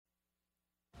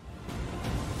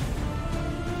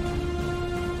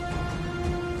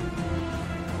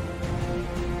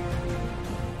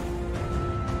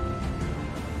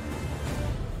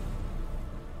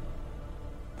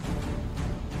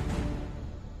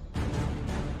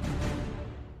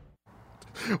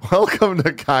Welcome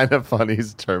to Kind of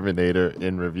Funny's Terminator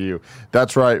in Review.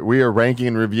 That's right. We are ranking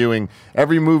and reviewing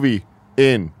every movie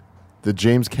in the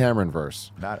James Cameron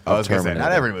verse. Not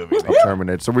every movie. Of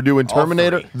Terminator. So we're doing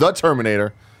Terminator, The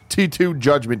Terminator, T2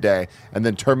 Judgment Day, and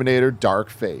then Terminator Dark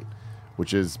Fate,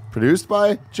 which is produced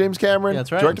by James Cameron. Yeah,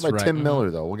 that's right. Directed That's by right. Tim Miller,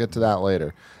 though. We'll get to that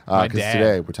later. My Because dad.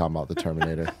 today we're talking about The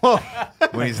Terminator.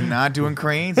 When he's not doing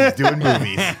cranes, he's doing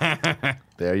movies.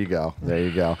 There you go. There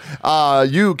you go.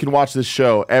 You can watch this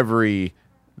show every...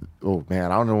 Oh,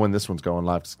 man, I don't know when this one's going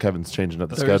live because Kevin's changing up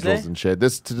the Thursday? schedules and shit.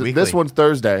 This Weekly. one's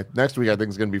Thursday. Next week, I think,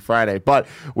 is going to be Friday. But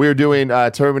we're doing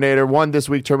Terminator 1 this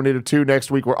week, Terminator 2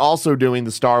 next week. We're also doing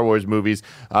the Star Wars movies.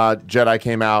 Jedi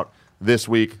came out this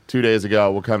week, 2 days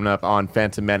ago. We're coming up on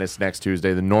Phantom Menace next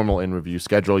Tuesday, the normal in-review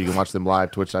schedule. You can watch them live,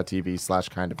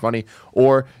 twitch.tv/kindoffunny,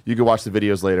 or you can watch the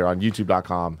videos later on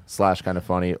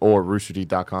youtube.com/kindoffunny or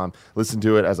roosterteeth.com. Listen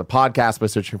to it as a podcast by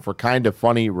searching for Kind of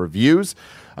Funny Reviews.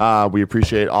 We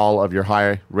appreciate all of your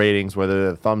high ratings,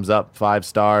 whether the thumbs up, 5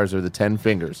 stars, or the 10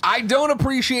 fingers. I don't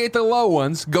appreciate the low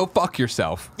ones. Go fuck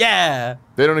yourself. Yeah.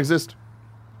 They don't exist.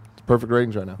 It's perfect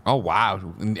ratings right now. Oh, wow.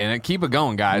 And keep it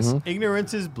going, guys.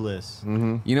 Ignorance is bliss.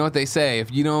 You know what they say?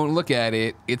 If you don't look at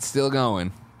it, it's still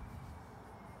going.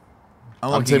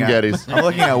 I'm Tim Geddes. I'm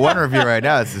looking at one review right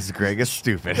now. This is Greg is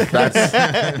stupid. That's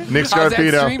Nick How's that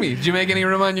Scarpino. streamy? Did you make any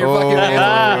room on your fucking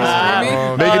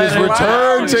streamy? Making his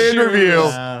return to Sure. interview.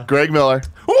 Greg Miller.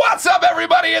 What's up,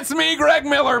 everybody? It's me, Greg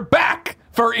Miller, back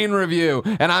for In Review.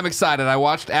 And I'm excited. I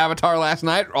watched Avatar last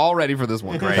night, all ready for this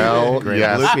one. Hell Great.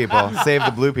 yes. Blue people. Save the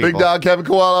blue people. Big dog Kevin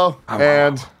Coelho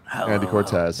and Andy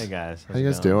Cortez. Hey guys. How you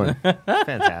guys doing?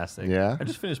 Fantastic. Yeah? I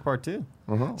just finished part 2.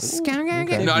 No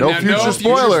future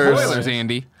spoilers. spoilers,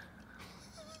 Andy.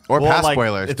 Or Well, past like,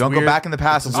 spoilers. it's Don't go weird. back in the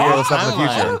past and spoil stuff in the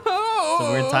future. It's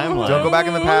a weird timeline. Don't go back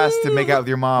in the past to make out with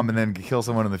your mom and then kill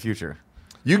someone in the future.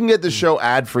 You can get the show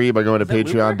ad-free by going to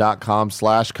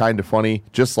patreon.com/kindoffunny,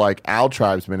 just like Al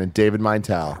Tribesman and David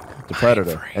Meintal, the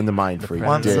Predator and the Mind Freak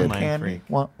Want did. some candy?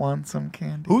 Want some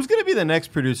candy? Who's going to be the next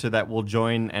producer that will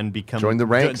join and become Join the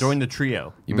ranks? Join the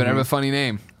trio? You better have a funny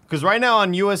name. Because right now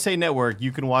on USA Network,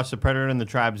 you can watch The Predator and the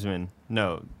Tribesman.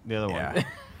 No, the other one.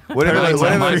 What if it was,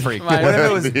 Mind Freak. what if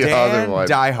it was The other Dan one.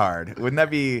 Die Hard? Wouldn't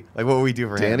that be like what would we do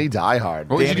for Danny him? Diehard.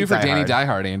 What would you Danny do for Danny Diehard.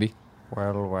 Diehard, Andy?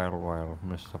 Well,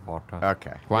 Mr. Potter.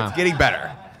 Okay. Wow. It's getting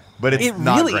better, but it's It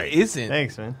not really great. isn't.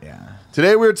 Thanks, man. Yeah.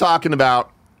 Today we're talking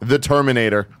about The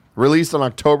Terminator, released on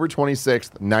October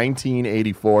 26th,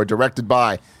 1984, directed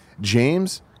by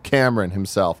James Cameron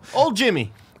himself. Old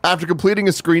Jimmy. After completing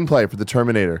a screenplay for The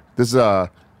Terminator, this is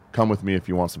come with me if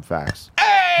you want some facts.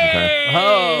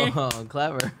 Oh,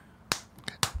 clever.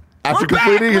 After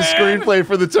completing his screenplay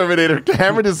for The Terminator,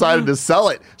 Cameron decided to sell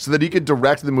it so that he could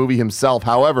direct the movie himself.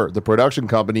 However, the production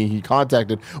company he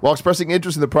contacted, while expressing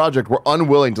interest in the project, were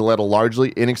unwilling to let a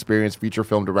largely inexperienced feature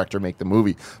film director make the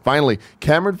movie. Finally,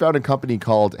 Cameron found a company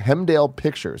called Hemdale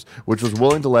Pictures, which was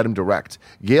willing to let him direct.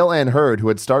 Gail Ann Hurd, who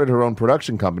had started her own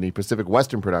production company, Pacific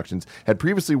Western Productions, had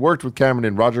previously worked with Cameron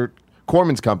and Roger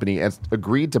Corman's company and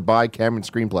agreed to buy Cameron's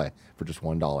screenplay for just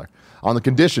 $1 on the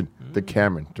condition that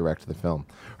Cameron directed the film.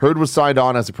 Hurd was signed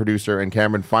on as a producer, and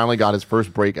Cameron finally got his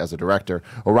first break as a director.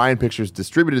 Orion Pictures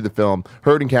distributed the film.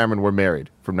 Hurd and Cameron were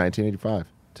married from 1985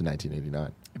 to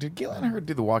 1989. Did Galen Hurd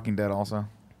do The Walking Dead also?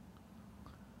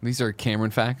 These are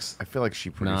Cameron facts. I feel like she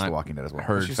produced Not The Walking Dead as well.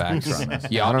 Heard She's facts. a producer on this.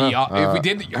 If we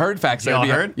did heard facts, Y'all that'd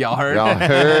be heard? Y'all heard? Y'all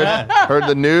heard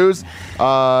the news?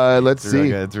 Let's It's really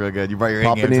see. good. It's really good. You brought your A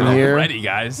Popping game in today. here. Ready,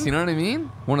 guys. You know what I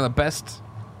mean? One of the best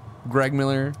Greg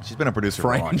Miller She's been a producer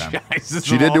for a long time. franchises.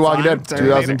 She of did all do Walking time. Dead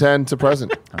 2010 to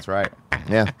present. That's right.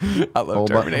 Yeah. I love Whole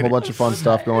Terminator. bunch of fun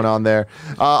stuff going on there.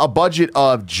 A budget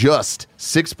of just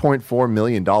 $6.4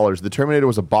 million. The Terminator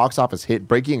was a box office hit,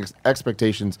 breaking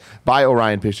expectations by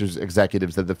Orion Pictures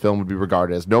executives that the film would be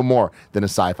regarded as no more than a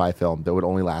sci-fi film that would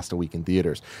only last a week in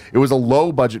theaters. It was a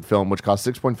low-budget film, which cost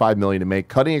 $6.5 million to make,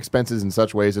 cutting expenses in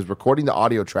such ways as recording the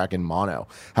audio track in mono.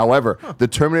 However, the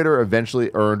Terminator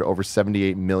eventually earned over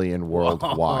 $78 million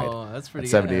worldwide. Oh, that's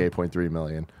pretty At good. $78.3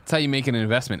 million. That's how you make an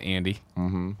investment, Andy.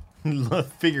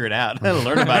 Figure it out.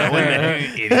 Learn about it one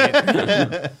day.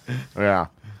 Idiot. Yeah.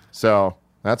 So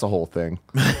that's a whole thing.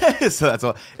 So that's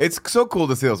all. It's so cool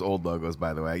to see those old logos,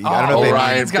 by the way. I don't know if they-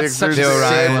 Orion It's got such Pictures, a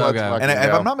Orion sick let's logo. fucking And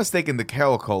if go. I'm not mistaken, the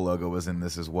Carol Cole logo was in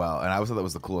this as well. And I always thought that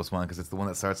was the coolest one because it's the one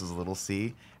that starts as a little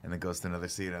C and then goes to another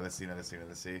C, another C, another C,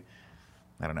 another C.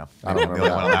 I don't know. I don't I'm the remember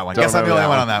only one on that one. Don't Guess I'm the remember only that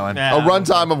one on that one. Yeah. A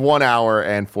runtime of 1 hour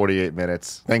and 48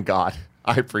 minutes. Thank God.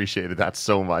 I appreciated that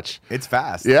so much. It's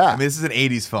fast. Yeah. I mean, this is an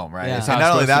 80s film, right? Yeah. And That's how not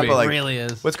it's only supposed that, to but be. like, It really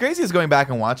is. what's crazy is going back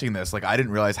and watching this, like, I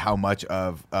didn't realize how much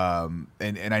of, and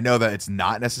I know that it's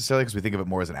not necessarily because we think of it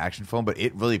more as an action film, but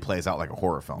it really plays out like a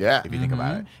horror film. Yeah. If you think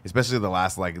about it. Especially the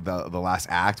last, like, the last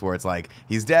act where it's like,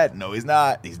 he's dead. No, he's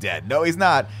not. He's dead. No, he's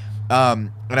not. And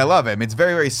I love it. I mean, it's a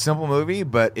very, very simple movie,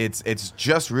 but it's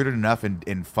just rooted enough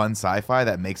in fun sci-fi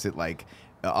that makes it like,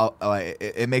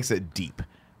 it makes it deep.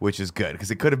 Which is good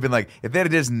because it could have been like if they had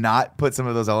just not put some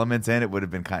of those elements in, it would have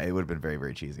been very,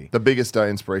 very cheesy. The biggest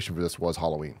inspiration for this was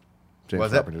Halloween. James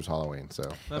Was it? Carpenter's Halloween. So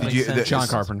That makes sense. John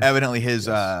Carpenter. Evidently, his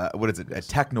what is it? A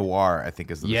tech noir, I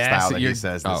think, is the Yes, style that he you're-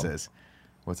 says this oh. is.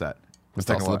 What's that? That's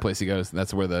Tech also noir. the place he goes.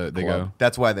 That's where they go.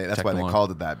 That's why they Tech noir.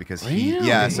 called it that because Really? So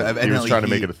he was evidently trying to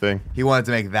make it a thing. He wanted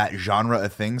to make that genre a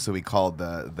thing, so he called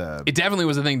the It definitely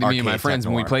was a thing to me and my Arcade friends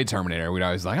when we tech noir. played Terminator. We'd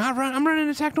always like, I'm running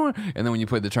a tech noir. And then when you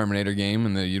played the Terminator game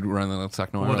and you'd run the little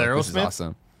tech noir, With like, this is Aerosmith?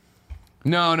 awesome.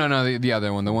 No, the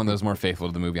other one, the one that was more faithful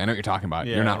to the movie. I know what you're talking about.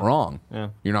 Yeah. You're not wrong. Yeah.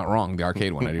 You're not wrong. The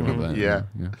arcade one, I do remember that. Yeah.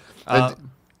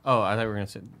 Oh, I thought we were gonna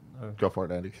say. Go for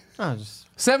it, Andy. Oh, just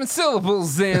 7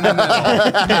 syllables in.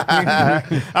 I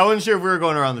wasn't sure if we were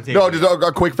going around the table. No, just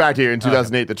a quick fact here. In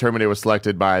 2008, the Terminator was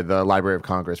selected by the Library of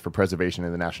Congress for preservation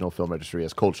in the National Film Registry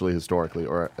as culturally, historically,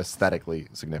 or aesthetically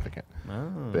significant.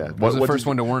 Yeah. Was the first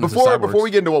one to warn us of before cyborgs. we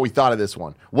get into what we thought of this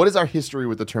one, what is our history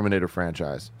with the Terminator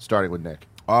franchise? Starting with Nick.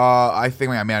 I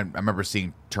think I remember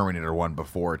seeing Terminator 1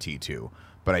 before T2,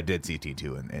 but I did see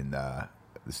T2 in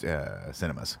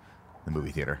cinemas, the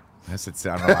movie theater. I don't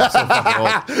know. I'm so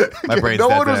fucking old. My brain's No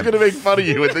dead one was then. going to make fun of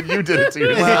you, and then you did it to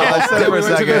yourself. Well, I said it for a We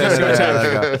went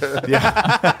to the second.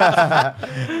 Yeah.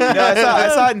 No, I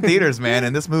saw it in theaters, man.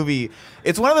 And this movie,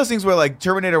 it's one of those things where, like,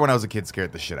 Terminator, when I was a kid,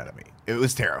 scared the shit out of me. It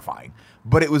was terrifying.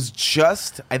 But it was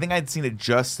just, I think I'd seen it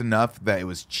just enough that it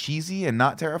was cheesy and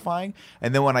not terrifying.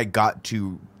 And then when I got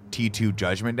to T2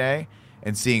 Judgment Day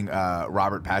and seeing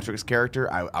Robert Patrick's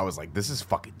character, I was like, this is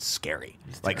fucking scary.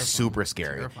 Like, super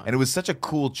scary. And it was such a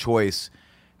cool choice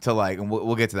to, like, and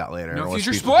we'll get to that later. No I don't wanna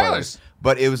future speak for spoilers.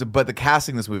 But the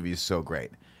casting in this movie is so great.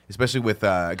 Especially with,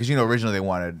 because, originally they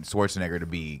wanted Schwarzenegger to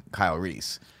be Kyle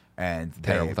Reese. And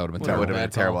Terrible. That would've been that would have been a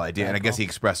terrible. terrible Bad idea. call. And I guess he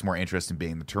expressed more interest in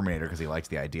being the Terminator because he liked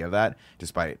the idea of that,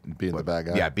 despite Being the bad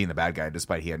guy. Yeah, being the bad guy,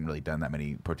 despite he hadn't really done that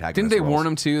many protagonist Didn't they roles. warn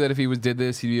him too that if he did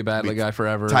this, he'd be a bad guy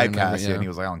forever? and never- Typecast, yeah. and he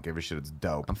was like, I don't give a shit, it's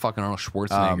dope. I'm fucking Arnold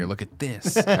Schwarzenegger. Look at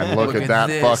this. And look at that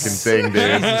this. fucking thing,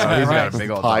 dude. Oh, he's got a big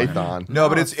old python. No,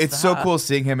 but it's so cool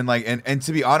seeing him and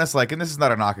to be honest, like, and this is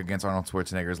not a knock against Arnold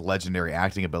Schwarzenegger's legendary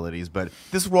acting abilities, but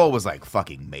this role was like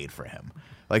fucking made for him.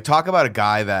 Like, talk about a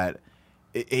guy that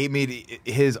he made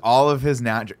all of his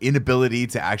natural inability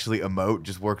to actually emote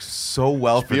just works so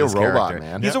well for be a this robot, character.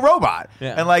 man. He's a robot,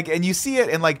 Yeah. and you see it,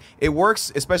 and like it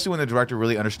works, especially when the director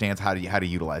really understands how to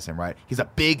utilize him. Right, he's a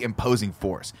big imposing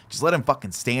force. Just let him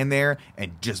fucking stand there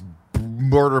and just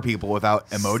murder people without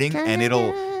emoting, and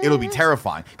it'll be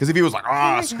terrifying. Because if he was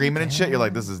like screaming and shit, you're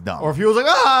like, this is dumb. Or if he was like,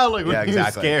 like when Yeah, he was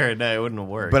exactly. scared, no, it wouldn't have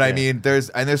worked. But I Yeah. mean,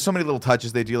 there's so many little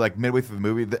touches they do, like midway through the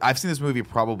movie. I've seen this movie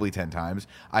probably 10 times.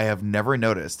 I have never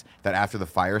noticed that after the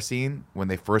fire scene, when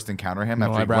they first encounter him,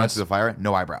 after he runs eyebrows? through the fire,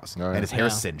 no eyebrows, Oh, yeah. and his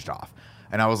hair's singed off.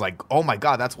 And I was like, oh my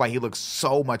God, that's why he looks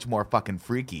so much more fucking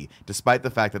freaky, despite the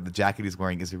fact that the jacket he's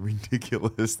wearing is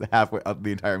ridiculous halfway up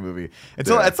the entire movie.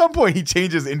 Until Yeah. at some point he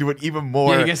changes into an even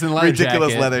more he gets in the leather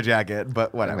ridiculous jacket. leather jacket.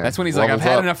 But whatever. That's when he's like, I've Levels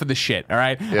had up. enough of the shit, all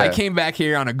right? Yeah. I came back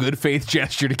here on a good faith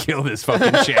gesture to kill this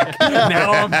fucking chick.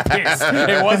 Now I'm pissed.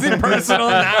 It wasn't personal,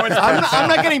 now it's I'm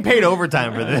not getting paid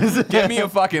overtime for this. Get me a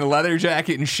fucking leather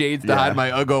jacket and shades to hide my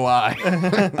uggo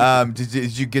eye.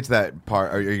 Did you get to that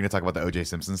part? Are you going to talk about the O.J.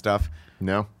 Simpson stuff?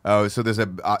 No. Oh, so there's a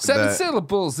 7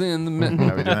 syllables in the middle.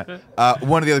 Are we doing that?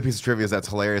 One of the other pieces of trivia that's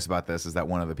hilarious about this is that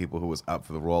one of the people who was up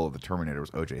for the role of the Terminator was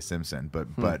O.J. Simpson,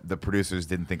 but the producers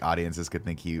didn't think audiences could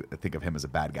think of him as a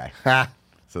bad guy.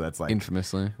 So that's like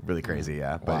Infamously. really crazy,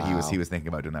 yeah. But Wow. he was thinking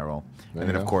about doing that role, There and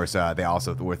then you of go. course they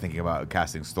also were thinking about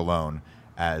casting Stallone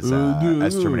as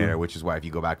Terminator, which is why if you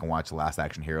go back and watch The Last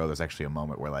Action Hero, there's actually a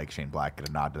moment where like Shane Black get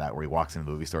a nod to that, where he walks into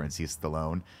the movie store and sees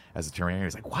Stallone as a Terminator.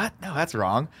 He's like, "What? No, that's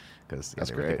wrong." Because That's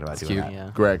they were great. thinking about That's doing cute. that.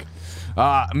 Yeah.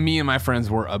 Greg. Me and my friends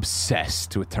were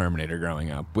obsessed with Terminator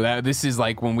growing up. This is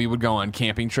like when we would go on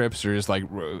camping trips, or just like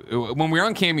when we were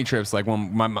on camping trips, like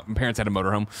when my parents had a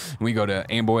motorhome, and we go to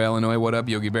Amboy, Illinois. What up,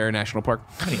 Yogi Bear National Park?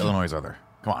 How many Illinois are there?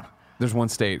 Come on. There's one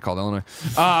state called Illinois.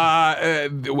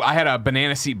 I had a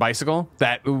banana seat bicycle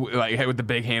that like with the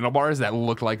big handlebars that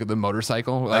looked like the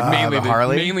motorcycle, like mainly the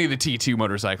Harley? mainly the T2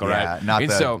 motorcycle, right? Not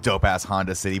and the dope ass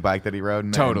Honda City bike that he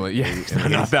rode. Totally, yeah,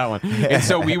 not that one. And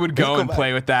so we would go and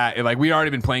play with that. Like we'd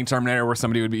already been playing Terminator, where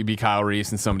somebody would be Kyle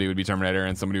Reese and somebody would be Terminator,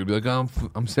 and somebody would be like, "Oh,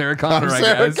 I'm Sarah Connor, I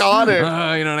guess." Connor.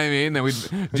 You know what I mean? Then we'd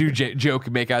do joke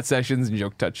makeout sessions and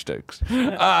joke touch sticks.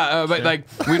 But like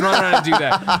we'd run around and do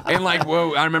that. And like,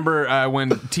 whoa, I remember when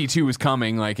T2 was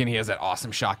coming, like, and he has that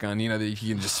awesome shotgun, you know, that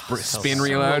you can just spin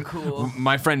reload. Cool.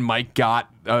 My friend Mike got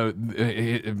I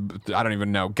don't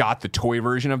even know, got the toy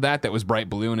version of that was bright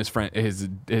blue, and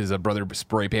his brother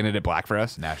spray painted it black for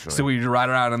us. Naturally. So we'd ride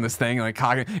around on this thing and like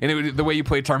cocking, and the way you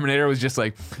played Terminator was just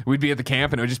like we'd be at the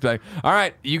camp and it would just be like, all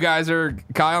right, you guys are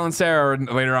Kyle and Sarah, or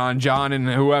later on John and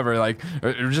whoever, like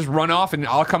just run off and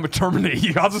I'll come terminate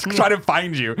you. I'll just try to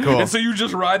find you. Cool. And so you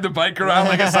just ride the bike around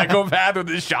like a psychopath with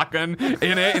this shotgun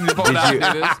in it, and you pull it out and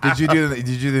do this.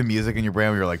 Did you do the music in your brain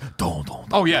where you're like, don, don,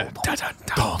 Oh yeah.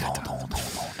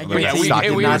 But yeah,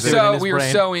 we were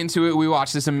so into it. We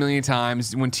watched this a million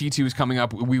times. When T2 was coming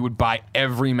up, we would buy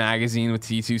every magazine with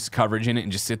T2's coverage in it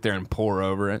and just sit there and pour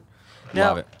over it.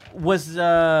 Love it.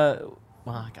 Well,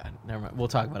 God, never mind. We'll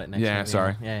talk about it next. Yeah, week,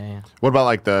 sorry. Yeah. What about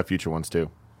like the future ones too?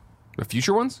 The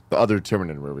future ones? The other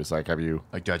Terminator movies. Like, have you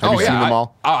Judge? Have you seen them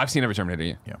all? I've seen every Terminator.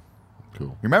 Yeah. Yeah.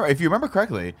 Cool. If you remember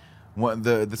correctly,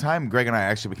 the time Greg and I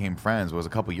actually became friends was a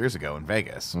couple years ago in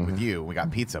Vegas with you. We got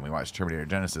pizza and we watched Terminator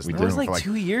Genesis. It was like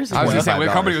 2 years ago. I was going to say, the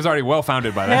 $25. company was already well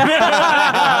founded by then.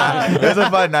 It was a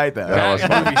fun night though. That was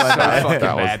fun. Movie's so fucking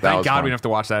That was- bad. that Thank was God fun. we don't have to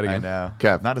watch that I again. know.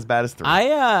 Kev. Not as bad as 3.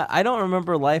 I don't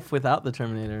remember life without the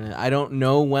Terminator in it. I don't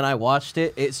know when I watched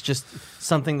it. It's just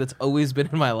something that's always been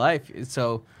in my life.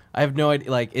 So I have no idea.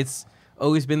 Like, it's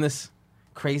always been this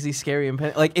crazy, scary, and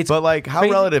like it's. But like,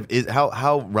 crazy.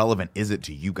 how relevant is it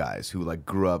to you guys who like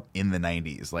grew up in the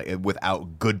 '90s, like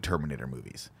without good Terminator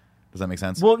movies? Does that make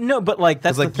sense? Well, no, but like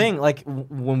that's like, the thing. Like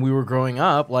when we were growing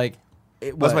up, like.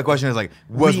 That's my question. Is like,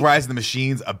 was Rise of the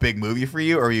Machines a big movie for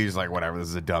you, or are you just like, whatever, this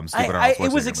is a dumb, stupid?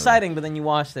 It was exciting, but then you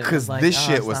watched it because like, this oh,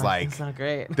 shit it's was not- like, it's not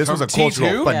great. this was a T2?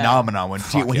 cultural phenomenon when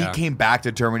Fuck when yeah. he came back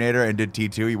to Terminator and did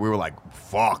T2. We were like,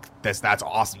 fuck, that's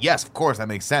awesome. Yes, of course, that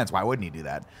makes sense. Why wouldn't he do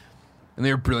that? And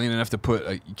they were brilliant enough to put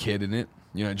a kid in it.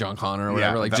 You know, John Connor or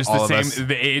whatever. Yeah, like that just all the of same, us-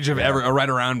 the age of right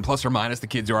around plus or minus the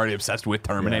kids who are already obsessed with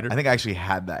Terminator. I think I actually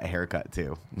had that haircut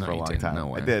too No, for a you long didn't. time. No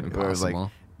way. I did. Where it was like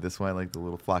Impossible. this one, like the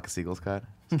little flock of seagulls cut.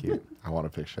 It's cute. I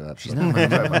want to picture that. She's not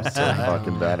so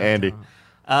fucking bad. Andy.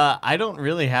 I don't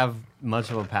really have much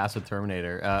of a past with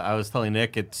Terminator. I was telling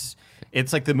Nick it's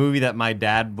like the movie that my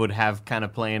dad would have kind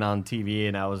of playing on TV,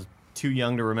 and I was too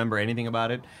young to remember anything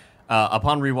about it.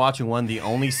 Upon rewatching one, the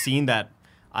only scene that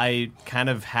I kind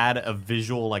of had a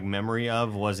visual like memory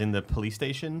of was in the police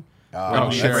station. Oh,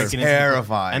 When he's sure. breaking into-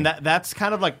 Terrifying. And that's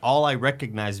kind of like all I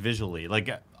recognize visually. Like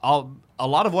a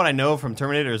lot of what I know from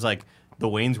Terminator is like the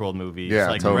Wayne's World movies, Yeah,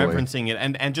 like totally. referencing it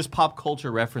and just pop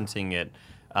culture referencing it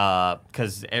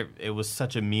because it was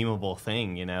such a memeable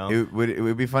thing, you know. It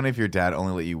would be funny if your dad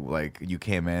only let you like you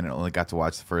came in and only got to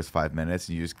watch the first 5 minutes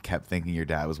and you just kept thinking your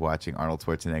dad was watching Arnold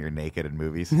Schwarzenegger naked in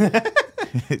movies. I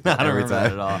don't remember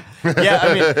that at all. Yeah,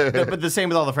 I mean, but the same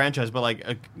with all the franchise. But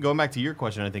like going back to your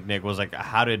question, I think Nick was like,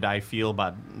 how did I feel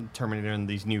about Terminator and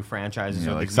these new franchises? You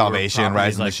know, or like these newer Salvation, properties?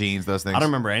 Rise of the Like, Machines, those things. I don't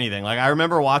remember anything. Like I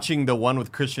remember watching the one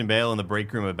with Christian Bale in the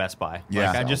break room at Best Buy.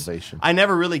 Yeah. Like, Salvation. I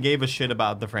never really gave a shit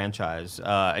about the franchise.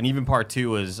 And even Part 2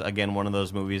 was again one of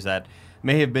those movies that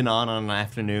may have been on an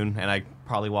afternoon, and I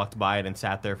probably walked by it and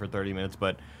sat there for 30 minutes,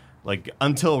 but. Like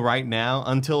until right now,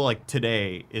 until like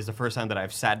today is the first time that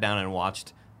I've sat down and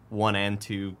watched 1 and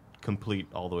 2 complete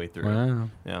all the way through. Wow.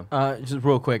 Yeah. Just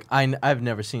real quick, I've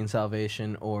never seen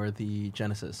Salvation or the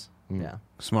Genesis. Yeah.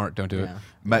 Smart, don't do it. Yeah.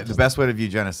 But the best way to view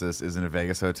Genesis is in a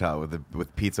Vegas hotel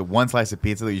with pizza, one slice of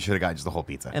pizza that you should have gotten just the whole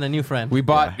pizza. And a new friend. We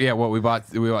bought we bought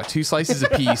 2 slices a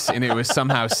piece, and it was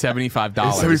somehow $75.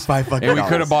 $75 fucking and we could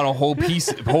dollars. have bought a whole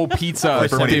pizza for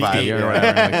 25, 50 yeah. or whatever.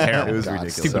 Like, terrible. It was God,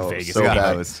 ridiculous. Stupid So- Vegas. so God.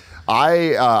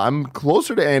 bad. I'm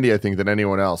closer to Andy, I think, than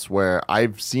anyone else, where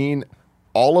I've seen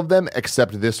all of them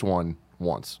except this one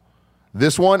once.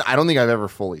 This one, I don't think I've ever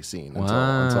fully seen until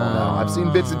now. I've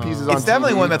seen bits and pieces on It's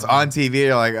definitely TV. one that's on TV.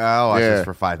 You're like, oh, I'll watch Yeah. this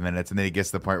for 5 minutes, and then it gets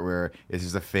to the point where it's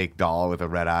just a fake doll with a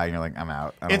red eye, and you're like, I'm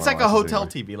out. I don't It's wanna like a watch this hotel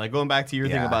anymore. TV. Like going back to your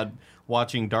thing Yeah. about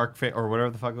watching Dark Fate or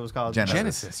whatever the fuck it was called.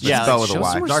 Genesis. Yeah, Spell with a show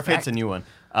Y. some Dark Dark Fate's Fate's a new one.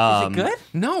 Is it good?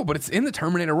 No, but it's in the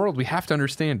Terminator world. We have to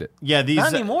understand it. Yeah, these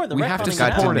Not anymore. The we have to retconning Got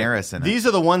it out. support it. Daenerys in it. These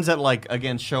are the ones that like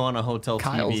again show on a hotel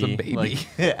Kyle's TV a baby.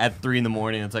 like at 3 in the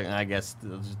morning. It's like I guess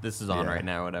this is on Yeah. right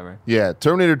now or whatever. Yeah,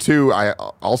 Terminator 2, I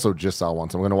also just saw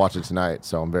once. I'm going to watch it tonight,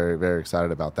 so I'm very, very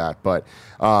excited about that. But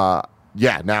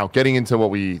yeah, now getting into what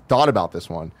we thought about this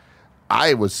one,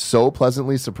 I was so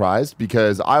pleasantly surprised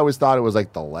because I always thought it was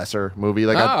like the lesser movie.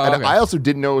 Like, okay. I also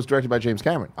didn't know it was directed by James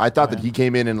Cameron. I thought that he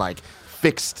came in and like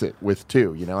fixed it with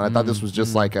 2, you know, and I thought this was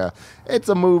just like it's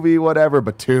a movie, whatever,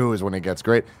 but 2 is when it gets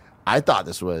great. I thought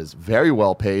this was very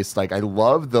well paced. Like, I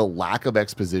love the lack of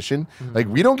exposition. Like,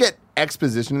 we don't get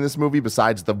exposition in this movie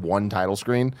besides the one title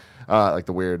screen, like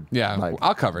the weird, Yeah, like,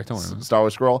 I'll cover it. Don't worry. Star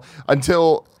Wars scroll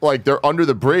until like they're under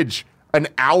the bridge an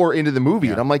hour into the movie,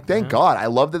 and I'm like, thank God. I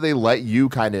love that they let you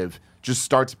kind of just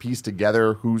start to piece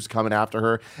together who's coming after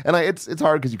her, and it's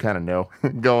hard because you kind of know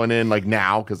going in like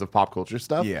now because of pop culture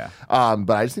stuff. Yeah. But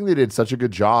I just think they did such a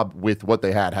good job with what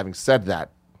they had. Having said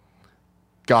that,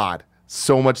 God,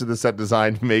 so much of the set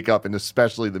design, makeup, and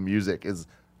especially the music is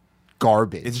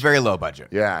garbage. It's very low budget.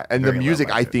 Yeah, and Very the low music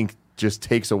I budget. think just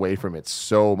takes away from it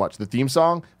so much. The theme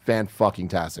song,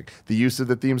 fan-fucking-tastic. The use of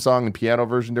the theme song and piano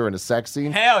version during a sex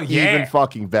scene, Hell yeah. even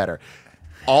fucking better.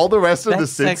 All the rest of That the synth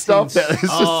sex stuff, scene's- that is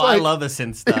just Oh, like, I love the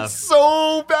synth stuff. it's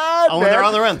so bad, Oh, when man. they're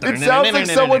on the run. It sounds like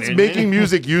someone's making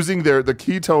music using the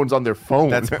keytones on their phone.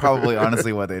 That's probably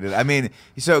honestly what they did. I mean,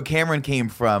 so Cameron came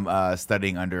from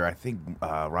studying under, I think,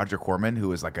 Roger Corman, who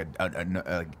was like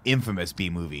a infamous B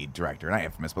movie director. Not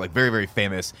infamous, but like very, very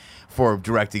famous for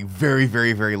directing very,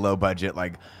 very, very low budget,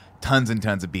 like tons and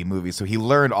tons of B movies. So he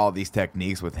learned all these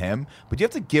techniques with him. But you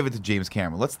have to give it to James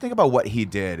Cameron. Let's think about what he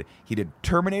did. He did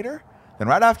Terminator. Then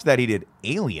right after that, he did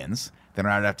Aliens. Then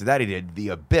right after that, he did The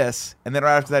Abyss. And then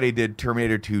right after that, he did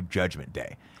Terminator 2 Judgment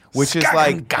Day. Which is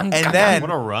like, and then What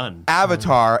a run.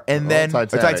 Avatar, and then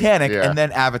Titanic, yeah. and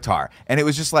then Avatar, and it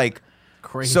was just like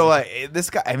Crazy. So this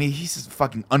guy, I mean, he's just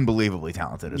fucking unbelievably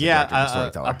talented as a director and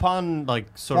storyteller. Upon like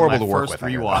sort Horrible of to my work first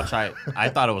with, I rewatch, I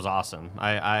thought it was awesome.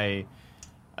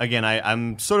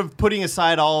 I'm sort of putting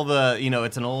aside all the,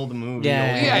 it's an old movie.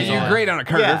 Yeah. old Yeah, movies, you're all great that. on a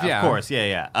curve. Yeah, Of course.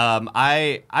 Yeah.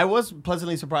 I was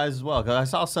pleasantly surprised as well because I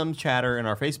saw some chatter in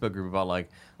our Facebook group about like,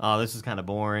 oh, this is kind of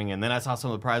boring, and then I saw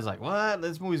some of the prizes like, what?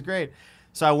 This movie's great.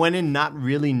 So I went in not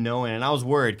really knowing, and I was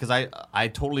worried because I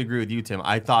totally agree with you, Tim.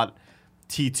 I thought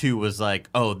T2 was like,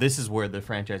 oh, this is where the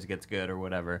franchise gets good or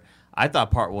whatever. I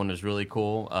thought part 1 was really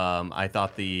cool. I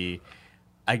thought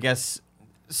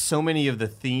so many of the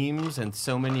themes and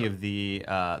so many of the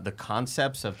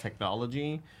concepts of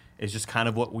technology is just kind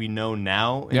of what we know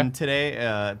now in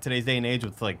today's day and age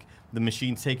with like the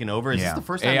machines taking over. Is this the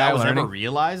first time AI that was ever learning.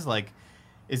 realized? Like,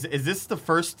 is this the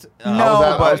first? No,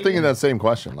 I was but- thinking that same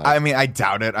question. Like, I mean, I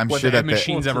doubt it. I'm What, sure the that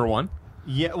machines ever won?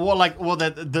 Yeah,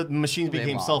 the machines became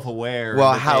evolved. self-aware.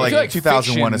 Well, That how they- like, feel like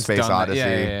 2001: A fiction's Space done that. Odyssey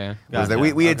Yeah. was that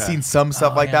Gotcha. we had Okay. seen some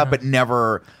stuff like yeah. that, but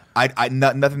never.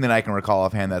 Nothing that I can recall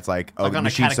offhand that's like, oh, Like the on a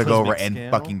machines took over cataclysmic and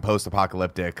scale? fucking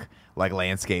post-apocalyptic like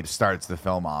landscape starts the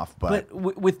film off. But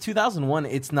With 2001,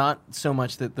 it's not so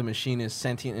much that the machine is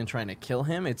sentient and trying to kill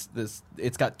him. It's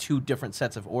got 2 different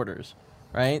sets of orders,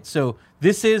 right? So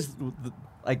this is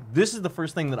the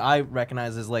first thing that I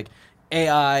recognize as like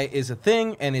AI is a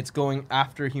thing and it's going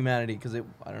after humanity because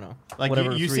I don't know, like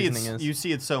whatever you its see reasoning is. you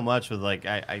see it so much with like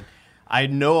I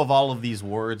know of all of these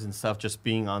words and stuff just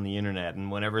being on the internet,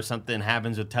 and whenever something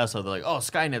happens with Tesla, they're like, "Oh,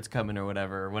 Skynet's coming" or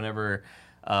whatever. Whenever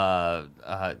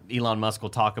Elon Musk will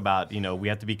talk about, we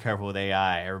have to be careful with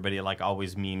AI. Everybody like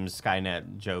always memes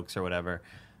Skynet jokes or whatever.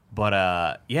 But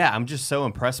I'm just so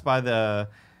impressed by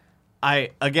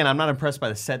I'm not impressed by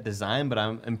the set design, but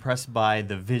I'm impressed by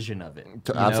the vision of it.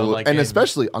 absolutely, and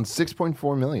especially on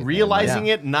 6.4 million. Realizing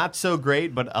it, not so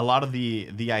great, but a lot of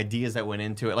the ideas that went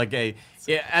into it, like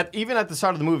even at the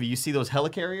start of the movie, you see those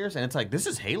helicarriers, and it's like this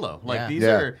is Halo. Like Yeah. these Yeah.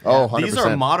 are Oh, these are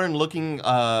 100%. modern looking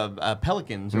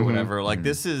pelicans or whatever. Like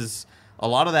this is a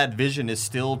lot of that vision is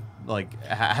still like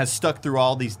has stuck through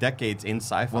all these decades in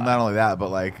sci-fi. well, not only that,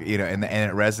 but like and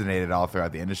it resonated all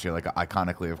throughout the industry. Like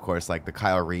iconically, of course, like the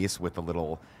Kyle Reese with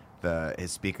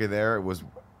his speaker there was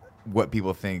what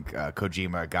people think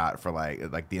Kojima got for like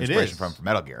the inspiration is. from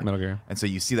Metal Gear. Metal Gear. And so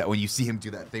you see that when you see him do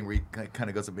that thing where he kind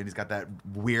of goes up and he's got that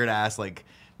weird ass like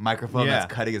microphone Yeah.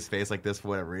 that's cutting his face like this for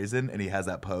whatever reason, and he has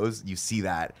that pose. You see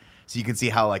that, so you can see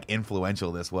how like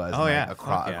influential this was. Oh, yeah.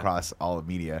 across Fuck yeah. across all of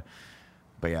media.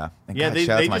 But yeah, and yeah, God, they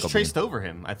shout out to just Michael traced Biehn. over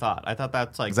him. I thought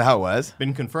that's like Is that how it was?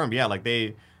 been confirmed. Yeah, like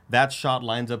that shot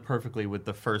lines up perfectly with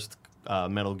the first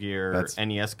Metal Gear That's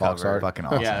NES box cover. art. Fucking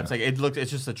awesome. Yeah, it's like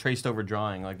it's just a traced over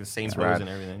drawing, like the same pose rad. and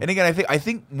everything. And again, I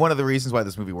think one of the reasons why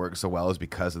this movie works so well is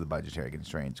because of the budgetary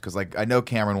constraints. Because like I know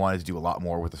Cameron wanted to do a lot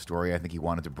more with the story. I think he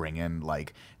wanted to bring in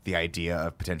like the idea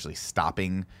of potentially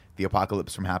stopping the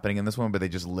apocalypse from happening in this one, but they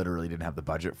just literally didn't have the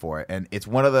budget for it. And it's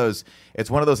one of those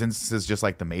instances, just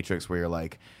like The Matrix, where you're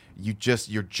like, you're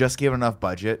just given enough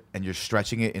budget and you're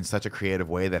stretching it in such a creative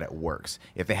way that it works.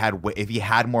 If he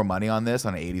had more money on this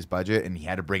on an 80s budget and he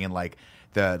had to bring in like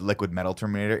the liquid metal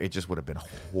Terminator, it just would have been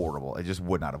horrible. It just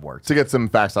would not have worked. To get some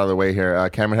facts out of the way here,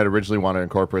 Cameron had originally wanted to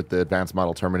incorporate the advanced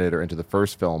model Terminator into the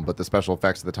first film, but the special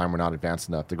effects at the time were not advanced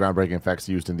enough. The groundbreaking effects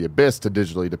used in The Abyss to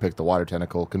digitally depict the water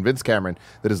tentacle convinced Cameron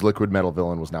that his liquid metal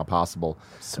villain was now possible.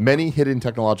 Many hidden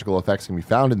technological effects can be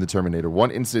found in the Terminator.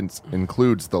 One instance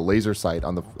includes the laser sight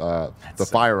on the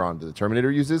firearm that the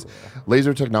Terminator uses.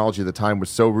 Laser technology at the time was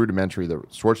so rudimentary that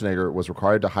Schwarzenegger was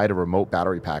required to hide a remote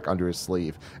battery pack under his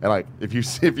sleeve. And like, if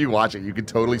you watch it, you can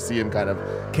totally see him kind of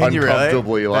Can you really?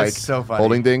 uncomfortably like That's so funny.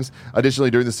 holding things.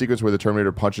 Additionally, during the sequence where the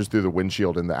Terminator punches through the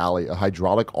windshield in the alley, a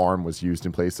hydraulic arm was used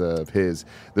in place of his.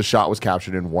 The shot was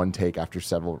captured in one take after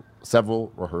several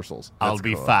rehearsals. I'll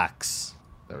be facts.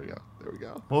 There we go. There we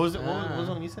go. What was it? What was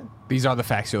the one you said? These are the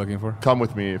facts you're looking for. Come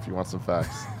with me if you want some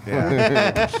facts.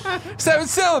 Yeah. 7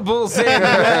 syllables. All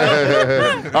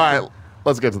right,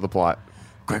 let's get to the plot.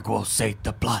 Greg will say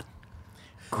the plot.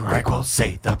 Greg will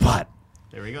say the plot.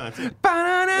 There we go. That's it.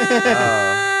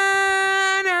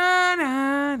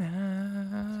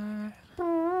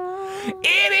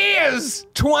 It is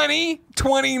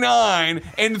 2029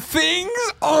 and things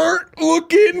aren't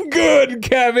looking good,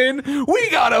 Kevin. We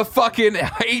got a fucking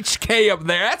HK up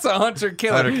there. That's a hunter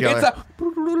killer. Hunter killer. It's a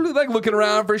like looking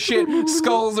around for shit.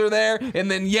 Skulls are there, and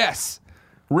then yes,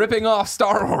 ripping off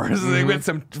Star Wars. They with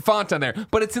some font on there,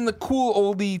 but it's in the cool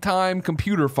oldie time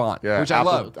computer font, Yeah, which I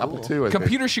Apple, love. Apple II. I think.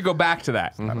 Computer should go back to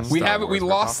that. We Star haven't. We Wars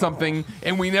lost something,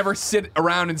 and we never sit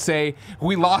around and say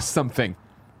we lost something.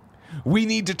 We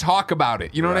need to talk about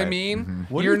it. You know what I Right. mean?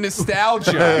 Your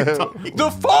nostalgia.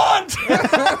 The font!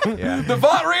 Yeah. The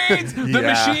font reads, the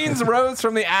Yeah. machines rose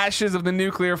from the ashes of the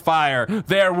nuclear fire.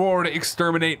 Their war to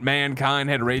exterminate mankind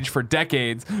had raged for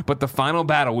decades, but the final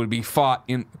battle would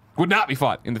not be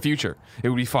fought in the future. It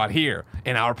would be fought here,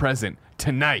 in our present,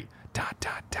 tonight. Dot,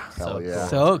 dot, dot. Hell yeah.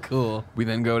 So cool. We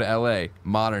then go to L.A.,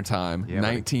 modern time, Yeah,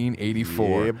 buddy.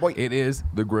 1984. Yeah, boy. It is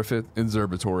the Griffith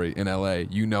Observatory in L.A.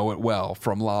 You know it well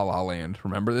from La La Land.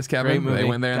 Remember this, Kevin? Great movie. They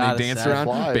went there and Gotta they danced say. around.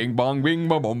 Fly. Bing bong, bing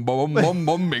bong, bum bum bum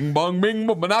bum, bing bong, bing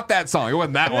bong. But not that song. It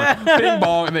wasn't that one. Bing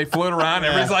bong, and they float around.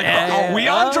 Everybody's like, "Are we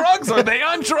on drugs? Are they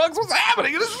on drugs? What's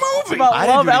happening in this movie?" about I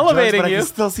didn't love do any drugs, elevating but I you. can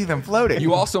still see them floating.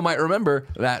 You also might remember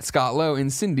that Scott Lowe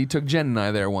and Cindy took Jen and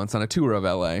I there once on a tour of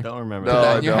L.A. Don't remember. No, that.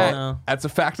 That in your don't. head. No. That's a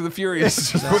fact of the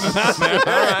Furious. Just putting it out there.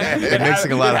 All right. It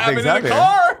mixing a lot of things happened in up a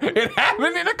car. It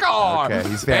happened in a car. Okay,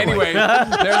 he's family. Anyway,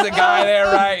 there's a guy there,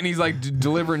 right? And he's like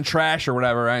delivering trash or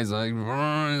whatever. Right? He's like,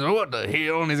 what the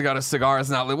hell? And he's got a cigar.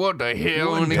 It's not like, what the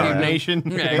hell? And he- Nation.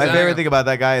 Yeah, My exactly. favorite thing about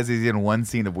that guy is he's in one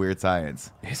scene of Weird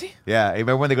Science. Is he? Yeah, you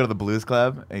remember when they go to the Blues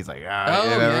Club? And he's like, Oh,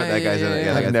 you remember? yeah, That guy's yeah, in it. yeah.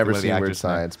 that I've guy's never one of the seen Weird actors in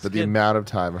it. Science, but the amount of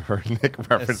time I've heard Nick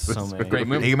reference so this many. Great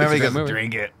movie. You remember he It's a goes, great movie.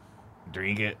 drink it.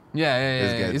 Drink it. Yeah,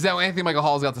 It's yeah. good. Is that when Anthony Michael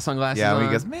Hall's got the sunglasses Yeah, when on?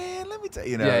 he goes, man, let me tell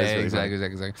you. Yeah, it's really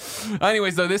exactly.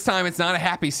 Anyways, though, this time it's not a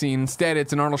happy scene. Instead,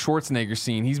 it's an Arnold Schwarzenegger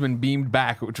scene. He's been beamed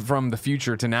back from the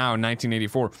future to now in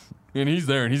 1984. And he's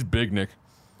there, and he's big, Nick.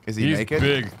 Is he He's naked?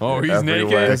 big. Oh, he's Everywhere.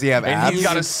 naked. Does he have And he's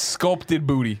abs? got a sculpted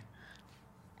booty.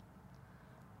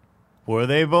 Were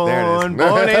they There it born? is.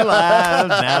 Born in lives.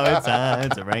 Now it's time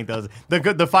to rank those.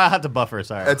 The file had to buffer.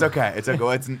 Sorry. It's okay. It's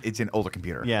okay. It's an older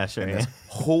computer. Yeah, sure, And yeah. it's-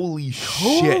 Holy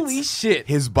shit. Holy shit.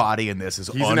 His body in this is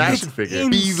He's an action figure.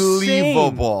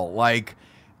 unbelievable. Like,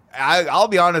 I'll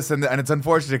be honest, and it's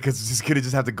unfortunate because he's going to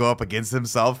just have to go up against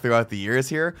himself throughout the years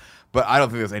here. But I don't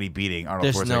think there's any beating Arnold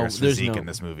There's no- Schwarzenegger's there's physique no- in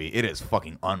this movie. It is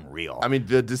fucking unreal. I mean,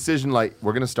 the decision, like,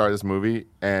 we're going to start this movie,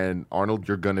 and Arnold,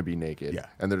 you're going to be naked. Yeah.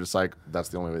 And they're just like, that's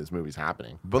the only way this movie's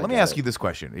happening. But let me ask you this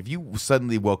question. If you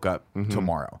suddenly woke up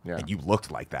tomorrow Yeah. and you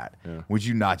looked like that, Yeah. would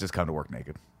you not just come to work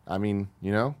naked? I mean,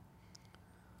 you know?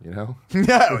 yeah,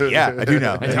 I do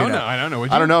know. I don't know.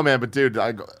 Would I you? don't know, man, but dude,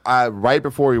 I right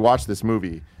before we watched this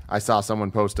movie, I saw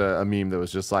someone post a meme that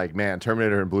was just like, man,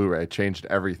 Terminator and Blu-ray changed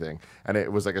everything. And it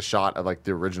was like a shot of like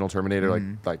the original Terminator,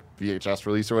 like VHS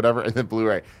release or whatever, and then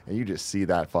Blu-ray. And you just see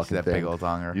that fucking that thing. big old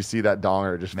donger. You see that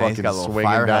donger just Man, he's fucking got a little swinging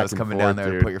back firehouse and coming forth, down there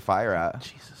dude. to put your fire out.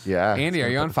 Yeah. Andy, are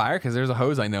you on fire? Because there's a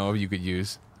hose I know of you could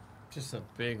use. Just a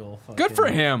big old fucking... Good for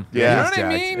him. Yeah. You know what I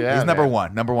Jacked. mean? Yeah, He's number man.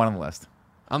 one. Number one on the list.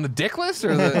 On the dick list or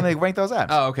And the? they rank those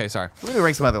abs. Oh, okay. Sorry. We're going to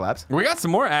rank some other labs. We got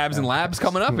some more abs and labs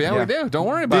coming up. Yeah, we do. Don't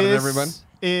worry about it, everyone. This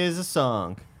is a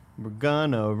song. We're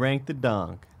gonna rank the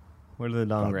donk. Where do the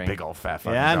donk rank? Big old fat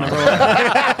fucking Yeah, dong. number one.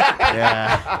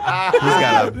 Yeah. He's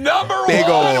got a Number big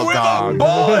one old with dong. a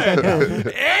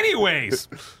bullet. Anyways,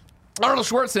 Arnold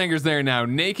Schwarzenegger's there now,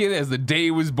 naked as the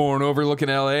day was born, overlooking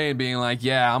L.A. and being like,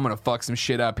 "Yeah, I'm gonna fuck some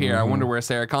shit up here. I wonder where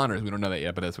Sarah Connor is." We don't know that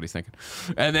yet, but that's what he's thinking.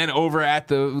 And then over at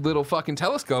the little fucking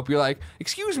telescope, you're like,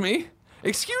 "Excuse me."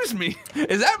 Excuse me,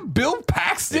 is that Bill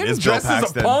Paxton It is Bill dressed as a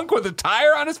Paxton. punk with a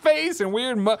tire on his face and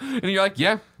weird? And you're like,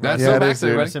 yeah, that's Yeah, Bill it is, Paxton,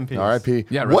 dude. buddy. Rest in peace. R.I.P.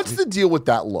 Yeah, rest What's in the deal with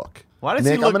that look? Why does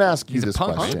Nick, he look? I'm gonna ask you He's a this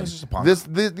punk, huh? question. He's just a punk.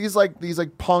 These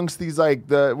like punks. These like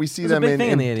we see was a them big in,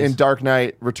 thing in the in 80s. Dark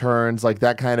Knight Returns, like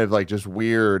that kind of like just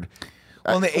weird.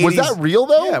 Well, in the 80s, was that real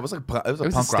though? Yeah, it was like it was a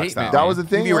was a punk rock statement, style. man. That was the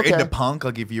thing? If you were Okay. into punk,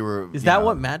 like if you were, Is you that know-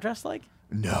 what Matt dressed like?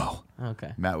 No.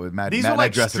 Okay. Matt These Matt were and I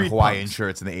like dressed in street Hawaiian punks.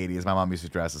 shirts in the 80s. My mom used to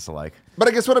dress us alike. But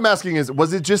I guess what I'm asking is,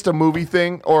 was it just a movie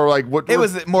thing, or like what? It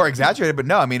was more exaggerated, but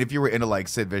no. I mean, if you were into like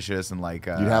Sid Vicious and like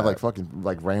You'd have like fucking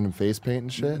like random face paint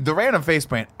and shit. the random face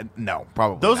paint, no,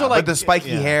 probably. Those not. are like- but the spiky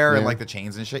yeah. hair and Yeah. like the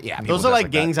chains and shit. Yeah, people Those are dress like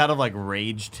that. gangs out of like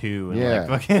Rage 2 and Yeah.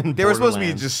 like fucking. They were supposed to be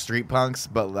Borderlands. just street punks,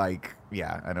 but like,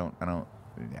 yeah, I don't,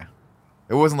 yeah.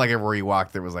 It wasn't like everywhere you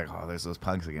walked, there was like, oh, there's those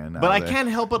punks again. But I can't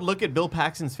help but look at Bill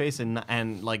Paxton's face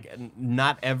and like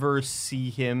not ever see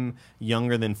him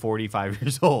younger than 45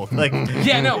 years old. Like,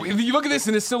 Yeah, no, if you look at this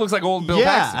and it still looks like old Bill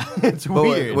yeah, Paxton. it's But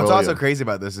weird. what's Oh, also yeah. crazy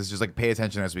about this is just like pay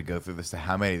attention as we go through this to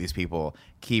how many of these people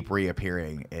keep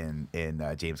reappearing in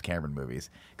James Cameron movies,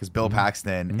 because Bill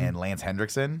Paxton and Lance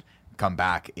Hendrickson come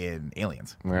back in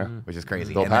Aliens, Yeah. which is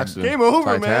crazy. Bill And then- Paxton, Game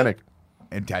over, man. Titanic.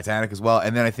 and Titanic as well.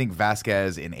 And then I think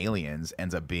Vasquez in Aliens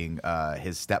ends up being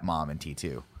his stepmom in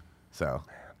T2. So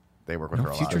they work with her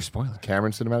a lot. Future spoiler.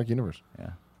 Cameron Cinematic Universe.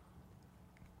 Yeah.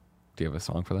 Do you have a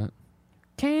song for that?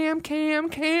 Cam,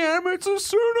 it's a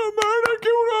cinematic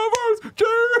universe.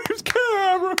 James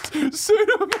Cameron's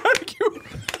cinematic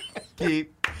universe.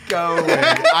 Keep going.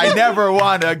 I never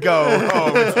want to go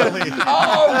home.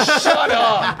 Oh, shut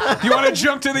up! You want to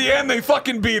jump to the end? They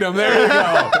fucking beat him. There you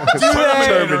go.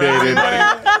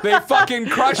 Terminated. They fucking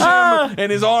crush him,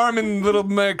 and his arm and little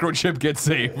microchip get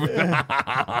saved.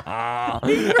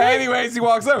 Anyways, he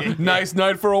walks up. Nice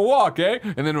night for a walk, eh?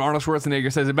 And then Arnold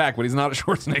Schwarzenegger says it back, but he's not a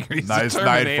Schwarzenegger. He's Nice a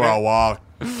night Terminator. for a walk.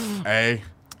 Eh?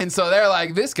 And so they're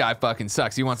like, this guy fucking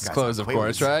sucks. He wants his Guy's clothes, on of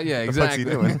course, Playlist. right? Yeah, The fuck's he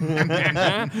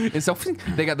exactly. And so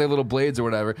they got their little blades or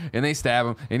whatever, and they stab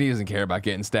him, and he doesn't care about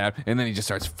getting stabbed. And then he just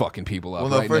starts fucking people up.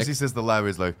 Well, no, right, first Nick? he says the line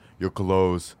is like, your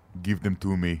clothes, give them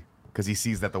to me. Because he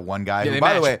sees that the one guy, Yeah, who, they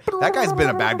by the way, match. that guy's been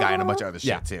a bad guy in a bunch of other shit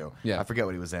Yeah. too. Yeah. I forget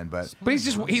what he was in, but But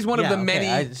he's one of the many.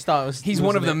 I just thought it was, He's it was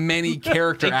one a of the bit- many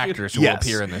character Thank you. actors who Yes, will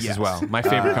appear in this yes. as well. My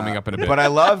favorite coming up in a bit. But I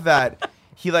love that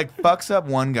he like fucks up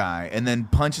one guy and then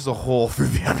punches a hole through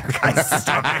the other guy's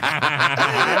stomach.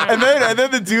 and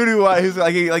then the dude who's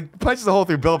like he like punches a hole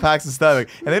through Bill Paxton's stomach,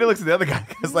 and then he looks at the other guy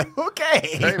and is like, okay,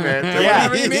 Hey man. yeah,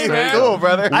 Whatever you need, he's man. cool,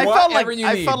 brother. I felt Whatever you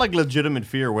like need. I felt like legitimate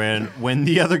fear when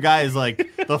the other guy is like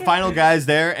the final guy's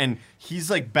there and he's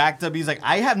like backed up. He's like,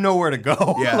 I have nowhere to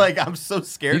go. Yeah. Like I'm so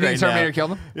scared. You think right Terminator now.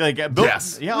 killed him? Like Bill,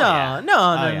 Yes. Yeah, No, oh, yeah. no,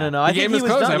 Oh, no, yeah. no, no. He I gave think him he his was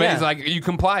clothes. done. I mean, Yeah. he's like, you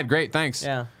complied. Great, thanks.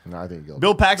 Yeah. No, I think he killed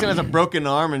Bill him. Paxton has a broken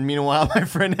arm, and meanwhile, my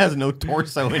friend has no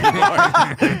torso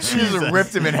anymore. Jesus.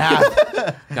 ripped him in half.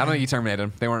 I don't think he terminated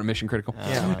him. They weren't mission critical.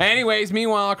 Yeah. Anyways,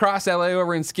 meanwhile, across LA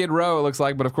over in Skid Row, it looks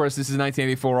like, but of course, this is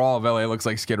 1984. All of LA looks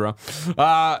like Skid Row.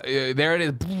 There it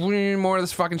is. Boing, more of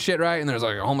this fucking shit, right? And there's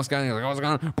like a homeless guy, and he's like, oh, what's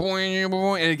going on? Boing,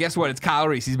 boing. And guess what? It's Kyle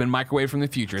Reese. He's been microwaved from the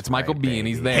future. It's Michael Right, Biehn.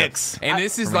 He's baby. there. Hicks. And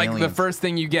this is From like the Aliens. first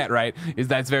thing you get, right? Is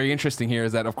that's very interesting here,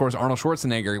 is that, of course, Arnold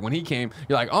Schwarzenegger, when he came,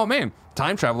 you're like, oh, man,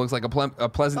 time travel looks like a pleasant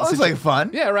That looks like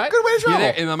fun. Yeah, right? Good way to You're there,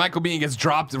 travel. and then Michael Biehn gets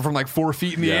dropped from like 4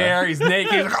 feet in the air. He's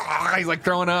naked. He's like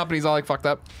throwing up, and he's all like fucked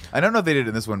up. I don't know if they did it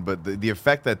in this one, but the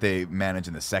effect that they manage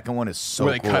in the second one is so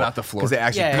Where they cool. cut out the floor. Because it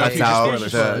actually Yeah, cuts yeah, yeah. out No future the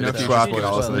spoilers. truck No and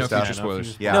all this future other No stuff. future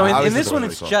spoilers. Yeah, No, I in was this just one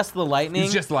really it's cool. just the lightning.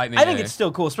 It's just lightning, I think yeah, it's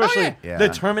still cool, especially yeah. Yeah. the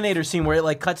Terminator scene where it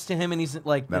like cuts to him and he's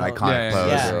like that you know, iconic Yeah,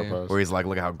 pose yeah, yeah. where he's like,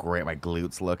 look at how great my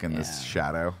glutes look in this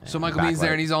shadow. So Michael Bihn's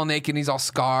there, and he's all naked, and he's all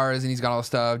scars, and he's got all the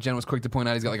stuff. Jen was quick to point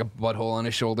out he's got like a butthole on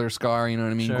his shoulder scar. You know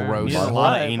what I mean? Sure. Gross. He has a Butthole?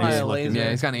 lot of Probably anus a looking. laser. Yeah,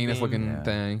 he's got an anus-looking Yeah.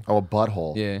 thing. Oh, a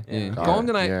butthole. Yeah, yeah. Yeah. Go home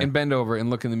tonight Yeah. and bend over and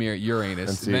look in the mirror at your anus.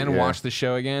 And see, Then yeah. watch the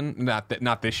show again.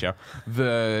 Not this show.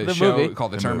 The show movie.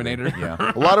 called The The movie. Terminator.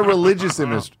 Yeah. A lot of religious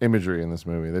imagery in this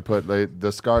movie. They put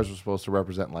the scars were supposed to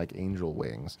represent like angel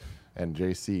wings, and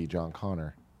JC John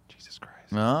Connor. Jesus Christ.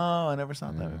 Oh, I never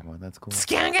saw that before. That's cool.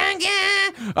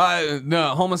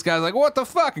 No, homeless guy's like, what the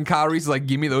fuck? And Kyle Reese is like,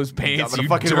 give me those pants, I'm gonna you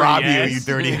fucking dirty rob ass. you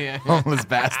dirty homeless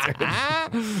bastard.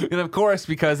 And of course,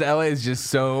 because LA is just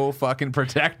so fucking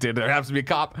protected, there happens to be a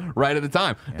cop right at the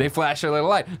time. They flash their little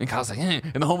light, and Kyle's like,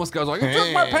 and the homeless guy's like, you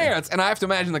took my pants. And I have to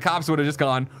imagine the cops would have just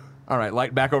gone, all right,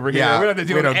 light back over here. We don't have to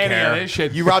deal with any of this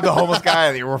shit. You robbed the homeless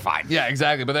guy, we're fine. Yeah,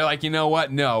 exactly. But they're like, you know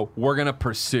what? No, we're gonna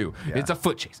pursue. Yeah. It's a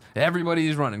foot chase.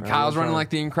 Everybody's running. Kyle's running like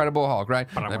the Incredible Hulk, right?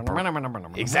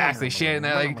 Exactly. Shit, and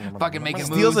they're like fucking making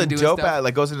Steals moves a and doing dope stuff. ass,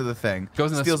 like goes into the thing.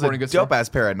 Goes into the steals sporting a goods store. dope ass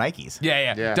pair of Nikes.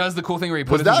 Yeah. Does the cool thing where he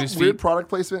puts Was it in that his weird feet. product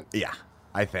placement? Yeah,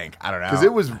 I think. I don't know.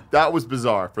 Because that was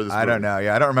bizarre for this. I don't movie. know.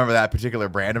 Yeah, I don't remember that particular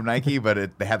brand of Nike,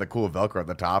 but they had the cool Velcro at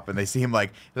the top, and they seem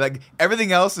like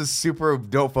everything else is super.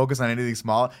 Don't focus on anything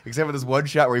small, except for this one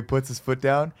shot where he puts his foot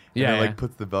down, Yeah, and yeah.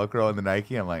 puts the Velcro on the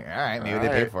Nike. I'm like, all right, maybe All they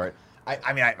paid right. for it.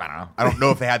 I mean, I don't know. I don't know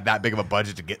if they had that big of a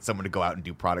budget to get someone to go out and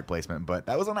do product placement, but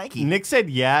that was a Nike. Nick said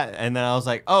yeah, and then I was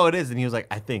like, oh, it is. And he was like,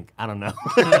 I think. I don't know.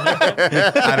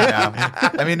 I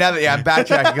don't know. I mean, now that I'm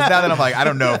backtracking because now that I'm like, I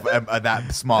don't know if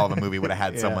that small of a movie would have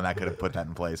had someone that could have put that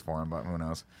in place for him, but who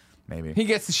knows? Maybe. He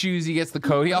gets the shoes. He gets the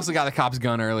coat. He also got the cop's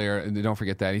gun earlier. Don't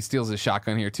forget that. He steals his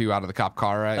shotgun here too out of the cop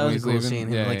car. Right? That when was he's a cool leaving. scene.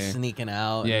 Him Yeah, sneaking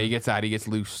out. Yeah, he gets out. He gets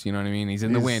loose. You know what I mean? He's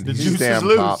in the wind. the He's, juice is damn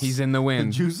loose. cops. he's in the The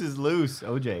wind. juice is loose.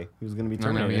 OJ, who's going to be I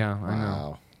know. Terminator. Yeah, I know.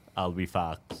 Wow. I'll be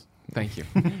Fox. Thank you.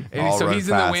 All And so run he's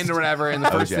in the fast. wind or whatever, and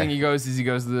the first OJ. thing he goes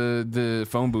to the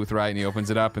phone booth, right? And he opens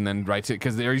it up and then writes it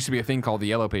because there used to be a thing called the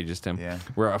Yellow Pages, Tim, Yeah.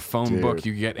 where a phone Dude. book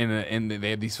you could get and they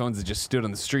had these phones that just stood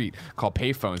on the street called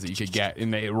pay phones that you could get,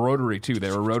 and they rotary too.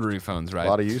 They were rotary phones, right? A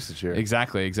lot of usage here.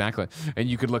 Exactly. And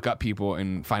you could look up people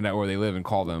and find out where they live and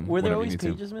call them. Were there whenever you always need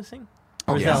to. pages missing?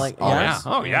 Oh, Or is yes. that like Oh, Yeah. yes?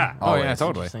 Oh yeah. Oh Always. yeah.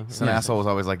 Totally. Interesting. Some asshole was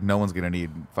always like, no one's going to need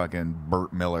fucking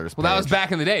Burt Miller's Well, that was page.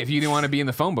 back in the day. If you didn't want to be in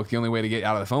the phone book, the only way to get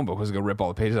out of the phone book was to go rip all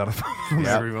the pages out of the phone.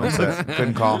 Yeah, Everyone that's says. it.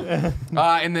 Couldn't call.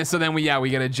 And then so then we got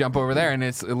to jump over there, and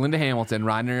it's Linda Hamilton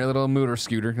riding her little motor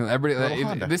scooter. Everybody,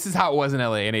 Honda. this is how it was in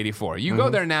LA in '84. You go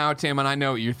there now, Tim, and I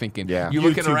know what you're thinking. Yeah. You're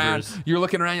looking around. YouTubers. You're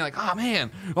looking around. You're like, oh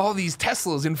man, all these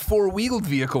Teslas and four-wheeled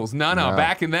vehicles. No.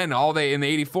 Back in then, in the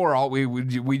 '84,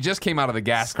 we just came out of the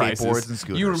gas crisis. Skateboards and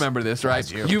scooters. You remember this, right?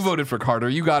 Yes. You voted for Carter.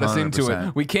 You got us into 100%.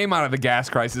 it. We came out of the gas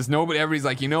crisis. Everybody's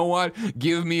like, you know what?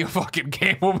 Give me a fucking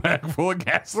Camelback full of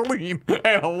gasoline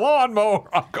and a lawnmower.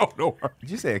 I'll go to work. Did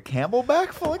you say a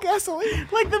Camelback full of gasoline?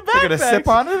 Like the You're going to sip backpacks.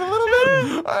 on it a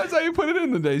little bit? That's how you put it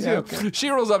in the days. Yeah. She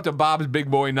rolls up to Bob's Big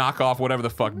Boy knockoff, whatever the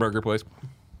fuck burger place.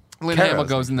 Linda Hamill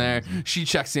goes in there. She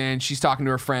checks in. She's talking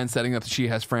to her friends, setting up that she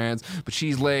has friends, but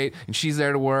she's late and she's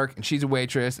there to work and she's a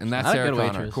waitress and that's not a Sarah good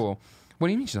Connor. waitress. Cool. What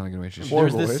do you mean she's not a good waitress? There's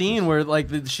Horrible this waitress. scene where like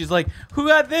she's like, "Who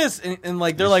got this?" And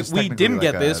like they're It's like, just "We technically didn't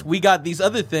like get this. a- We got these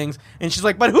other things." And she's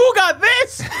like, "But who got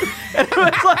this?" And it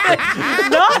was like,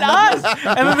 "Not us."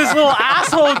 And then this little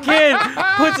asshole kid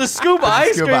puts a scoop of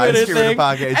ice Scoop cream of in ice her cream in her thing,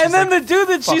 pocket. It's and just then like, the dude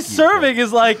that "Fuck she's you, serving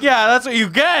is like, "Yeah, that's what you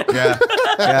get."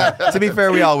 Yeah. To be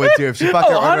fair, we all would too. If she fucked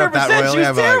her Oh, order up that 100%. royally, She was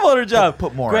I'd be terrible like, at her job.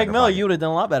 Put more. Greg in her Miller, pocket. you would have done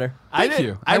a lot better. Thank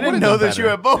you. I didn't would've know done that you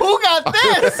better. went, but who got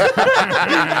this?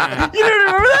 You didn't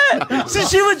remember that? So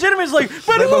she legitimately is like,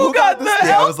 "But Like, who got the this thing?"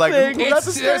 I health was like, thing? who Who got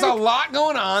the There's a steak?" lot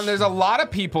going on. There's a lot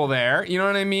of people there. You know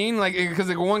what I mean? Like, because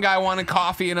like one guy wanted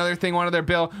coffee, another thing wanted their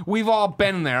bill. We've all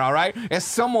been there, all right? As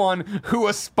someone who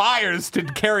aspires to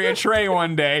carry a tray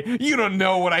one day, you don't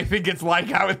know what I think it's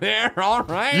like out there, all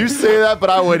right? You say that, but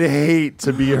I would hate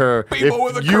to be her People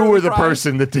with if the you curly were the fries.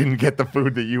 person that didn't get the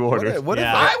food that you ordered. What if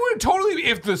Yeah. I would totally,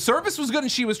 if the service was good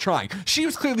and she was trying. She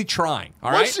was clearly trying,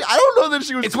 all right? I don't know that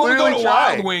she was It's when we go clearly to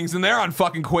Wild trying. Wings and they're on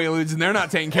fucking Quaaludes and they're not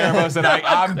taking care of us and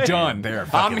I'm done. They're I'm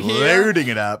fucking here loading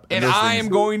it up. and those I things-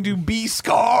 am going to be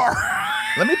Scar.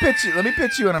 Let me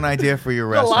pitch you on an idea for your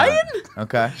restaurant. lion?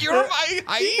 Okay. You're my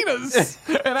hyenas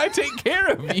and I take care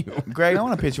of you. Greg, I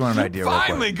want to pitch you on an idea real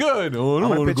Finally, quick. good. Oh, I I don't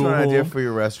want to want to pitch you go on an idea home. for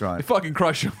your restaurant. Fucking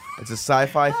crush him. It's a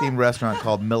sci-fi themed restaurant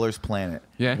called Miller's Planet.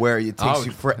 Yeah. Where it takes Oh.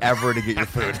 you forever to get your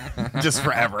food. Just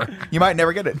forever. You might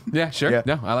never get it. Yeah, sure. Yeah.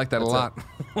 No, I like that That's a lot.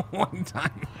 One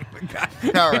time, the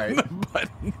guy All in right. the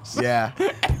buttons Yeah.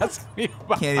 asked me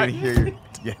about Can't even hear you.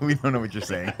 Yeah, we don't know what you're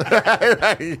saying.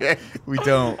 We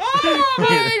don't. Oh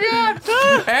my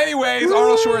god! Anyways,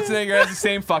 Arnold Schwarzenegger has the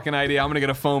same fucking idea. I'm gonna get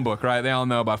a phone book, right? They all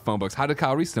know about phone books. How did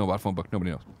Kyle Reese know about phone book?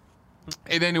 Nobody knows.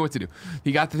 Hey, they knew what to do.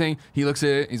 He got the thing. He looks at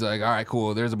it. He's like, all right,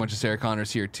 cool. There's a bunch of Sarah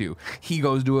Connors here, too. He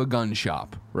goes to a gun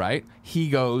shop, right? He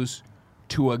goes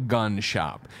to a gun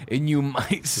shop, and you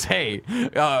might say,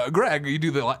 Greg, you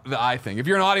do the eye thing. If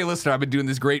you're an audio listener, I've been doing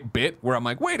this great bit where I'm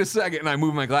like, wait a second, and I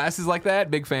move my glasses like that.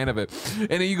 Big fan of it. And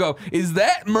then you go, is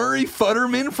that Murray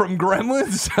Futterman from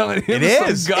Gremlins telling him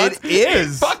some guns? It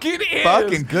is. It fucking is.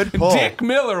 Fucking good pull. Dick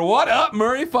Miller, what up,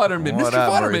 Murray Futterman? What Mr.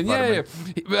 up, Futterman, Murray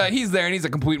yeah. He's there, and he's a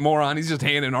complete moron. He's just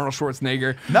handing Arnold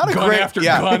Schwarzenegger Not a gun great, after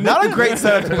gun. not a great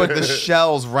setup to put the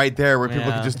shells right there where people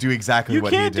Yeah. can just do exactly You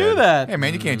what he can't did. do that. Hey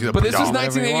man, you can't do that. But this was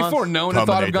whatever he 1984. No one had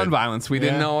thought of gun violence. We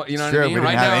didn't know, you know Sure, what I we mean? didn't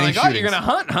Right have now, any like, oh, you're shootings. going to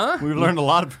hunt, huh? We've learned a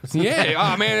lot of Yeah.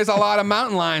 Oh, man, there's a lot of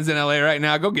mountain lions in LA right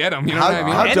now. Go get them. You know what I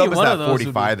mean? How Any dope is one that of those would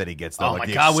 45 be- that he gets though? Oh like my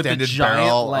the god, with the extended giant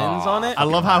barrel. lens on it. I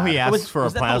love how he asks Was for a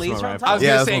that the plasma laser on rifle. top? I was Yeah,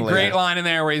 going to that's say, one great later. line in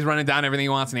there where he's running down everything he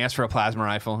wants and he asks for a plasma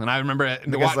rifle. And I remember it.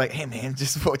 The guy's like, hey man,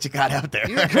 just what you got out there.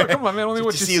 Come on, man. Only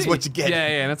what you see is what you get. Yeah,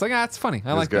 yeah. And it's like, it's funny.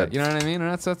 I like good. that. You know what I mean?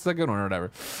 And that's a good one or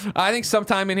whatever. I think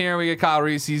sometime in here we get Kyle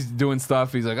Reese. He's doing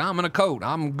stuff. He's like, I'm in a coat.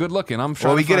 I'm good looking. I'm sure.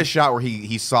 Well, we get a shot where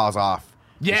he saws off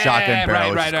Yeah, the shotgun barrel. right,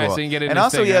 which is right. cool. So you get it in and his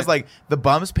also thing, he has right? like the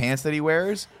bum's pants that he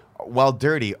wears, while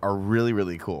dirty, are really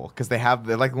really cool because they're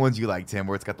like the ones you like, Tim,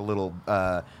 where it's got the little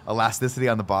elasticity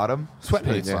on the bottom.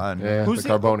 Sweatpants, Yeah, fun. yeah, Who's the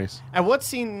the- Carbonis. At what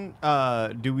scene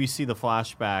do we see the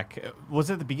flashback? Was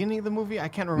it the beginning of the movie? I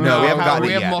can't remember. No, we haven't how- gotten we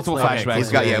it have yet. multiple Okay, flashbacks.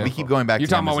 He's got Yeah. we keep going back. You're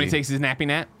to talking about when he embassy. takes his nappy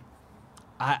nap?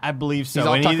 I believe so. He's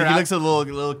all And he tuckered out? looks at the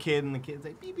little kid, and the kid's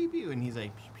like, beep, beep, beep, and he's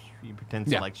like, pew, pew, pew, he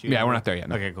pretends Yeah. to like shoot. Yeah, him. we're not there yet,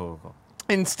 no. Okay, cool.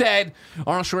 Instead,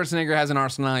 Arnold Schwarzenegger has an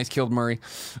arsenal. He's killed Murray.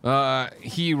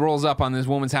 He rolls up on this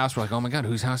woman's house. We're like, oh my god,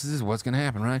 whose house is this? What's gonna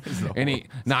happen, right? And he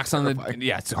knocks on the.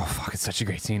 Yeah, it's such a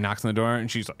great scene. Knocks on the door, and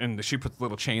she puts a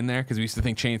little chain there because we used to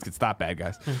think chains could stop bad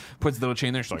guys. Puts the little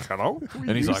chain there. She's like, hello,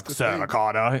 and he's like, Santa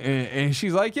Carter, and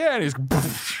she's like, yeah, and he's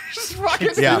just fucking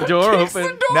Yeah. Door kicks open.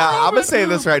 the door Now I'm open. gonna say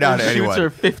this right now to Shoots anyone. her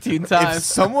 15 If times.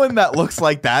 someone that looks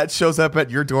like that shows up at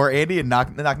your door, Andy, and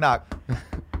knock,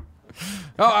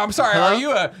 Oh, I'm sorry. Are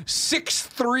you a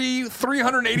 6'3",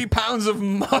 380 pounds of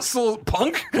muscle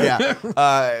punk? yeah,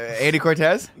 Andy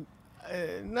Cortez.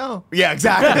 No. Yeah,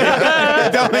 exactly.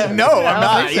 No, I'm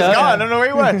not. think He's so. gone. I don't know where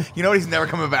he went. You know what? He's never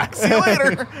coming back. See you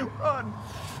later. Run.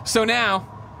 So now,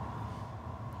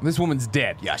 this woman's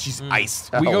dead. Yeah, she's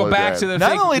iced. We go Oh, back dead. to the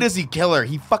Not fake- only does he kill her,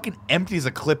 he fucking empties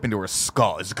a clip into her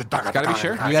skull. It's gotta be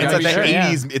sure. You It's gotta at be the sure,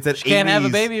 80s. It's an She can't have a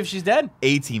 80s baby if she's dead.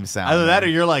 A-team sound. Either that or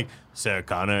man. you're like, Sarah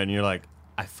Connor, and you're like,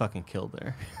 I fucking killed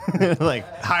her. Like,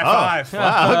 High five.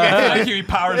 wow, okay. Thank you. He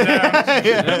powers down.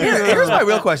 Here's my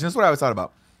real question. This is what I always thought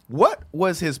about. What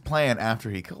was his plan after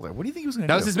he killed her? What do you think he was going to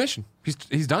do? That was his mission.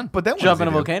 He's done. But then what Jump does in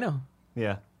a he do? volcano.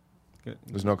 Yeah.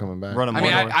 There's no coming back. Run him I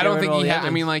mean, over. I don't Get rid think of all he the had. I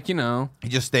mean, evidence. like, you know. He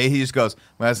just goes,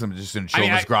 well, I'm just going to chill I mean,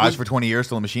 in this I- garage we- for 20 years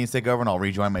till the machines take over and I'll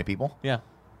rejoin my people. Yeah.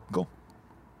 Cool.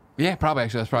 Yeah, probably.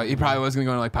 Actually, he probably was going to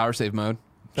go into like power save mode.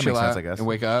 That chill makes sense, out I guess. And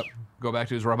wake up, go back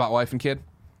to his robot wife and kid.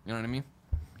 You know what I mean?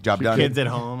 Job done. Kids at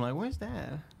home, like, where's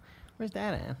Dad? Where's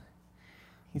Dad at?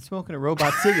 He's smoking a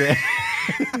robot cigarette.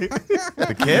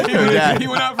 The kid? Or dad? He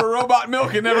went out for robot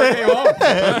milk and never came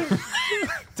home.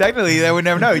 Technically, they would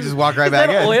never know. He just walked right Is back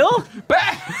that in. oil?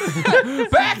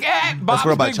 Back at Bob's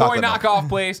robot Big Boy chocolate milk. knockoff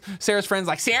place. Sarah's friend's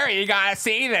like, Sarah, you gotta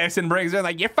see this, and brings her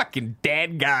like, you're fucking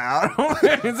dead, guy.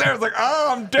 And Sarah's like, oh,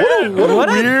 I'm dead. What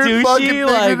a weird fucking thing douchey,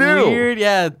 to like do. weird,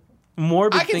 yeah,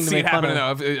 morbid I can thing to see it make fun happening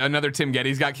of. though. If another Tim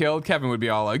Geddes got killed, Kevin would be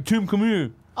all like, Tim, come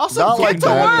here. Also, Not get like to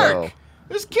that, work. though.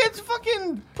 There's kids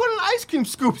fucking putting ice cream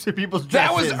scoops in people's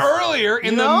That dresses. was earlier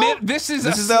in No? the mid. This is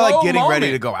This a is slow like getting moment.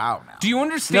 ready to go out now. Do you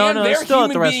understand? No, They're it's still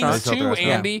at human the beings restaurant. It's still at the too,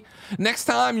 restaurant. Andy. Next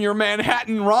time your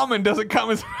Manhattan ramen doesn't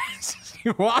come as fast as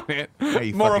you want it. you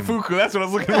Morofuku, that's what I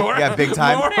was looking for. Yeah, big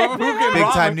time. Morofuku and Big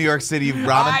time ramen. New York City ramen.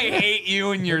 I hate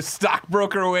you and your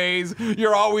stockbroker ways.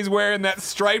 You're always wearing that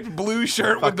striped blue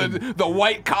shirt with the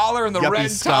white collar and the Yuppie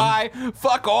red scum. tie.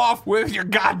 Fuck off with your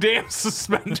goddamn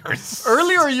suspenders.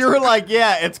 Earlier, you were like,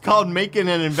 yeah, it's called making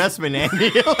an investment,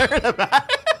 Andy. You learn about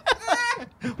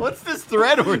it. What's this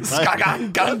thread we're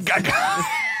talking?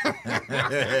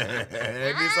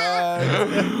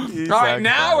 All right,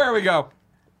 now where we go.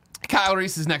 Kyle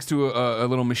Reese is next to a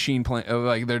little machine plant.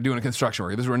 Like they're doing a construction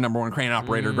work. This is where number one crane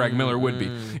operator Greg Miller would be,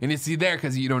 and it's there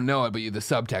because you don't know it, but the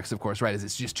subtext, of course, right, is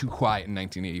it's just too quiet in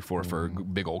 1984 for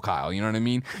big old Kyle. You know what I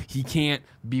mean? He can't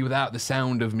be without the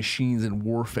sound of machines and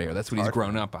warfare. That's what he's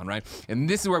grown up on, right? And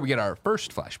this is where we get our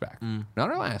first flashback, not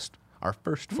our last. Our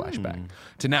first flashback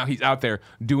to now he's out there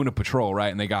doing a patrol, right?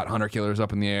 And they got hunter killers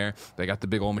up in the air. They got the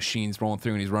big old machines rolling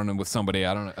through, and he's running with somebody.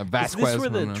 I don't know, a Is Vasquez. this where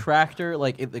I don't the know. tractor,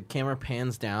 like, the camera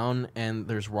pans down and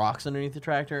there's rocks underneath the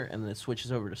tractor, and then it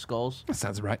switches over to skulls? That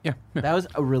sounds right. Yeah. That was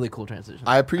a really cool transition.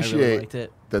 I really appreciate liked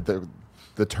it. that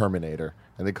the Terminator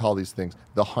and they call these things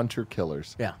the hunter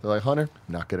killers. Yeah. They're like, hunter,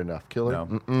 not good enough. Killer, No.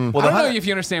 mm-mm. Well, I the don't know hunter- if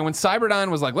you understand. When Cyberdyne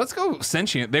was like, let's go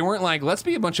sentient, they weren't like, let's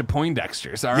be a bunch of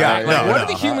Poindexters, all right? Yeah, Like, no, what no.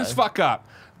 do the humans fuck up?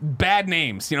 Bad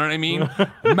names, you know what I mean?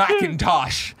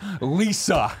 Macintosh,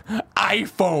 Lisa,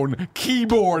 iPhone,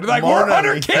 keyboard. Like, we're Mona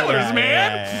hunter Lisa. killers, Yeah,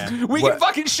 man. yeah, We What- can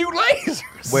fucking shoot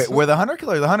lasers. Wait, were the hunter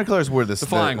killers? The hunter killers were the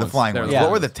flying the ones. flying They're ones. the What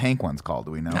flying were the tank ones called?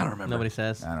 Do we know? I don't remember. Nobody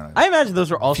says. I don't know. I imagine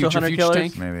those were also Future hunter killers.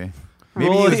 tank? Maybe.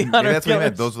 Really Maybe hunter that's what he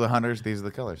meant. killers? Those were the hunters. These are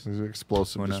the killers. These are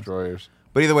explosive Who knows? destroyers.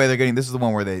 But either way, they're getting. This is the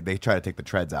one where they try to take the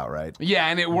treads out, right? Yeah,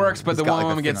 and it works, but He's the got, one like, a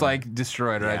woman gets fin on like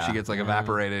destroyed, right? Yeah. She gets like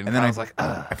evaporated, And then I was like,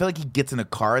 ugh. I feel like he gets in a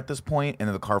car at this point, and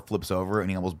then the car flips over, and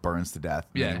he almost burns to death.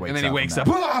 Yeah, and then he wakes from up.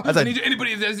 that. Ah! That's And like,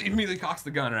 anybody that immediately cocks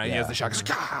the gun, right? He has the shot.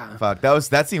 Ah! fuck.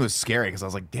 That scene was scary because I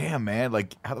was like, damn, man,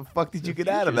 like how the fuck did you get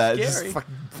out of that? It just scary.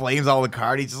 fucking flames all the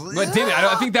car. And he just. But didn't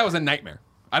I think that was a nightmare.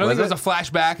 I don't Was think it was it? a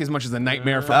flashback as much as a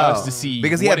nightmare for Oh. us to see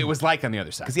Because he what had- it was like on the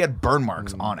other side. Because he had burn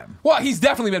marks on him. Well, he's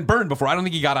definitely been burned before. I don't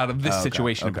think he got out of this Okay,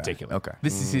 situation in okay, particular. okay.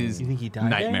 This is his You think he died there in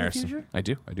the nightmares. future? I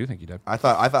do think he did. I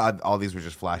thought all these were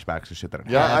just flashbacks of shit that had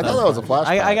Yeah, happened. I thought that was a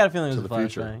flashback. I got a feeling it to was a the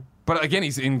future. flashback. But again,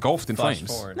 he's engulfed in Flash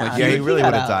flames. forward. Like, Yeah, he really got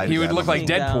would have out. died. he in would that look like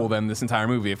movie. He got Deadpool out. then this entire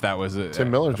movie if that was a Tim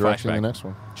Miller a directing flashback. the next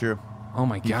one. True. Oh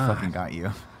my He god! fucking got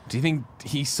you. Do you think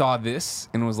he saw this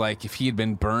and was like, if he had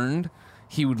been burned,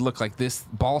 he would look like this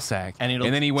ball sack? And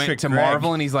it'll then he went trick to Greg.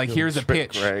 Marvel and he's like, here's a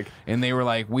trick pitch. Greg. And they were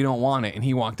like, we don't want it. And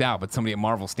he walked out. But somebody at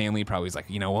Marvel, Stan Lee, probably was like,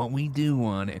 you know what? We do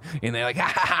want it. And they're like,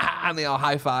 ha ha ha. And they all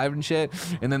high five and shit.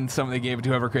 And then somebody gave it to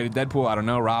whoever created Deadpool. I don't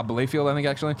know, Rob Liefeld, I think,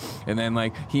 actually. And then,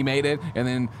 like, he made it. And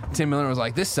then Tim Miller was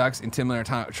like, this sucks. And Tim Miller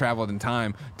traveled in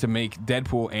time to make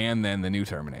Deadpool and then the new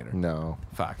Terminator. No.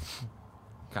 Fuck.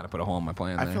 Kind of put a hole in my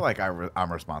plan I there. feel like I'm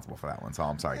responsible for that one, so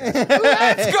I'm sorry. Guys.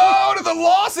 Let's go to the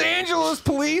Los Angeles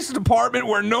Police Department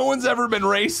where no one's ever been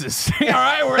racist. All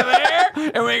right, we're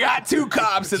there, and we got two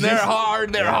cops, and they're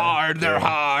hard,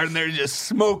 and they're just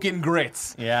smoking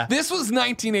grits. Yeah. This was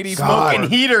 1984. Smoking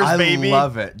heaters, I baby.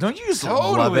 love it. Don't you just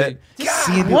love Totally. it? God.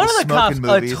 Seeing people One of the cops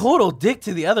smoking movies. a total dick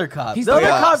to the other cop. He's The other the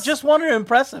cop boss. just wanted to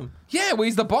impress him. Yeah, well,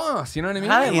 he's the boss. You know what I mean?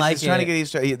 I didn't He's like just trying to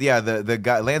it. get these. Yeah, the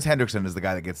guy Lance Hendrickson is the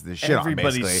guy that gets the shit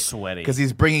Everybody's on basically sweaty. because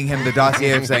he's bringing him the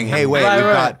dossier of saying, "Hey, wait,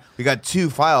 Right. we got two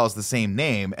files the same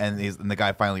name," and the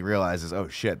guy finally realizes, "Oh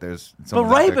shit, there's." But someone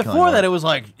out right there killing before that, one." it was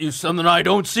like, "Is something I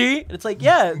don't see?" And it's like,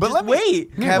 yeah, But just let me-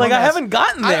 wait. Kevin, Like I that's- haven't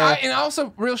gotten there. and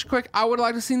also, real quick, I would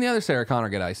like to see the other Sarah Connor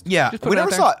get iced. yeah, Just put we it out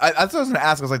never there. saw it. That's what I was going to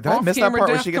ask. I was like, did I miss that Off-camera part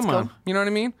where death? she gets Come killed? on. You know what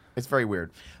I mean? It's very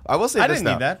weird. I will say I this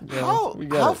didn't need though. that. Yeah, How we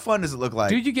got how it. fun does it look like?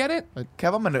 Dude, you get it?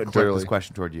 Kev, I'm going to direct Clearly. this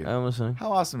question toward you. I'm listening.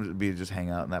 How awesome would it be to just hang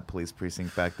out in that police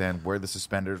precinct back then, wear the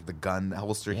suspenders, the gun, the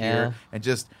holster Yeah. here, and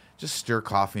just stir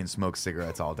coffee and smoke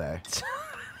cigarettes all day?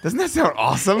 Doesn't that sound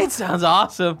awesome? It sounds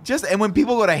awesome. And when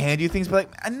people go to hand you things, be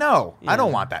like, no, I don't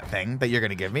Yeah. want that thing that you're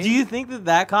gonna give me. Do you think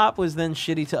that cop was then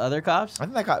shitty to other cops? I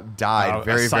think that cop died Oh, a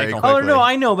very, very cycle. quickly. Oh no,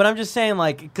 I know, but I'm just saying,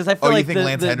 like, because I feel Oh, like you think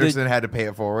Lance Henderson had to pay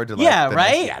it forward? To like, yeah, the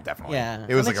right. next- yeah, definitely. Yeah,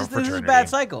 It was And like a it's just- This is fraternity. a bad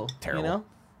cycle. Terrible. You know?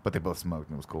 But they both smoked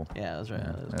and it was cool. Yeah, that's right.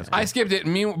 That was I skipped it.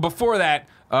 Before that,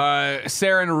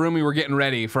 Sarah and Arumi were getting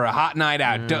ready for a hot night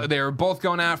out. They were both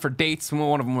going out for dates. Well,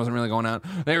 one of them wasn't really going out.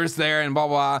 They were there and blah,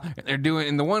 blah, blah. And they're doing,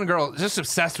 and the one girl is just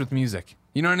obsessed with music.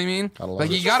 You know what I mean? love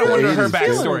Like, it. you got to wonder her 80s,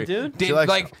 backstory. dude. Did, She likes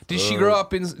like, stuff. did she grow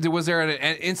up in, was there an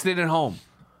incident at home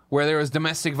where there was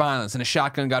domestic violence and a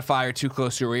shotgun got fired too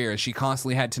close to her ear and she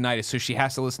constantly had tinnitus, so she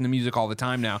has to listen to music all the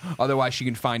time now. Otherwise, she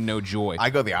can find no joy. I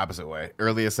go the opposite way.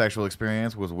 Earliest sexual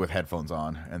experience was with headphones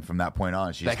on, and from that point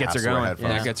on, she That just gets has her to wear going.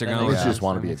 headphones. That gets her Yeah. going. Unless Yeah. you just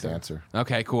want to be a dancer.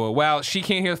 Okay, cool. Well, she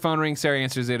can't hear the phone ring. Sarah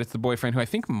answers it. It's the boyfriend who I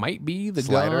think might be the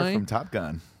Slider guy. from Top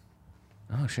Gun.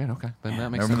 Oh shit. Okay, then that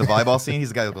makes Remember sense. the volleyball scene? He's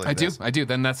the guy that looked like I this. do. I do.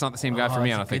 Then that's not the same guy for Oh, me.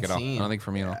 it's I a don't think good at all. scene. I don't think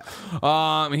for me at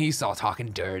all. And he's all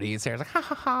talking dirty, and Sarah's like, "Ha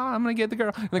ha ha! I'm gonna get the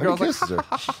girl." And the And girl's he like, kisses "Ha her.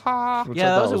 ha ha ha!" Which Yeah, I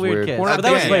that thought was a weird kiss. Well, But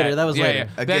that was again, later. That was Yeah, later.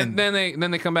 yeah. Again-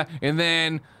 Then they come back, and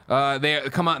then they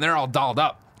come out, and they're all dolled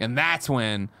up, and that's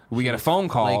when we get a phone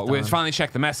call. flaked We on. finally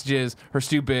check the messages. Her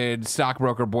stupid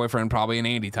stockbroker boyfriend, probably an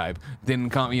Andy type, didn't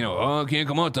come. You know, oh, can't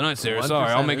come out tonight, Sarah.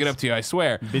 Sorry, I'll make it up to you. I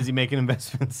swear. Busy making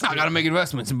investments. I gotta make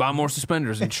investments and buy more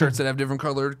suspenders and shirts that have different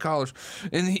colored collars.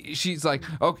 And she's like,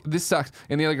 "Oh, this sucks."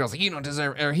 And the other girl's like, "You don't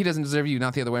deserve, or he doesn't deserve you,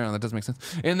 not the other way around." That doesn't make sense.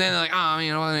 And then like, "Oh,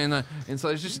 you know," and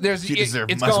so there's You deserve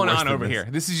it's much going worse on than over this. here.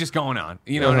 This is just going on.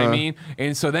 You know what I Uh-huh. mean?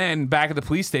 And so then back at the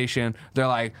police station, they're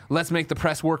like, "Let's make the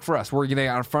press work for us. We're gonna get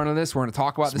out in front of this. We're gonna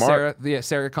talk about Smart. the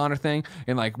Sarah Connor thing,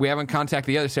 and like we haven't contacted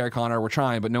the other Sarah Connor. We're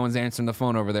trying, but no one's answering the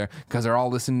phone over there because they're all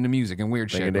listening to music and weird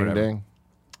Ding a shit. ding whatever. ding.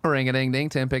 Ring a ding ding,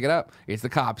 Tim, pick it up. It's the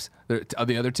cops. The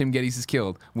other Tim Geddes is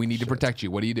killed. We need to protect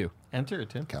you. What do you do? Enter it,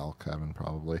 Tim. Cal Kevin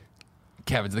probably.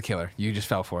 Kevin's the killer. You just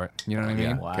fell for it. You know what I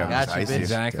mean? Wow. Kevin's Gotcha, icy. bitch.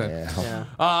 Exactly.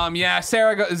 Yeah.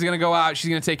 Sarah is gonna go out. She's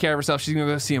gonna take care of herself. She's gonna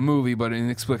go see a movie, but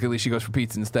inexplicably she goes for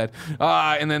pizza instead.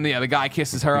 And then the guy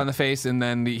kisses her on the face, and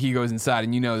then he goes inside,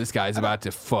 and this guy's about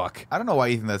to fuck. I don't know why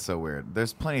you think that's so weird.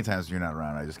 There's plenty of times when you're not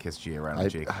around. I just kiss Gia right on the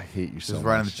cheek. I hate you so Just much.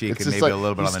 right on the cheek It's and just maybe like, a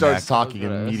little bit he on the starts neck. talking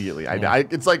immediately.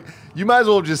 It's like you might as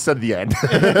well have just said the end.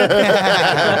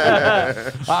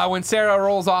 When Sarah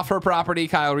rolls off her property,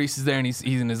 Kyle Reese is there, and he's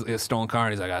in his stolen car,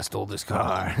 and he's like, I stole this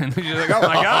car. And she's like, oh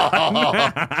my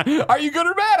God. Are you good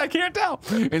or bad? I can't tell.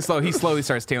 And so he slowly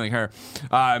starts tailing her.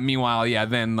 Meanwhile,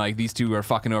 then these two are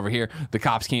fucking over here. The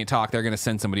cops can't talk. They're going to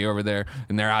send somebody over there,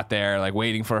 and they're out there like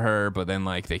waiting for her, but then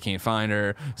they can't find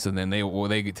her. So then they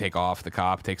take off. The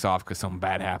cop takes off because something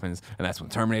bad happens, and that's when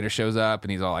Terminator shows up,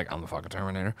 and he's all like, I'm the fucking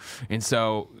Terminator. And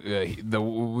so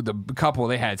the couple,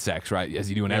 they had sex, right, as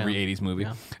you do in every 80s movie.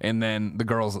 Yeah. And then the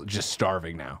girl's just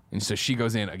starving now. And so she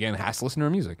goes in, again, has to listen to her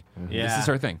music. Yeah. This is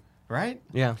her thing. Right?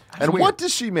 Yeah. And what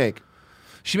does she make?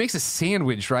 She makes a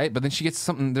sandwich, right? But then she gets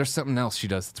something. There's something else she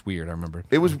does that's weird. I remember.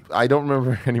 I don't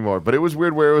remember anymore, but it was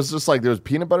weird where it was just like there was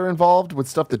peanut butter involved with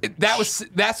stuff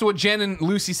That's what Jen and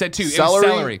Lucy said too. It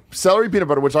was celery peanut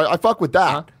butter, which I fuck with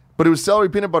that. But it was celery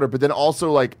peanut butter, but then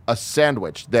also like a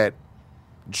sandwich that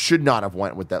should not have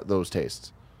went with those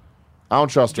tastes. I don't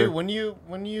trust her. Dude, when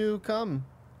you come,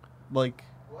 like,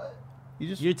 what?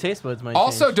 Your taste buds might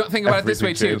Also, change. don't think about it this way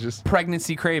Everything too. changes.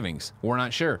 Pregnancy cravings. We're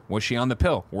not sure. Was she on the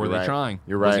pill? Were You're they right. trying?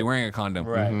 You're Was he right. wearing a condom?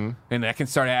 Right. And that can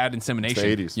start to add insemination.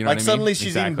 It's the 80s. You know Like what I mean? suddenly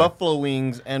she's eating Exactly. buffalo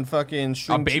wings and fucking A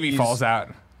string baby cheese. falls out.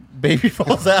 Baby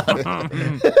falls out. Whoa, She's is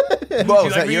that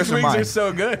like, yours these or wings mine? are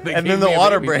so good. They And gave then the me a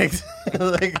water baby. breaks.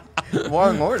 Like,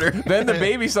 wrong order. Then the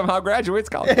baby somehow graduates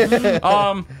college.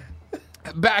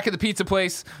 Back at the pizza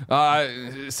place,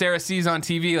 Sarah sees on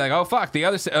TV like, "Oh fuck!"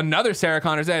 Another Sarah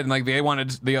Connor's dead, and like the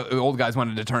old guys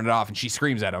wanted to turn it off, and she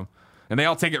screams at him, and they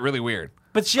all take it really weird.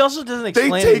 But she also doesn't They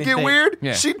explain take anything. it weird?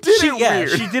 Yeah. She did it weird.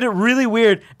 She did it really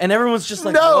weird, and everyone's just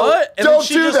like, No, what? And don't then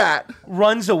she do just that.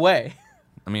 runs away.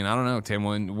 I mean, I don't know, Tim.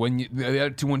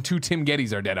 When two Tim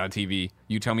Gettys are dead on TV,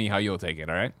 you tell me how you'll take it.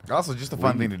 All right? Also, just a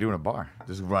fun thing to do in a bar.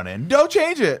 Just run in, don't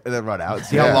change it, and then run out.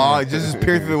 See Yeah. how long. Just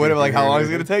peer through the window, like how long is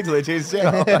it going to take till they change the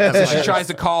channel? So she tries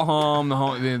to call home.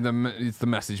 It's the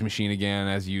message machine again,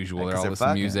 as usual. Yeah, They're 'cause all they're listening to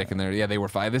fucking. music, and they were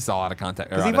fine. This is all out of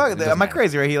context. Am I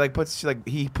crazy? Right?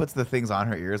 He puts the things on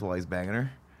her ears while he's banging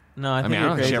her. No, I think mean, I you're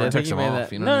don't think crazy. she ever I think took you them made off,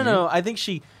 that. you know what I No. I think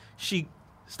she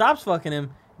stops fucking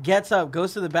him, gets up,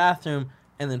 goes to the bathroom,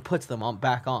 and then puts them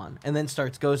back on, and then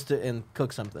goes to and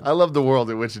cooks something. I love the world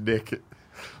in which Nick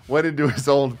went into his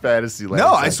old fantasy land.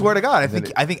 No, I swear to God, I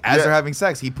think as Yeah. they're having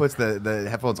sex, he puts the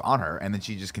headphones on her, and then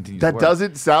she just continues. That to work.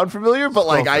 doesn't sound familiar, but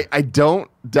like I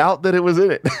don't doubt that it was in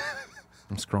it.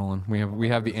 I'm scrolling. We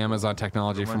have the Amazon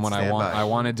technology from what I Stand want. by. I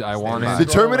wanted. by. The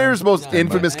Terminator's most No,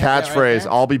 infamous but- yeah, right catchphrase,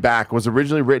 there. "I'll be back," was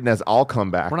originally written as "I'll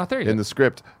come back." We're not there in yet. the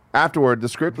script. Afterward, the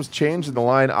script was changed and the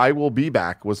line "I will be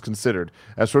back" was considered,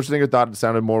 as Schwarzenegger thought it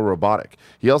sounded more robotic.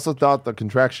 He also thought the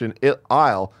contraction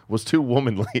 "I'll" was too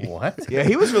womanly. What? Yeah,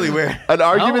 he was really weird. An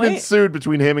argument wait. ensued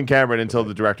between him and Cameron until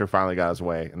the director finally got his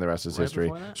way, and the rest is history.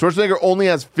 before that? Schwarzenegger only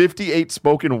has 58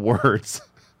 spoken words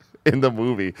in the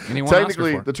movie. And he won an Oscar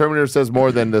Technically, for it. the Terminator says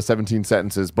more than the 17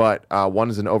 sentences, but one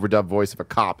is an overdubbed voice of a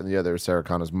cop, and the other is Sarah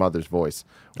Connor's mother's voice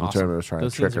when Awesome. the Terminator was trying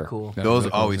Those to trick scenes are her. cool. Yeah. Those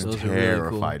really cool. always Those are really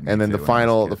terrified me. And then too the when I was a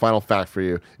final kid. the final fact for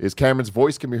you is Cameron's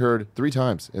voice can be heard 3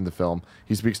 times in the film.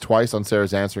 He speaks twice on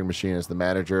Sarah's answering machine as the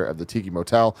manager of the Tiki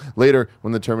Motel. Later,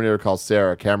 when the Terminator calls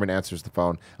Sarah, Cameron answers the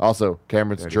phone. Also,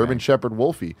 Cameron's Dirty German man. Shepherd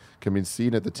Wolfie can be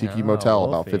seen at the Tiki Oh, Motel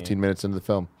about Wolfie. 15 minutes into the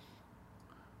film.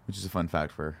 which is a fun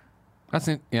fact for. That's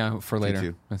it. Yeah, for later.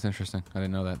 too. That's interesting. I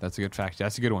didn't know that. That's a good fact.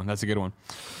 That's a good one. That's a good one.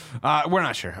 We're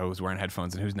not sure who's wearing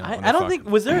headphones and who's not. What the I don't fuck? think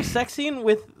was there a sex scene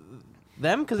with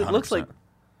them because it looks like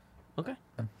 100%. okay.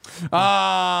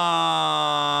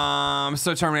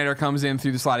 So Terminator comes in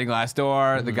through the sliding glass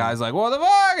door. The guy's like, "What the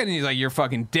fuck?" And he's like, "You're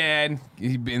fucking dead."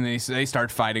 And they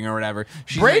start fighting or whatever.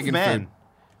 She's Brave making man. food.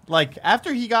 Like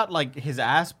after he got like his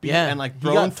ass beat Yeah, and like he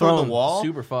thrown got through thrown the wall,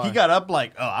 super far. he got up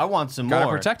like, oh, I want some Gotta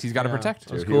more. protect. He's got to Yeah. protect.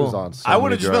 That's Dude, cool. He was on so I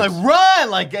would have many just been drugs. like, run!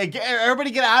 Like,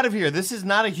 everybody get out of here. This is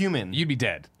not a human. You'd be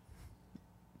dead.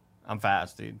 I'm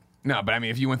fast, dude. No, but I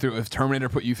mean, if Terminator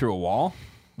put you through a wall,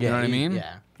 you know what I mean?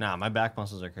 Yeah. Nah, my back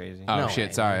muscles are crazy. Oh No shit!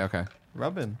 way. Sorry. Okay.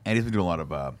 Rub him. And he's been doing a lot of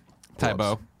Tybo.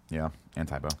 pull-ups. Yeah. And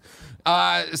typo.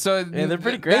 So they're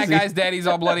pretty that crazy. guy's dead. He's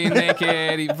all bloody and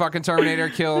naked. He fucking Terminator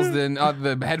kills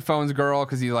the headphones girl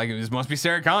because he's like, this must be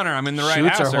Sarah Connor. I'm in the right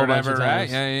Shoots her house a or whole bunch whatever, of right?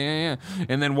 times. Yeah.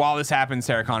 And then while this happens,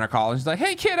 Sarah Connor calls and she's like,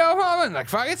 hey, kiddo. And like,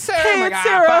 fuck, it's Sarah. Hey, I'm like, it's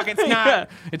Sarah. fuck, it's not. Yeah.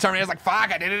 And Terminator's like,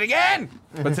 fuck, I did it again.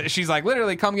 But she's like,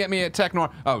 literally, come get me at Tech Noir.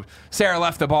 Oh, Sarah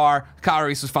left the bar. Kyle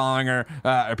Reese was following her,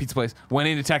 or pizza place. Went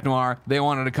into Tech Noir. They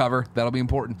wanted a cover. That'll be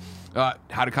important. How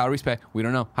did Kyle Reese pay? We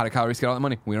don't know. How did Kyle Reese get all that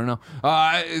money? We don't know.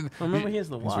 Remember, he has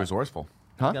the He's wad. resourceful.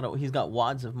 He's got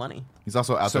wads of money. He's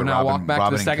also out So there now robbing, walk back to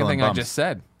robbing the and second killing thing I bums. just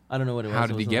said. I don't know what it was. How It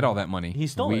did he was get a- all that money? He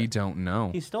stole We it. don't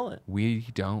know. He stole it. We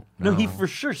don't know. No, he for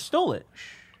sure stole it.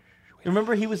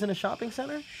 Remember, he was in a shopping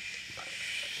center.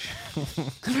 We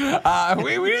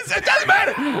just, it doesn't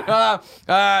matter.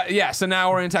 Yeah, so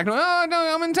now we're in Tech Noir. Oh,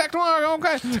 no, I'm in Tech Noir.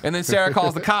 Okay. And then Sarah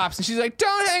calls the cops, and she's like,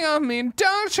 don't hang on me and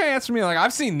don't transfer me. Like,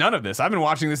 I've seen none of this. I've been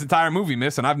watching this entire movie,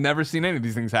 miss, and I've never seen any of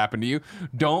these things happen to you.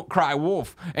 Don't cry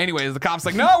wolf. Anyways, the cop's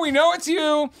like, no, we know it's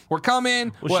you. We're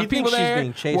coming. Well, she have people thinks she's there.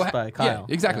 being chased by Kyle.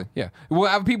 Yeah, exactly. Yeah. We'll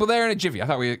have people there in a jiffy. I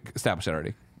thought we established that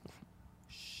already.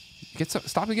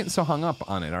 Stop getting so hung up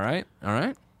on it, all right? All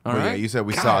right? All Well, right? yeah, you said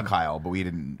we saw Kyle, but we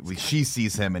didn't. She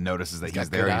sees him and notices that he's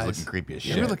there. good And he's eyes. looking creepy as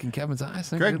shit. You're looking Kevin's eyes.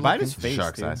 They're Greg, good bite looking. his face,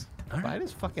 Shark's dude. eyes. Bite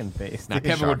his fucking face. Now,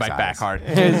 Kevin would bite Shark's back eyes. hard.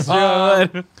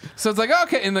 It's true. So it's like,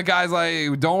 okay. And the guy's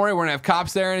like, don't worry, we're going to have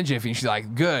cops there in a jiffy. And she's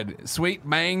like, good. Sweet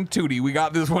bang tootie. We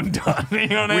got this one done. You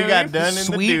know what I We mean? got done in the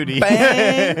Sweet duty.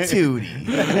 bang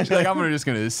tootie. She's like, I'm just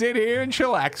going to sit here and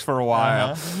chillax for a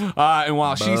while. And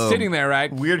while she's Boom. sitting there,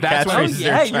 right? Weird that's when- Oh, catchphrases.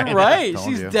 yeah, They're you're trying right. Told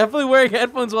She's you. definitely wearing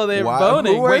headphones while they're Wow.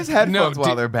 boning. Who wears Wait, headphones no,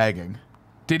 while did- they're bagging?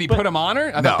 Did he put him on her?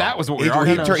 I No. thought that was what we he, were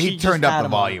he, arguing. No, tur- she he just turned up had the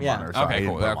him on. volume Yeah. on her. Sorry, Okay, he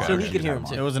cool. didn't put him Okay. on So her. he She could just hear had him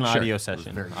on. too. It was an audio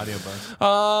session. Audio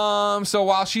buzz. So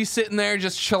while she's sitting there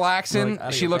just chillaxing,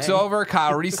 Like, she looks bang. over.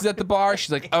 Kyle Reese is at the bar.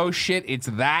 She's like, "Oh shit, it's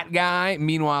that guy."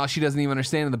 Meanwhile, she doesn't even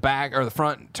understand in the back or the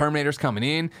front. Terminator's coming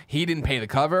in. He didn't pay the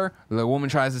cover. The woman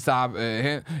tries to stop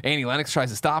him. Annie Lennox tries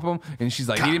to stop him, and she's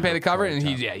like, "He didn't pay the cover." And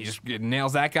he just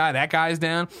nails that guy. That guy's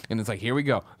down, and it's like, here we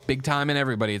go, big time in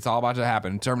everybody. It's all about to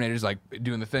happen. Terminator's like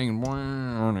doing the thing,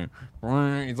 and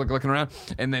he's looking around,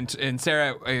 and then and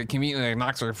Sarah conveniently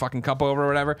knocks her fucking cup over or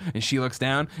whatever, and she looks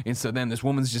down, and so then this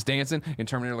woman's just dancing, and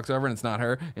Terminator looks over, and it's not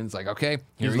her, and it's like, okay,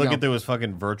 here He's we looking go. through his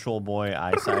fucking virtual boy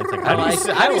eyesight. It's like, I how do you like,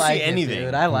 see, I how do you like see it, anything?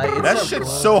 dude. I like it. That It's shit's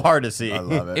cool. so hard to see. I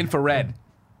love it. Infrared.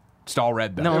 It's all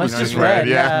red though. No, You it's know what just I mean? red.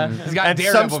 Yeah. Yeah. He's got And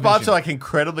some Daredevil spots vision. are like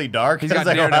incredibly dark. He's It's got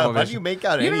like, Daredevil how do vision. you make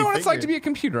out You any don't know what it's like to be figure? a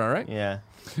computer, all right? Yeah.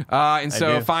 And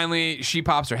so do. finally, she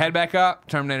pops her head back up.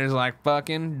 Terminator's like,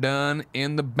 fucking done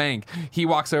in the bank. He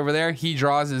walks over there. He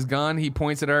draws his gun. He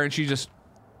points at her, and she just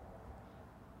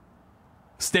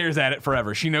stares at it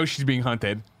forever. She knows she's being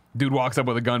hunted. Dude walks up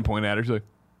with a gun pointed at her. She's like,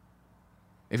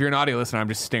 if you're an audio listener, I'm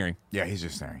just staring. Yeah, he's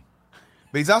just staring.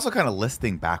 But he's also kind of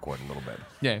listing backward a little bit.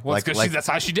 Yeah, well, Like- because like- that's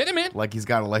how she did it, man. Like he's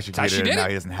got how she electrocuted did and now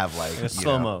it. he doesn't have like It's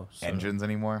slow-mo, so- engines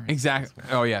anymore. Exactly.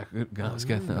 Oh yeah, that was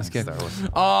good. That was good. Star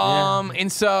Wars. And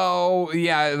so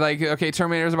yeah, like okay,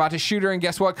 Terminator's about to shoot her, and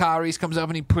guess what? Kyle Reese comes up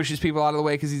and he pushes people out of the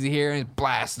way because he's here, and he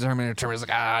blasts the Terminator. Terminator's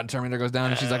like, and Terminator goes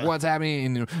down, and she's like, what's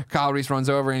happening? And Kyle Reese runs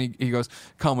over, and he goes,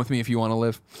 come with me if you want to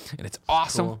live. And it's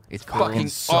awesome. Cool. It's fucking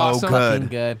So awesome. good. Fucking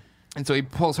good. And so he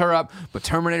pulls her up, but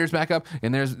Terminator's back up,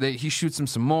 and he shoots him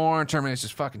some more. And Terminator's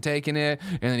just fucking taking it,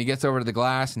 and then he gets over to the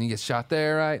glass, and he gets shot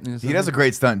there, right? And it's He does a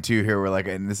great stunt too here, where like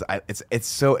in this, it's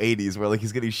so 80s, where like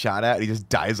he's getting shot at and he just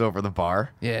dies over the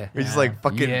bar. Yeah. He's just like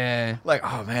fucking, Yeah. like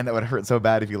oh man, that would hurt so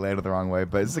bad if you landed the wrong way.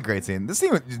 But it's a great scene. This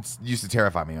scene used to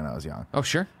terrify me when I was young Oh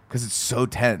sure. because it's so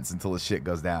tense until the shit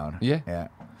goes down. Yeah. yeah.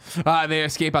 They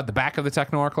escape out the back of the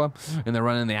Tech Noir Club, and they're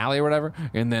running in the alley or whatever,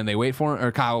 and then they wait for him,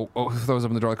 or Kyle throws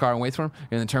open the door of the car and waits for him,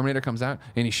 and then Terminator comes out,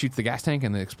 and he shoots the gas tank,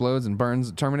 and it explodes and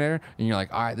burns Terminator, and you're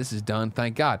like, all right, this is done,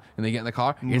 thank God. And they get in the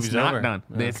car, it's Movie's not over. done.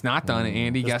 Yeah. It's not done,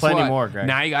 Andy, There's guess plenty what? more, Greg.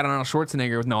 Now you got Arnold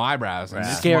Schwarzenegger with no eyebrows. And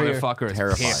this Scarier. motherfucker is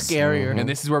Terrifying. pissed. Scarier. And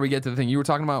this is where we get to the thing you were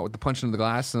talking about with the punching of the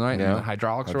glass tonight Yeah. and the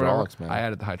hydraulics, Hydraulics, or man. whatever. I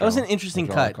added the That was hydraulics. an interesting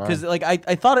Hydraulic cut because arm. like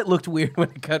I thought it looked weird when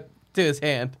it cut to his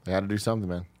hand. They had to do something,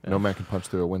 man. No man can punch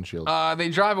through a windshield. They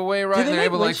drive away, right? Do And they they're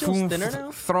able to like make windshields thinner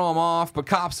now? throw them off, but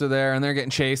cops are there and they're getting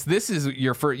chased. This is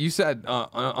your first. You said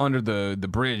under the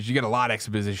bridge. You get a lot of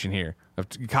exposition here of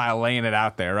Kyle laying it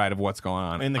out there, right, of what's going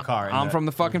on In the car, in I'm the- from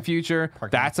the fucking future.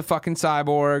 parking lot. That's a fucking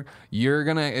cyborg. You're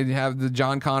gonna have the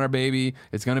John Connor baby.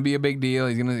 It's gonna be a big deal.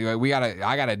 He's gonna.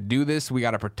 I gotta do this. We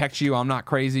gotta protect you. I'm not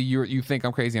crazy. You think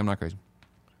I'm crazy? I'm not crazy.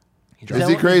 Is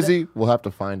he crazy? We'll have to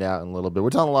find out in a little bit.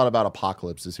 We're talking a lot about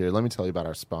apocalypses here. Let me tell you about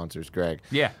our sponsors, Greg.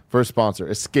 Yeah. First sponsor,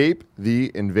 Escape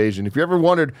the Invasion. If you ever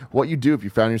wondered what you do if you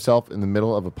found yourself in the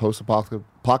middle of a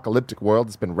post-apocalyptic world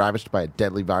that's been ravaged by a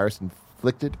deadly virus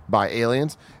afflicted by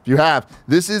aliens? If you have,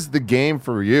 this is the game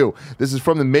for you. This is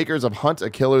from the makers of Hunt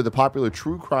a Killer, the popular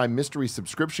true crime mystery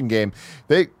subscription game.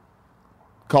 They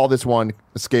call this one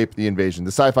Escape the Invasion,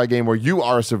 the sci-fi game where you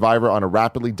are a survivor on a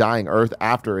rapidly dying Earth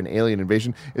after an alien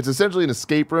invasion. It's essentially an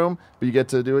escape room, but you get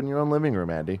to do it in your own living room,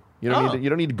 Andy. You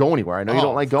don't need to go anywhere. I know you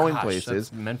don't like going places.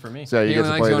 That's meant for me. So you He get to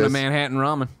likes play going to this. Manhattan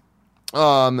Ramen.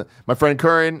 My friend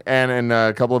Curran and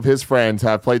a couple of his friends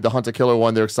have played the Hunt a Killer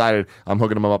one. They're excited. I'm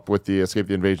hooking them up with the Escape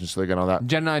the Invasion, so they get on that.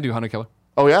 Jen and I do Hunt a Killer.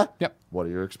 Oh yeah? Yep. What are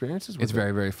your experiences with It's it?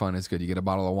 very, very fun. It's good. You get a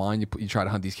bottle of wine. You try to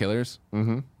hunt these killers.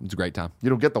 Mm-hmm. It's a great time. You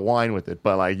don't get the wine with it,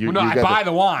 but like you. Well, no, you I get buy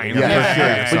the wine. Yeah, for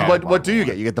sure. yeah. But what do you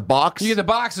get? You get the box. You get the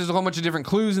box. There's a whole bunch of different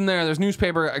clues in there. There's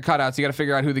newspaper cutouts. You got to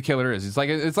figure out who the killer is. It's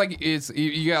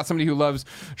you got somebody who loves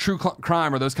true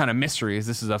crime or those kind of mysteries.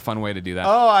 This is a fun way to do that.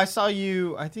 Oh, I saw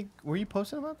you. I think were you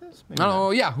posting about this? Maybe not.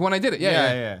 Oh yeah, when I did it,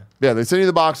 yeah. Yeah, they send you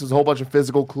the box. There's a whole bunch of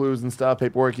physical clues and stuff,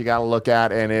 paperwork you got to look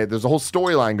at, and there's a whole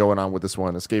storyline going on with this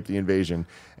one, Escape the Invasion.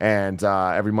 And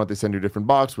every month they send you a different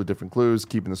box with different clues,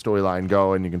 keeping the storyline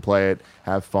going. You can play it,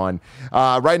 have fun.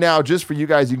 Right now, just for you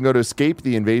guys, you can go to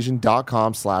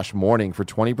escapetheinvasion.com/morning for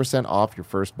 20% off your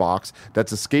first box.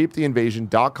 That's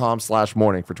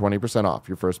escapetheinvasion.com/morning for 20% off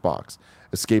your first box.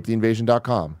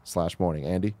 Escapetheinvasion.com/morning.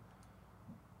 Andy?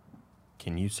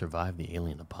 Can you survive the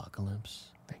alien apocalypse?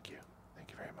 Thank you.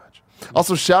 Thank you very much.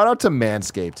 Also, shout out to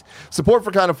Manscaped. Support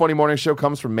for Kind of Funny Morning Show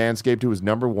comes from Manscaped, who is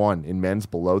 #1 in men's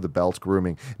below-the-belt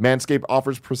grooming. Manscaped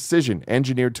offers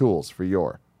precision-engineered tools for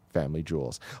your family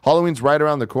jewels. Halloween's right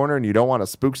around the corner, and you don't want to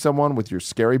spook someone with your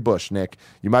scary bush, Nick.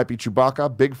 You might be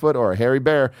Chewbacca, Bigfoot, or a hairy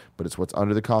bear, but it's what's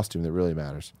under the costume that really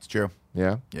matters. It's true.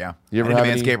 Yeah? Yeah. You ever I need have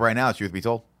to any- Manscaped right now, truth be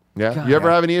told. Yeah? You ever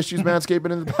have any issues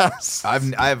manscaping in the past?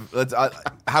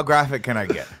 How graphic can I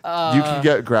get? You can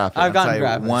get graphic. I've gotten I'll tell you,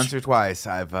 graphic. once or twice.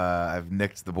 I've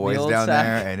nicked the boys old down sack.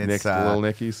 there, and Nick's it's the little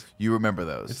Nickies. You remember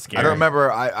those? It's I scary. don't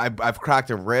remember. I've cracked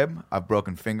a rib. I've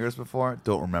broken fingers before.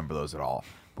 Don't remember those at all.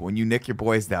 But when you nick your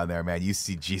boys down there, man, you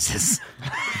see Jesus.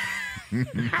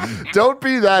 Don't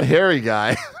be that hairy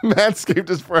guy. Manscaped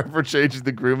is forever changing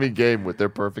the grooming game with their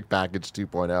Perfect Package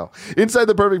 2.0. Inside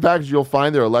the Perfect Package, you'll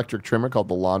find their electric trimmer called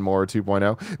the Lawnmower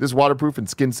 2.0. This waterproof and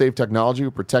skin-safe technology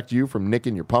will protect you from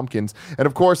nicking your pumpkins. And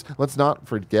of course, let's not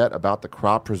forget about the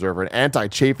Crop Preserver, an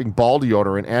anti-chafing ball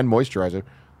deodorant and moisturizer.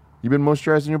 You been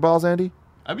moisturizing your balls, Andy?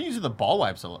 I've been using the ball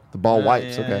wipes a lot. The ball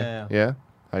wipes, yeah, okay. yeah.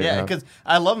 How you Yeah, have- because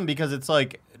I love them because it's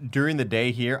like during the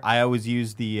day here, I always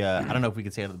use the, I don't know if we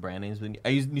could say it with the brand names, but I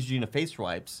use Neutrogena face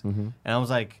wipes. And I was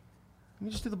like, let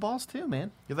me just do the balls too, man.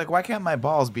 You're like, why can't my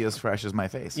balls be as fresh as my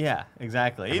face? Yeah,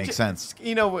 exactly. That makes sense.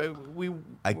 You know,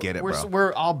 I get it, bro.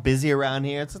 We're all busy around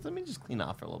here. It's just, let me just clean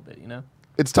off for a little bit, you know?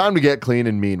 It's time to get clean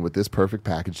and mean with this Perfect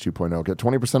Package 2.0. Get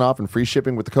 20% off and free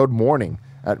shipping with the code MORNING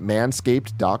at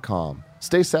manscaped.com.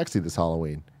 Stay sexy this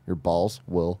Halloween. Your balls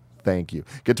will thank you.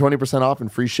 Get 20% off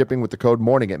and free shipping with the code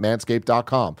MORNING at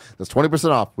manscaped.com. That's 20%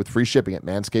 off with free shipping at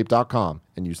manscaped.com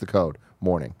and use the code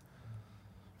MORNING.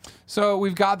 So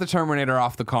we've got the Terminator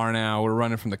off the car now. We're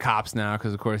running from the cops now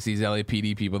because, of course, these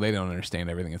LAPD people, they don't understand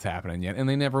everything that's happening yet, and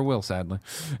they never will, sadly.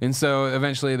 And so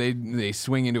eventually they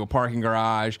swing into a parking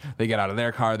garage. They get out of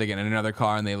their car. They get in another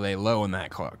car, and they lay low in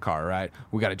that car, right?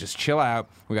 We got to just chill out.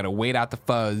 We got to wait out the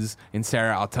fuzz. And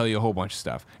Sarah, I'll tell you a whole bunch of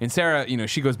stuff. And Sarah, you know,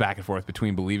 she goes back and forth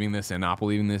between believing this and not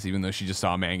believing this, even though she just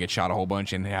saw a man get shot a whole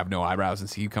bunch and have no eyebrows and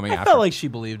see coming I after. felt like she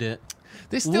believed it.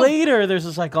 They still, Later, there's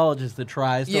a psychologist that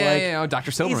tries to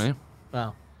Dr. Silverman.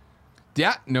 Wow.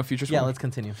 Yeah, no future. Yeah, let's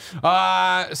continue.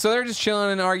 So they're just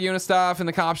chilling and arguing and stuff, and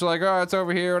the cops are like, "Oh, it's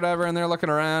over here, whatever." And they're looking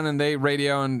around, and they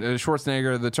radio, and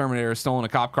Schwarzenegger, the Terminator, has stolen a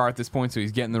cop car at this point, so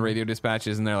he's getting the radio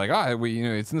dispatches, and they're like, "Oh,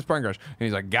 it's in this parking garage." And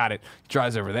he's like, "Got it." He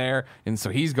drives over there, and so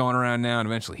he's going around now, and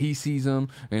eventually he sees them,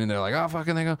 and they're like, "Oh,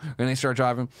 fucking they go," and they start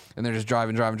driving, and they're just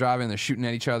driving, and they're shooting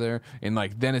at each other, and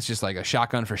like then it's just like a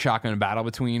shotgun for shotgun battle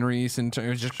between Reese and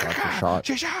it's just Shot for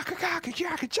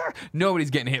shot. Nobody's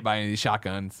getting hit by any of these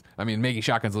shotguns. I mean, making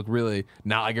shotguns look really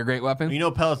not like a great weapon. You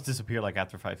know, pellets disappear like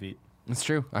after 5 feet. It's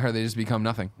true. I heard they just become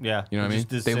nothing. Yeah. You know what I mean?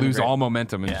 Just They lose disintegrate. all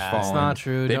momentum and Yeah. just fall. It's It's not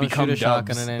true. They Don't become shoot a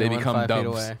shotgun dubs. at They anyone become 5 feet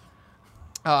dubs.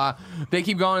 away. They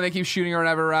keep going, they keep shooting or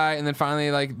whatever, right? And then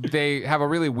finally, like, they have a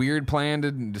really weird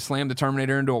plan to slam the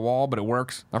Terminator into a wall, but it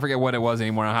works. I forget what it was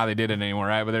anymore, or how they did it anymore,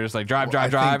 right? But they're just like drive, I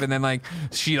think- and then like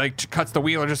she like cuts the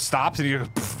wheel or just stops, and you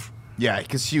just, Yeah,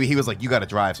 because he was like, "You got to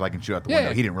drive so I can shoot out the window."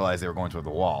 Yeah. He didn't realize they were going toward the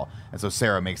wall, and so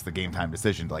Sarah makes the game time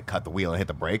decision to like cut the wheel and hit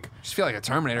the brake. I just feel like a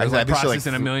Terminator I is like think she, like,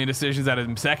 processing a million decisions at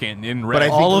a second in red. But I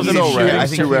think All of them he, shooting I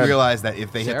think he red. realized that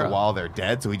if they hit Sarah. the wall, they're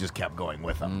dead. So he just kept going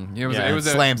with them. it was, Yeah. it was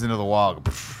a, Slams into the wall. It's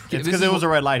This because is it was a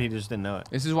red light. He just didn't know it.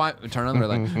 This is why turn on the red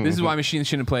light. This is why machines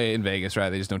shouldn't play in Vegas, right?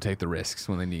 They just don't take the risks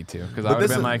when they need to. Because I would have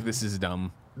this been is- like, this is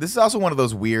dumb. This is also one of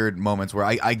those weird moments where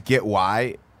I get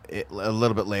why a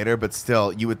little bit later, but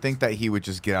still, you would think that he would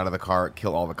just get out of the car,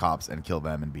 kill all the cops, and kill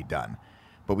them and be done.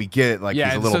 But we get it, like, Yeah,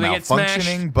 he's a little so they get smashed.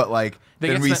 malfunctioning, but like They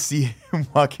then get we sma- see him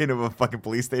walk into a fucking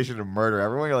police station and murder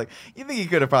everyone. You're like, you think he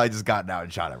could have probably just gotten out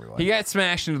and shot everyone? He got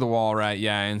smashed into the wall, right?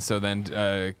 Yeah, and so then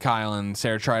Kyle and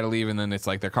Sarah try to leave, and then it's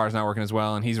like their car's not working as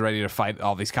well, and he's ready to fight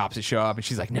all these cops that show up, and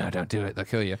she's like, "No, don't do it. They'll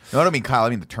kill you." No, I don't mean Kyle. I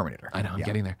mean the Terminator. I know, I'm Yeah.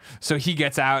 getting there. So he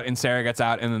gets out, and Sarah gets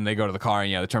out, and then they go to the car,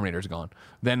 and yeah, the Terminator's gone.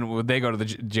 Then when they go to the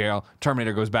jail,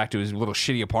 Terminator goes back to his little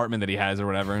shitty apartment that he has or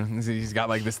whatever. And he's got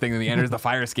like this thing that he enters the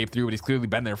fire escape through, but he's clearly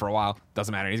been there for a while.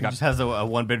 Doesn't matter. He's He got. just has a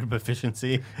one-bedroom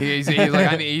efficiency. He's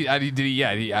like,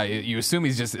 you assume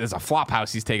he's just it's a flop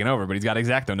house he's taking over, but he's got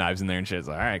X-Acto knives in there and shit. It's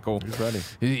like, all right, cool. He's ready.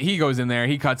 He goes in there,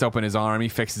 he cuts open his arm, he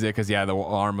fixes it because the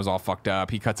arm was all fucked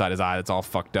up. He cuts out his eye, that's all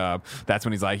fucked up. That's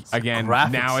when he's like, again,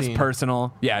 graphic now it's scene.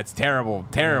 personal. Yeah, it's terrible.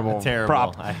 Terrible.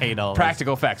 Prop, I hate all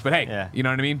practical effects. But hey, Yeah. you know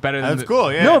what I mean? Better than That's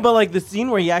cool. Yeah. No, but like the scene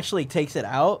where he actually takes it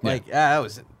out, Yeah. like that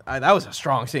was a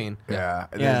strong scene. Yeah,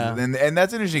 Yeah. and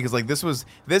that's interesting because like this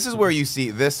is where you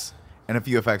see this and a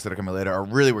few effects that are coming later are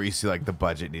really where you see like the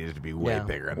budget needed to be way Yeah.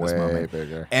 bigger in this Way moment.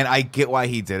 bigger. And I get why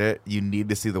he did it. You need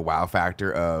to see the wow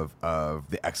factor of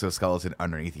the exoskeleton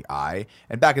underneath the eye.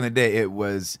 And back in the day, it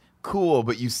was cool,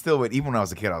 but you still would. Even when I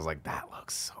was a kid, I was like, that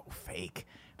looks so fake.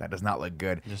 That does not look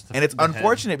good. And it's the head.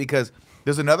 unfortunate because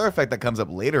there's another effect that comes up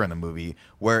later in the movie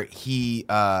where he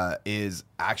is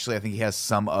actually, I think he has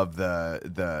some of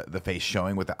the face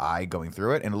showing with the eye going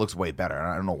through it, and it looks way better. And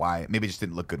I don't know why. Maybe it just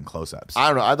didn't look good in close-ups. I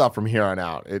don't know. I thought from here on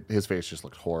out, his face just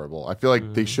looked horrible. I feel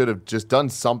like they should have just done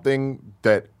something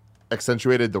that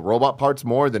accentuated the robot parts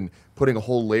more than putting a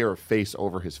whole layer of face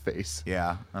over his face.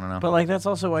 Yeah, I don't know. But like that's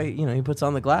also why he puts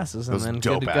on the glasses and those then good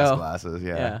dope to ass go. glasses.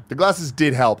 Yeah. Yeah. The glasses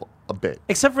did help a bit.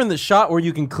 Except for in the shot where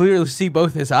you can clearly see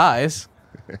both his eyes.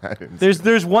 I didn't see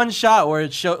There's one shot where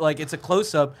it show like it's a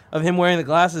close up of him wearing the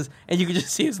glasses and you can just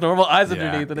see his normal eyes Yeah,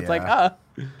 underneath and it's yeah. like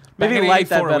maybe Back in light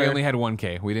that 84, better. we only had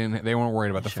 1K. They weren't worried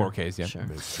about the 4Ks yet. Sure.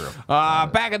 It's true.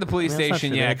 Back at the police I mean, that's not station,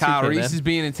 true. yeah, They had Kyle 2K Reese then. is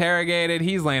being interrogated.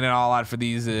 He's laying it all out for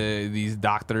these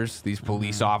doctors, these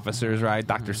police officers, right?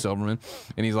 Dr. Silverman.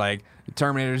 And he's like,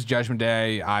 Terminator's Judgment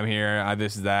Day. I'm here.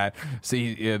 This is that.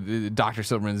 See, Dr.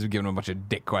 Silverman's giving him a bunch of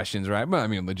dick questions, right? But I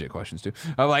mean, legit questions too.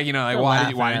 Of like, They're why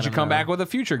laughing didn't at you him, come though. back with a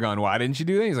future gun? Why didn't you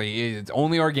do that? He's like, it's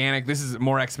only organic. This is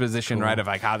more exposition, right? Of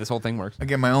like how this whole thing works.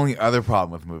 Again, my only other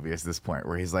problem with the movie is this point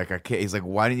where he's like,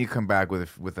 why didn't you come back with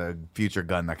a future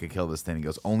gun that could kill this thing? He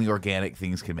goes, only organic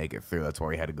things can make it through. That's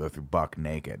why he had to go through buck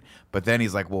naked. But then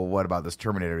he's like, well, what about this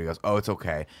Terminator? He goes, oh, it's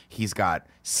okay. He's got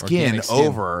skin Organic skin.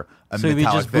 over a So if he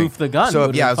metallic just thing. boofed the gun, it So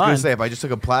would've yeah, I been was gonna fine. say if I just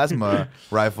took a plasma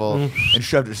rifle and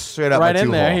shoved it straight up Right my in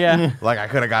two there, hole, yeah. like I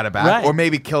could have got it back, Right. or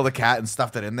maybe killed a cat and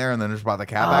stuffed it in there, and then just brought the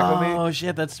cat back with me. Oh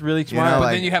shit, that's really smart. know, But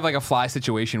like- then you have like a fly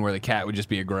situation where the cat would just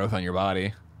be a growth on your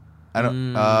body. I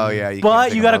don't. Oh yeah, you can't but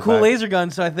think you got a about cool that. laser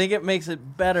gun, so I think it makes it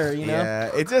better, you know? Yeah,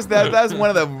 it's just that's one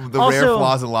of the rare Also-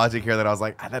 flaws in logic here that I was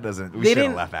like, that doesn't. We They should have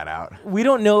didn't- left that out. We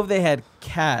don't know if they had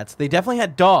cats. They definitely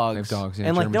had dogs. They have dogs, yeah,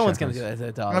 and like German no one's gonna do shepherds.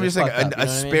 that to a dog. I'm just They're saying, fucked up, a you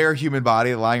know what I mean? spare human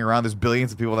body lying around. There's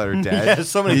billions of people that are dead. Yeah,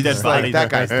 so many He's dead just like, bodies. that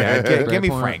guy's dead. Give Great me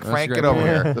point. Frank. That's a Frank, great get over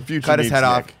point. here. The future Cut his needs head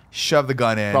off. Nick. Shove the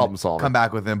gun in. Problem solving. Come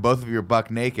back with him. Both of you are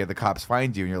buck naked. The cops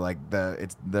find you, and you're like,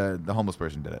 the homeless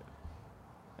person did it.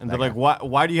 And they're like,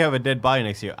 why do you have a dead body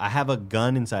next to you? I have a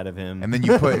gun inside of him. And then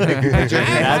you put your That's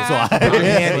put your why.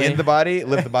 hand in the body,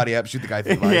 lift the body up, shoot the guy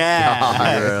through the body.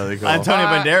 Yeah. Really cool. Antonio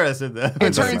Uh, Banderas did that.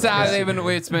 It turns out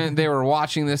they were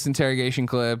watching this interrogation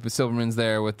clip. Silverman's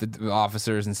there with the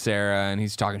officers and Sarah, and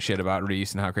he's talking shit about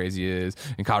Reese and how crazy he is.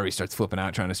 And Kyle Reese starts flipping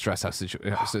out, trying to stress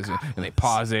and they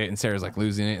pause it, and Sarah's like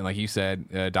losing it. And like you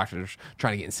said, doctor's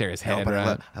trying to get in Sarah's No, head. but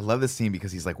Right? I love this scene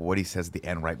because he's like, what he says at the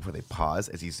end right before they pause,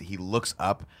 as he looks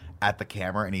up at the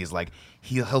camera and he's like,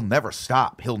 he'll never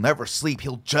stop, he'll never sleep,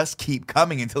 he'll just keep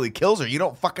coming until he kills her. You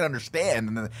don't fucking understand.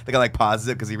 And then the guy like pauses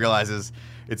it because he realizes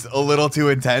it's a little too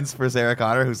intense for Sarah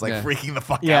Connor, who's like Yeah. freaking the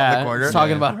fuck out in Yeah, the corner. he's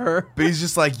talking about her. But he's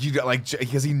just like,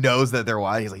 because he knows that they're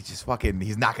wild. He's like, just fucking,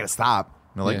 he's not gonna stop.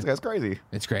 And they're like, Yeah. this guy's crazy.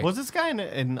 It's great. Was this guy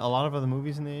in a lot of other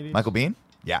movies in the 80s? Michael Biehn?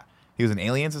 Yeah, he was in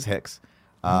Aliens as Hicks,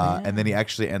 and then he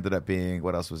actually ended up being,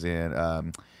 what else was he in?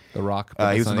 The Rock.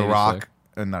 He was in The Not an 80s Rock,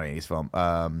 flick. not an 80s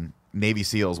film. Navy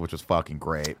SEALs, which was fucking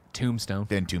great. Tombstone.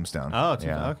 Then Tombstone. Oh,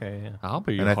 yeah. okay, yeah. I'll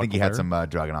be. And I think he had some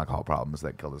drug and alcohol problems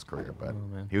that killed his career, but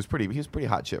man. he was pretty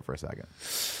hot shit for a second.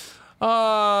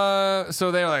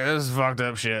 So they're like, this is fucked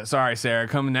up shit. Sorry, Sarah.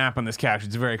 Come nap on this couch.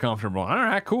 It's very comfortable. All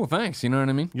right, cool. Thanks. You know what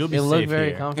I mean? You'll be It safe looked very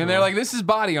here. comfortable. And they're like, this is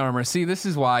body armor. See, this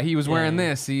is why he was wearing yeah.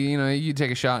 this. See, you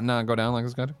take a shot and not go down like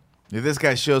this guy. If this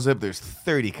guy shows up, there's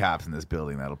 30 cops in this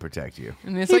building that'll protect you.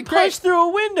 And it's He like, great. punched through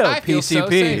a window. I feel so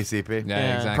PCP. safe. PCP? Yeah,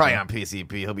 Yeah. exactly. Probably on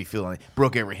PCP. He'll be feeling it.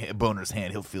 Broke every boner's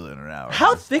hand. He'll feel it in an hour.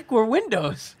 How thick were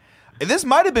windows? This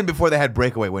might have been before they had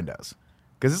breakaway windows.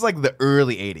 Because it's like the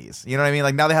early 80s. You know what I mean?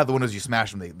 Like now they have the windows, you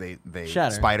smash them, they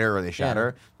Shatter. spider or they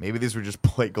shatter. Maybe these were just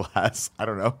plate glass. I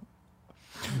don't know.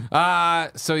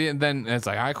 So yeah, then it's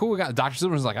like, all right, cool. We got Dr.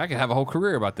 Silverman's like, I could have a whole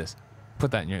career about this. Put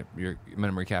that in your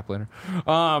memory cap later.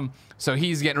 So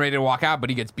he's getting ready to walk out, but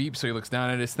he gets beeped, so he looks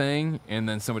down at his thing, and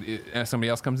then somebody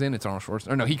else comes in. It's Arnold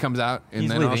Schwarzenegger. Or no, he comes out, and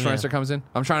He's then leaving, Arnold Schwarzenegger comes in.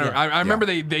 I'm trying to. I remember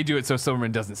they do it so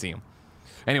Silverman doesn't see him.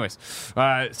 Anyways,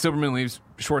 Silverman leaves.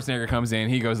 Schwarzenegger comes in.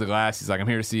 He goes to the glass. He's like, I'm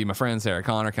here to see my friend Sarah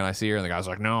Connor. Can I see her? And the guy's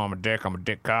like, no, I'm a dick. I'm a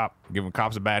dick cop. Giving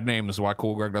cops a bad name. This is why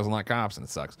Cool Greg doesn't like cops, and it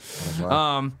sucks.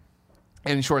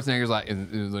 And Schwarzenegger's like,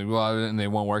 well, and they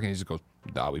won't work. And he just goes,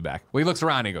 I'll be back. Well, he looks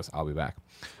around and he goes, I'll be back.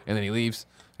 And then he leaves.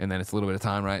 And then it's a little bit of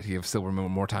time, right? To give Silverman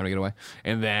more time to get away.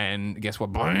 And then guess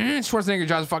what? Schwarzenegger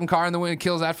drives a fucking car in the wind,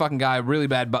 kills that fucking guy. Really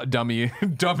bad dummy in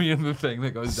the thing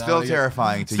that goes down. Still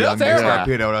terrifying to Still young Nick terrifying.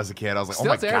 Scarpino when I was a kid. I was like, Still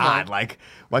oh my terrifying. God. Like,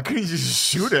 why couldn't you just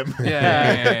shoot him?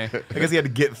 Yeah. I guess he had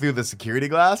to get through the security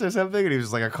glass or something. And he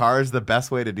was like, a car is the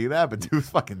best way to do that. But dude was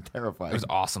fucking terrifying. It was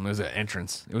awesome. It was an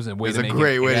entrance. It was a way It was to a make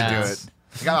great way to Yeah. do it.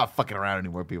 Like, I'm not fucking around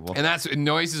anymore, people. And that's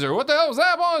noises are, what the hell was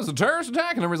that, boys? A terrorist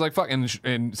attack? And everybody's like, fuck.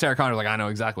 And Sarah Connor's like, I know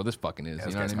exactly what this fucking is. Yeah, you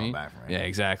this know what guy's I mean? coming back, right? Yeah,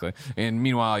 exactly. And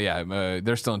meanwhile,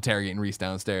 they're still interrogating Reese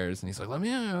downstairs. And he's like, let me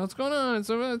in. What's going on?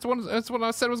 That's what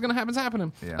I said was going to happen. It's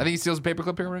happening. Yeah. I think he steals a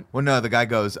paperclip here, right? Well, no, the guy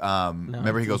goes,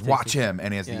 remember he he goes, takes watch it. him.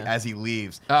 And as Yeah. as he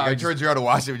leaves, Oh, the guy he just- turns around to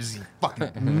watch him and just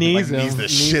fucking Knees him. knees the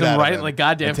Knees shit him out right of him. like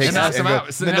goddamn And takes fist. knocks his- him and out.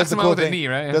 goes- So then knocks does the him out cool with a thing. knee,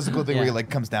 right? Does the cool thing where he Yeah. like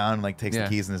comes down and like takes Yeah. the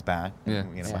keys in his back. Yeah. You know,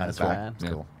 Yeah, behind his that's back. rad. It's Yeah.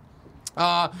 cool.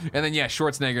 And then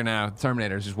Schwarzenegger now,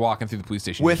 Terminator, is just walking through the police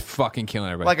station, With- just fucking killing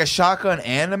everybody. Like a shotgun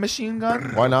and a machine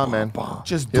gun? Why not, man?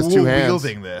 Just He has dual two hands.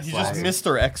 wielding this. He's like- just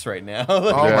Mr. X right now.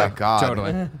 Oh Yeah. my God.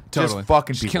 totally. Just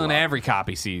fucking Just people killing up. every cop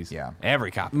he sees. Yeah.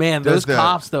 Every cop. Man, Does those the-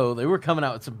 cops though, they were coming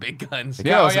out with some big guns.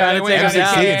 Yeah, it's they trying to went take out him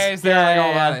down. the AKs, they're like, Yeah, all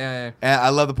yeah, about it. Yeah. And I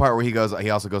love the part where he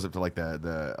also goes up to like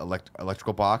the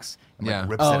electrical box and like Yeah.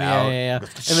 rips Oh it yeah, out. yeah, yeah.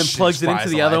 Goes, And then plugs it fires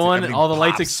into the other lights, one, everything and all the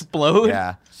lights pops. explode.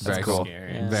 Yeah, that's Very cool.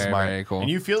 scary. Yeah. Very, Smart. very cool. And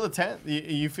you feel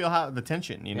you feel how the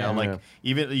tension, you know, Yeah. like Yeah.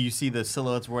 even you see the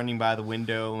silhouettes running by the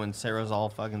window, and Sarah's all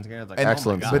fucking scared. It's like, And- oh my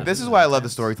Excellent. God, But this is why I love the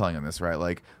intense. storytelling in this, right?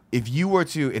 Like, if you were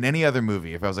to, in any other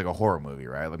movie, if I was like a horror movie,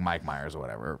 right? Like Mike Myers or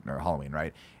whatever, or Halloween,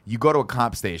 right? You go to a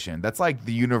comp station, that's like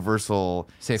the universal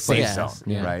Safe safe place. zone,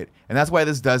 Yeah. right? And that's why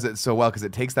this does it so well, because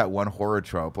it takes that one horror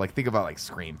trope. Like, think about like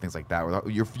Scream, things like that, where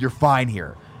you're fine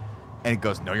here. And it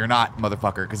goes, no, you're not,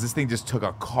 motherfucker, because this thing just took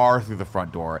a car through the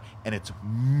front door, and it's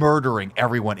murdering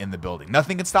everyone in the building.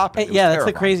 Nothing can stop it. It was Yeah, that's the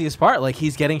terrifying. craziest part. Like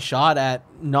he's getting shot at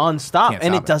nonstop, Can't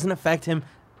and stop it it. doesn't affect him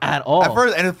at all.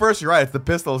 At first, you're right. It's the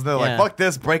pistols. And they're Yeah. like, fuck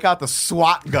this. Break out the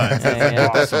SWAT guns. Yeah, yeah.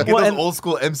 Awesome. Get Well, those and- old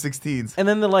school M16s. And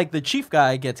then the chief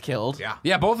guy gets killed. Yeah.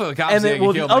 Yeah, both of the cops And then- get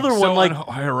well, the killed other like, one, so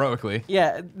like- heroically.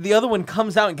 Yeah, the other one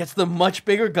comes out and gets the much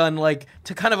bigger gun, like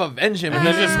to kind of avenge him, and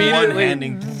then Just immediately,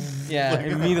 one-handing. yeah,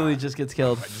 immediately just gets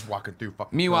killed. Just walking through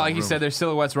fucking. Meanwhile, like you rooms. said, there's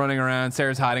silhouettes running around.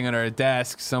 Sarah's hiding under a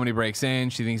desk. Somebody breaks in.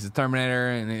 She thinks it's Terminator,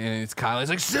 and it's Kyle. He's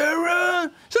like,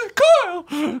 Sarah! She's like, Kyle!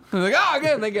 And they're like, oh,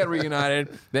 again, they get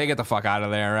reunited. They get the fuck out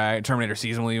of there, right? Terminator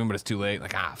sees them leaving, but it's too late.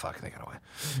 Like, fuck, they got away.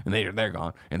 And they're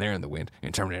gone, and they're in the wind.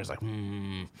 And Terminator's like,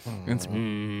 It's,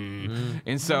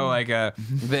 And so, like,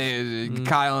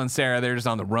 Kyle and Sarah, they're just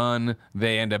on the run.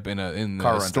 They end up in the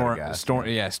Car runs out of storm,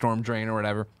 gas, storm drain or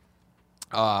whatever.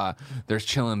 They're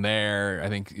chilling there. I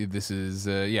think this is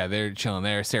they're chilling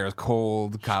there. Sarah's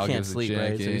cold. Kyle Can't gives sleep, a right?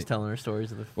 jacket. So he's telling her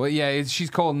stories of the. Well, yeah, she's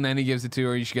cold, and then he gives it to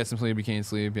her. You should get some sleep. You can't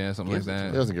sleep. Yeah, something like He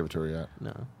that. doesn't give it to her yet.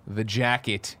 No. The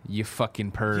jacket, you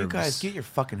fucking pervs. You guys get your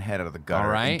fucking head out of the gutter.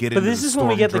 All right. And get But into this the is when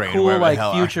we storm get the drain, cool wherever the like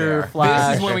hell future they are. flash.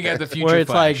 This is when we get the future where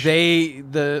it's flash.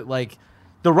 like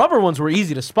the rubber ones were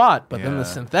easy to spot, but then Yeah. the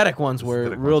synthetic ones were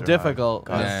synthetic real ones are hard. difficult.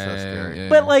 God, it's so scary.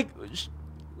 But like,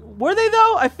 were they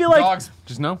though? I feel like Dogs.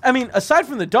 Just no. I mean, aside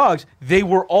from the dogs, they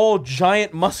were all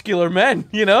giant, muscular men.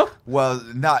 You know? Well,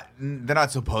 they're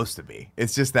not supposed to be.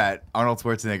 It's just that Arnold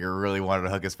Schwarzenegger really wanted to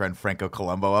hook his friend Franco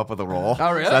Columbo up with a role.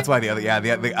 Oh, really? So that's why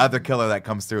the other killer that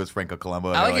comes through is Franco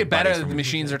Columbo. I like it better that the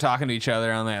machines are talking to each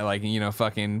other on that, like,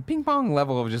 fucking ping pong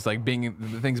level of just like being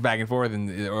things back and forth,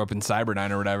 and or up in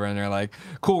Cyberdyne or whatever. And they're like,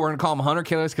 cool, we're gonna call them hunter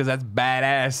killers because that's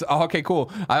badass. Oh, okay,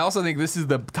 cool. I also think this is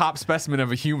the top specimen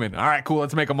of a human. All right, cool.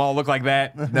 Let's make them all look like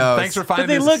that. No, thanks for finding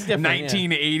they this look different,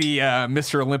 1980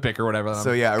 Mr. Olympic or whatever.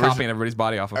 So yeah, copying everybody's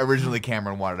body off of. Originally,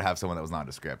 Cameron wanted to have someone that was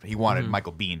nondescript. He wanted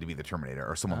Michael Biehn to be the Terminator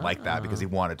or someone like that because he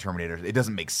wanted Terminator. It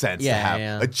doesn't make sense to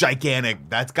have a gigantic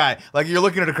guy. Like you're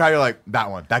looking at a crowd, you're like that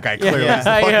one. That guy clearly is the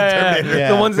fucking Terminator.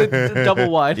 The ones that double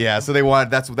wide. Yeah, so they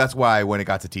wanted. That's why when it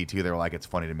got to T2, they were like, it's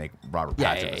funny to make Robert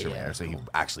Patrick the Terminator, so he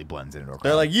actually blends into a crowd.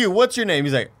 They're like, what's your name?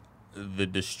 He's like, the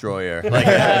Destroyer. Like,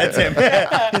 that's him.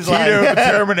 He's Tito the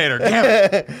Terminator. Damn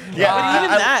it. Yeah, but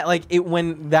even that, like,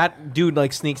 when that dude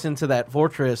like sneaks into that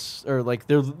fortress or like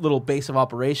their little base of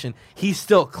operation, he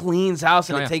still cleans house,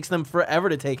 and it takes them forever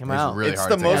to take him out. Really It's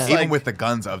hard the to take most, out, even like- with the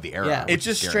guns of the era. Yeah. which It's is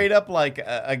just scary. straight up like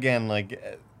again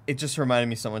like it just reminded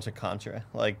me so much of Contra.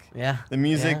 Like the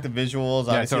music, the visuals,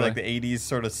 obviously totally. like the '80s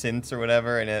sort of synths or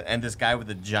whatever, and this guy with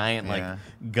a giant like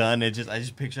gun. I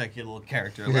just picture like your little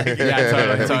character. Like,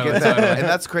 totally. And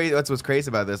that's crazy. That's what's crazy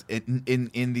about this.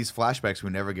 In these flashbacks,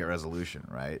 we never get resolution,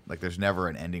 right? Like, there's never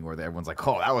an ending where everyone's like,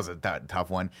 "Oh, that was a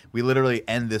tough one." We literally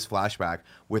end this flashback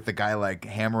with the guy like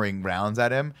hammering rounds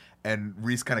at him, and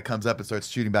Reese kind of comes up and starts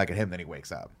shooting back at him. Then he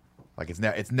wakes up. Like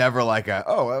it's never like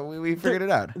we figured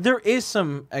it out. There is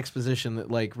some exposition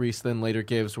that like Reese then later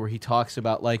gives where he talks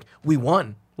about like we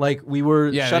won, like we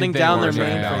were shutting down their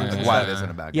mainframes. Like, why it isn't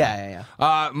a back. Yeah.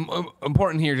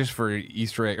 Important here, just for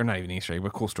Easter egg, or not even Easter egg,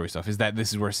 but cool story stuff, is that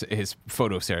this is where his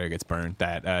photo of Sarah gets burned.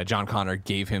 That John Connor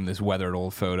gave him this weathered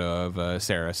old photo of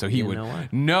Sarah, so he would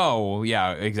know,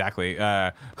 exactly,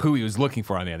 who he was looking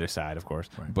for on the other side, of course,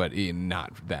 but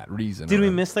not that reason. Did we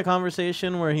miss the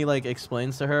conversation where he like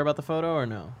explains to her about the photo, or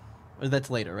no? Or that's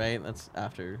later, right? That's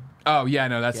after. Oh yeah,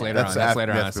 no, that's later on. That's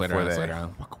later on. That's That's later before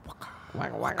on.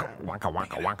 But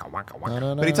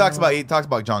he talks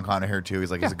about John Connor here too.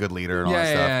 He's like he's a good leader and all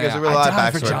that stuff. He gives a real I lot of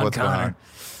died for backstory John of what's Connor.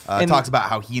 going on. Talks about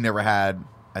how he never had,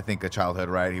 I think, a childhood.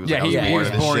 Right? He was like, He was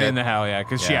born, born in the hell,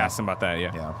 because she Yeah. asked him about that.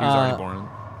 Yeah, Yeah. he was already born.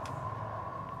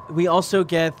 We also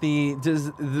get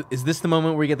is this the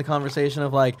moment where we get the conversation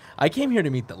of like, I came here to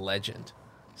meet the legend,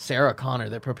 Sarah Connor,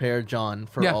 that prepared John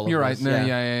for all of you're this. right.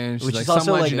 Yeah. She's Which like, is also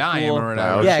some like legend a I am cool- or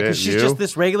whatever. Oh, Yeah, shit, because she's you? just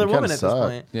this regular You woman kinda at this suck.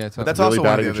 point. Yeah, But that's Really also bad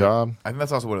one at of your the other, job. I think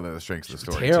that's also one of the strengths of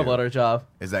the story. Terrible too, at her job.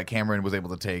 is that Cameron was able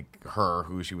to take her,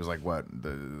 who she was like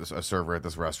a server at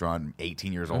this restaurant,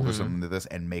 18 years old or something, to this,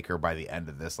 and make her by the end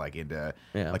of this like into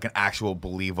like an actual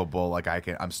believable, like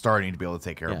I'm starting to be able to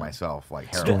take care of myself,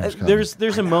 like heroin.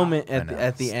 There's a moment I know.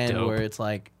 at the end dope. where it's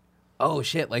like, oh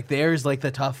shit, like there's like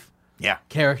the tough Yeah.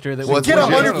 character that Well, we it's Get we-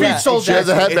 100 feet, yeah. soldier. She has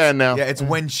a headband now. Yeah, it's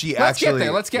when she Let's actually. get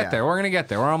there. Let's get there. We're gonna get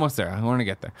there. We're almost there. We're gonna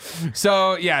get there.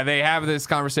 So yeah, they have this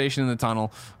conversation in the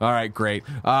tunnel. All right, great.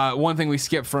 One thing we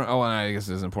skipped from. Oh, I guess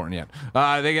this isn't important yet.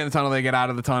 They get in the tunnel. They get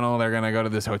out of the tunnel. They're gonna go to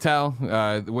this hotel.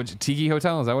 Which Tiki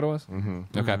Hotel? Is that what it was?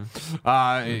 Mm-hmm. Okay.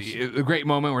 A great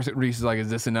moment where Reese is like, "Is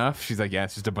this enough?" She's like, "Yeah,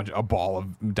 it's just a ball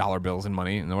of dollar bills and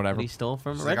money and whatever." He stole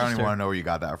from a She's like, I don't even register. want to know where you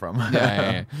got that from.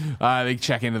 Yeah. They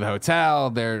check into the hotel.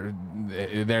 They're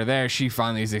there. She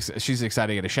finally she's excited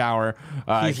to get a shower.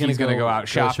 He's gonna go out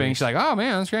shopping. groceries. She's like, "Oh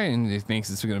man, that's great," and he thinks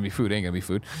it's gonna be food. Ain't gonna be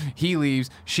food. He leaves.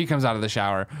 She comes out of the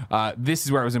shower. This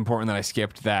is where it was important that I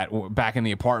skipped that. Back in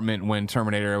the apartment when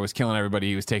Terminator was killing everybody,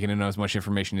 he was taking in as much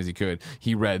information as he could.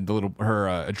 He read her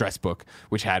address book,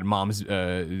 which had Mom's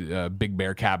Big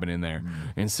Bear cabin in there.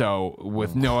 And so,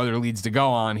 with no other leads to go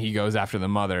on, he goes after the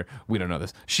mother. We don't know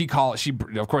this. She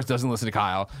of course doesn't listen to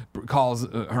Kyle. Calls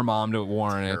her mom to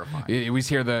warn it. We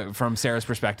hear from Sarah's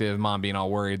perspective, mom being all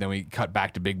worried. Then we cut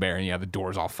back to Big Bear, and the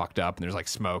door's all fucked up, and there's like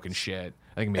smoke and shit.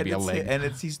 I think maybe a lid. And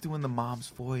he's doing the mom's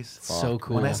voice. So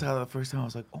cool. When I saw that the first time, I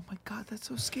was like, "Oh my god, that's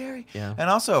so scary!" Yeah. And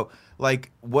also,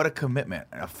 like, what a commitment,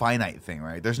 a finite thing,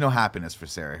 right? There's no happiness for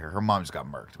Sarah here. Her mom just got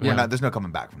murked. There's no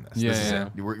coming back from this. Yeah, This is yeah.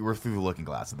 it. We're through the looking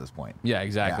glass at this point. Yeah,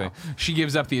 exactly. Yeah. She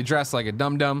gives up the address like a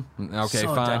dum-dum. Okay,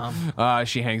 So fine.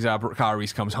 She hangs up. Kyle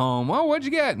Reese comes home. Oh, what'd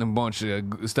you get? And a bunch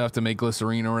of stuff to make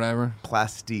glycerine or whatever.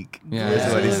 Plastique. Yeah.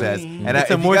 Is what he says. And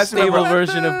It's a more stable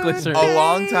version of glycerin. A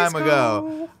long time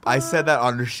ago, I said that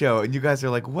on the show, and you guys are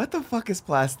like, "What the fuck is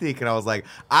plastique?" And I was like,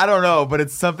 "I don't know, but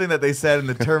it's something that they said in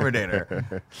the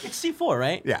Terminator." It's C4,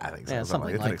 right? Yeah, I think so. Yeah,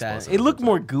 something It's an like that. explosive. It looked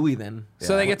more gooey then.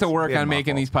 So they get to work Yeah, on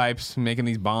making muffled. these pipes, making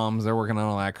these bombs. They're working on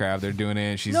all that crap. They're doing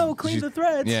it. She's Clean the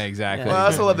threads. Yeah, exactly. Well, I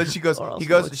also love that she goes. Or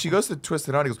else She goes to twist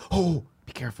it on. He goes, "Oh,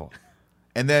 be careful."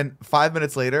 And then 5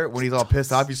 minutes later, when he's all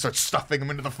pissed off, he starts stuffing him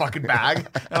into the fucking bag.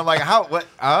 And I'm like, "How? What?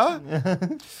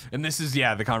 And this is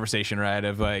the conversation, right?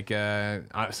 Of like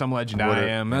some legend What I are-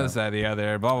 am, yeah. this, that, the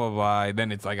other, blah blah blah.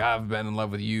 Then it's like I've been in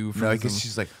love with you. For No, some- because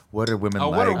she's like, "What are women oh,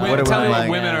 like? what are women? Tell me what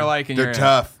women are like. And They're you're-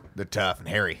 tough. They're tough and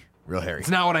hairy, real hairy." It's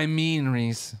not what I mean,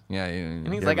 Reese. Yeah, yeah.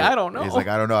 And he's Yeah, like, but I don't know. He's like,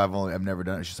 I don't know. I've never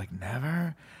done it. She's like,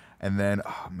 never. And then,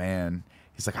 oh man,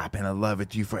 he's like, I've been in love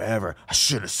with you forever. I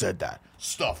should have said that.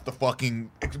 Stuff the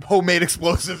fucking homemade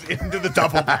explosives into the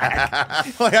duffel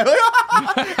bag. Like,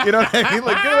 you know what I mean?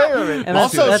 Like, get away with it. And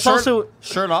that's also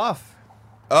shirt off.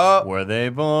 Uh, Were they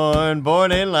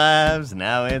born in labs?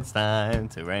 Now it's time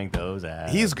to rank those out.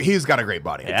 he's got a great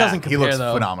body. It doesn't He compare, looks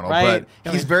though, phenomenal, right? but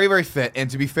I he's mean- very, very fit. And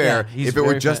to be fair, Yeah, he's if it were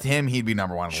very just fit. him, he'd be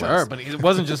number one on the Sure, list. but it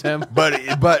wasn't just him. but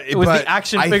It was the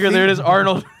action figure. There it is,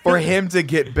 Arnold. For him to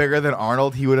get bigger than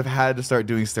Arnold, he would have had to start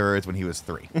doing steroids when he was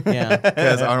 3. Yeah.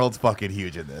 Because Arnold's fucking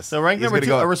huge in this. So rank He's number gonna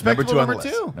two, a go respectable on the number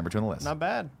list. two. Number 2 on the list. Not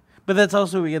bad. But that's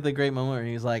also we get the great moment where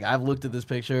he's like, I've looked at this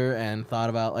picture and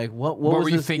thought about like what What was were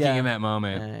you this? thinking Yeah. in that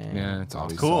moment? Yeah. Yeah, it's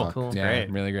awesome. Cool. Cool. Yeah,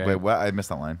 Great. really great. Wait, what? I missed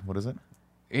that line. What is it?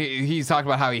 He's talked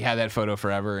about how he had that photo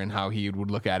forever and how he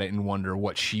would look at it and wonder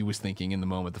what she was thinking in the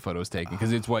moment the photo was taken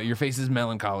because it's what your face is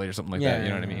melancholy or something like Yeah, that. You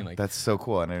know yeah, what I yeah. mean? Like That's so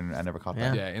cool. I never caught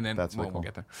that. yeah, and then That's we'll, way we'll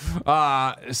cool. get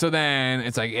there. So then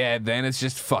it's like then it's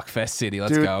just fuckfest city.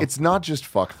 Let's Dude, go. it's not just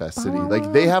fuckfest city.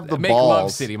 Like they have the Make love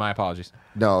balls. city. My apologies.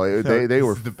 No, they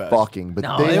were the best. fucking. But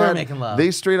No, they were had- making love. They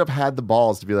straight up had the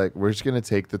balls to be like, we're just gonna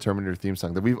take the Terminator theme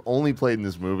song that we've only played in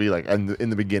this movie, like in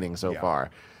the beginning so far,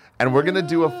 and we're gonna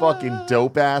do a fucking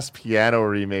dope ass piano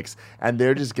remix, and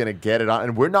they're just gonna get it on,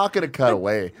 and we're not gonna cut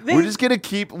away. We're just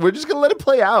gonna let it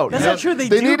play out. That's You know? not true. They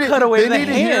do need to- cut away they the need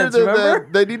to hear hands, remember?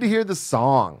 they need to hear the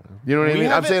song. You know what I mean? I'm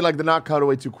haven't- saying like they're not cut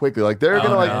away too quickly. Like they're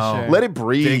gonna like no. let it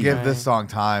breathe. They give this song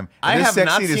time. I And this have sex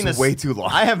not scene seen is a way too long.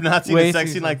 I have not seen Way a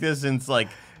sex too scene like this since like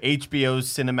HBO's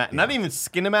Cinemax. Not even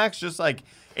Skinemax, just like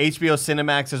HBO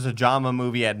Cinemax is a drama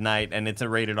movie at night, and it's a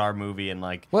rated R movie, and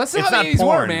like Well, that's it's how not the 80s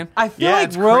porn, work, man. I feel Yeah, like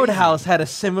it's Roadhouse had a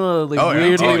similarly Oh, yeah.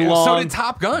 weirdly Oh, yeah. long. So did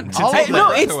Top Gun. To All take of the no,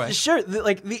 them. breath away. it's sure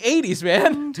like the '80s,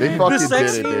 man. They the fucking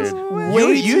sex did it, scenes dude.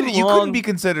 way You too couldn't long. be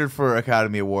considered for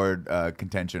Academy Award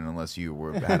contention unless you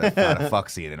had a fuck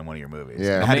scene in one of your movies.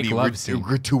 Yeah. It had to Make be love scene.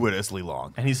 gratuitously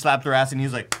long. and he slapped her ass, and he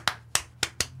was like,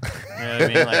 you know what I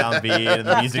mean, like on beat, and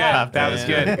the music popped That in. was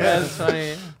good. That's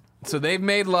funny. So they've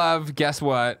made love. Guess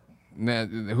what?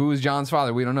 Who is John's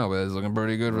father? We don't know, but it's looking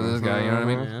pretty good for this guy. You know what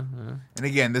I mean? And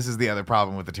again, this is the other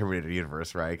problem with the Terminator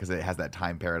universe, right? Because it has that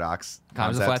time paradox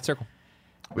Time's a concept. flat circle.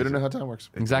 We don't know how time works.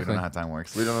 Exactly. We don't know how time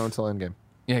works. We don't know until Endgame.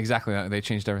 Yeah, exactly. They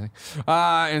changed everything.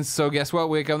 And so guess what?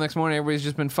 We wake up next morning. Everybody's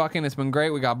just been fucking. It's been great.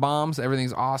 We got bombs.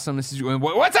 Everything's awesome. This is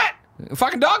what's that?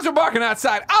 Fucking dogs are barking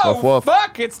outside. Oh Woof, woof.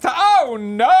 fuck! It's time. Oh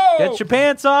no! Get your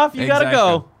pants off. You gotta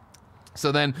go.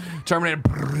 So then Terminator,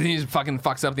 he fucking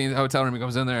fucks up the hotel room. He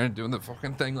goes in there and doing the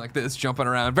fucking thing like this, jumping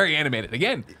around. Very animated.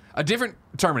 Again, a different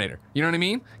Terminator. You know what I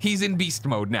mean? He's in beast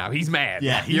mode now. He's mad.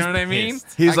 Yeah, you know he's what I mean?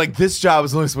 pissed. He's like, this job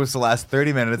is only supposed to last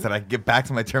 30 minutes, and I can get back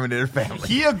to my Terminator family.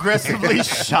 He aggressively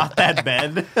shot that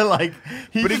bed, like.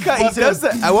 But he just busted does a-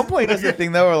 that. At one point, he does the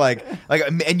thing though, where like,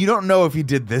 and you don't know if he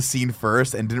did this scene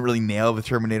first and didn't really nail the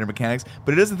Terminator mechanics.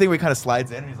 But he does the thing where he kind of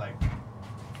slides in, and he's like,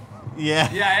 Yeah.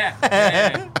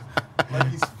 Yeah. like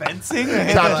he's fencing.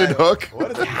 Captain Hook.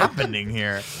 What is happening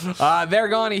here? They're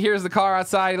gone. He hears the car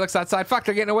outside. He looks outside. Fuck,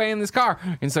 they're getting away in this car.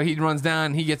 And so he runs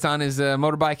down. He gets on his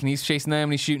motorbike and he's chasing them.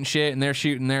 And he's shooting shit. And they're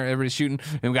shooting. Everybody's shooting.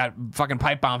 And we got fucking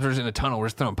pipe bombs. We're just in a tunnel. We're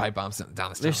just throwing pipe bombs down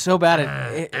this They're tunnel. so bad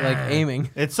at like aiming.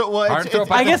 It's so well. Hard It's, to throw it's,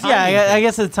 a pipe I guess yeah. I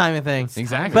guess it's a timing thing.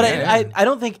 Exactly. But yeah. I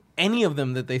don't think any of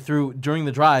them that they threw during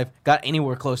the drive got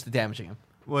anywhere close to damaging him.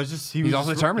 Well, it's just He's was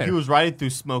also the Terminator. He was riding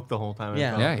through smoke the whole time.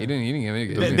 Yeah. Yeah, he didn't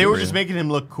get it. They were just making him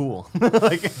look cool.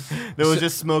 Like there was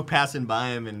just smoke passing by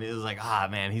him, and it was like,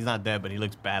 man, he's not dead, but he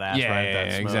looks badass. Yeah, right at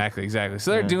that smoke. exactly.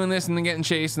 So they're doing this and then getting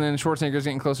chased, and then Schwarzenegger's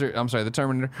getting closer. I'm sorry, the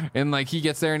Terminator, and like he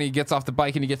gets there and he gets off the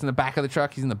bike and he gets in the back of the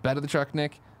truck. He's in the bed of the truck,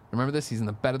 Nick. Remember this? He's in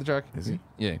the bed of the truck. Is he?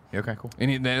 Yeah. Okay, cool.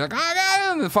 And they're like, oh, God,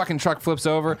 the fucking truck flips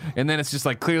over, and then it's just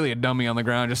like clearly a dummy on the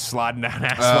ground, just sliding down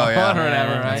asphalt or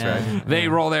whatever. Right? That's right. They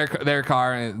roll their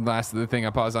car, and last the thing I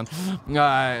paused on.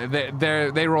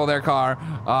 They roll their car.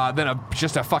 Then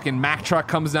just a fucking Mack truck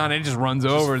comes down, and it just runs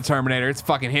over the Terminator. It's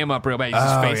fucking him up real bad. He's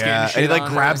just face getting shit and he like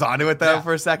on grabs there. onto it though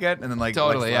for a second, and then like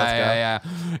Totally, lets go. yeah.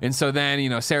 And so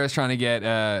then, Sarah's trying to get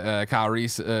Kyle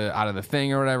Reese out of the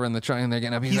thing or whatever in the truck, and they're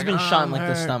getting up. He's like, been "Oh, shot in I'm like the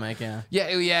hurt." stomach. Yeah.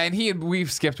 Yeah, and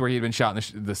we've skipped where he had been shot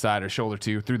in the side or shoulder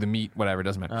too, through the meat, whatever,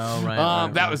 doesn't matter. Oh,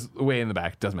 right. That was way in the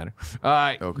back, doesn't matter.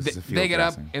 'Cause it's a field They get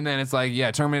up, dressing. and then it's like,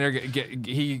 Terminator.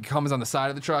 He comes on the side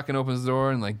of the truck and opens the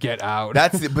door and like, get out.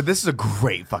 But this is a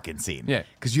great fucking scene. Yeah.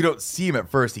 because you don't see him at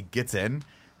first. He gets in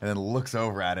and then looks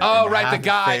over at it. Oh and right, half the his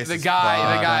guy, face the is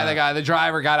guy, the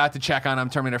driver got out to check on him.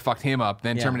 Terminator fucked him up.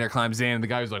 Then Yeah. Terminator climbs in, and the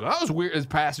guy was like, "That was weird." His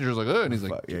passenger's like, "Oh," and he's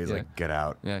like, Yeah, he's like, get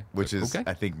out. Yeah. Which is, Okay.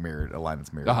 I think, mirrored, a line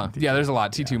that's mirrored. Uh-huh. in T2. Yeah, there's a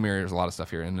lot. T2 mirrors a lot of stuff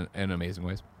here in amazing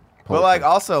ways. But like,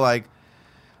 also like,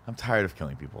 I'm tired of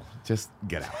killing people. Just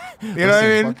get out. You know what I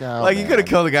mean? fuck out, Like, you man. could have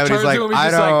killed the guy, but Turns he's like, to him, he's I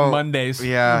just like, don't. Mondays.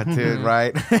 Yeah, dude,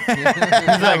 right? He's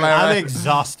like, I'm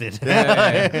exhausted.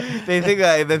 They think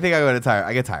I get tired.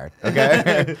 I get tired.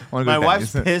 Okay. Wanna go My to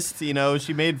wife's tennis. pissed.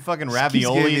 She made fucking Keeps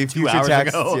giving ravioli me 2 future hours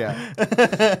texts, ago.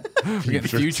 Yeah. We get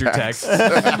future text.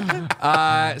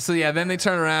 So yeah, then they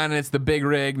turn around and it's the big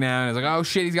rig now, and it's like, oh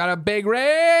shit, he's got a big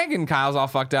rig, and Kyle's all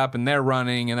fucked up, and they're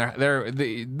running, and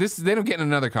they don't get in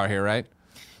another car here, right?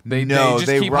 They just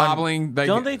keep run- hobbling. Like,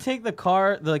 Don't they take the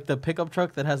car, like the pickup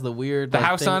truck that has the weird the like,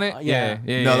 house thing- on it? Yeah.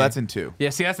 No, that's in 2.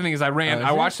 Yeah, see, that's the thing is I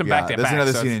is watched them Yeah, back to there's back.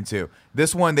 another so scene it's- in 2.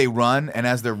 This one they run, and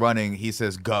as they're running, he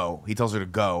says go. He tells her to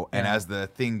go, and as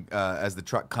the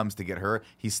truck comes to get her,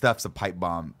 he stuffs a pipe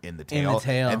bomb in the tail,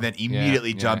 and then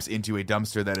immediately jumps into a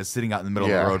dumpster that is sitting out in the middle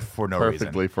of the road for no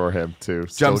perfectly reason. for him too.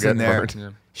 Still Jumps in getting there. burned. Yeah.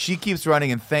 She keeps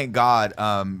running, and thank God,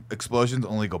 explosions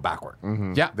only go backward.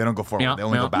 Yeah, They don't go forward. Yeah, They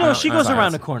only yeah. go back. No, she goes That's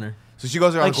around nice. the corner. So she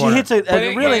goes around Like the she corner. hits a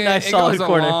But really nice solid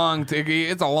corner.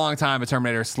 It's a long time. A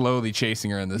Terminator slowly chasing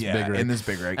her in this big rig. in this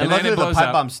big rig. And And then luckily it the blows pipe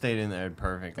up. bomb stayed in there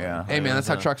perfect. Yeah. Hey man, that's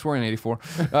how trucks were in '84.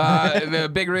 The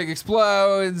big rig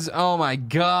explodes. Oh my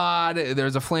god!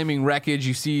 There's a flaming wreckage.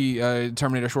 You see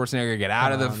Terminator Schwarzenegger get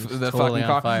out of the totally fucking on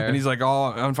car, fire. and he's like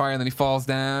all on fire, and then he falls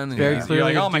down. And Very you're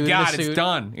clearly like, oh my doing the god, it's suit.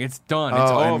 done. It's done. It's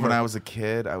Oh, over. and when I was a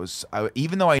kid,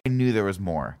 even though I knew there was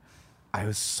more, I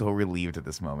was so relieved at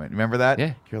this moment. Remember that?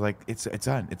 Yeah. You're like, it's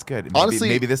done. It's good. Maybe, Honestly,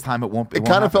 maybe this time it won't. It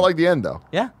kind of felt like the end, though.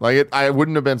 Yeah. Like I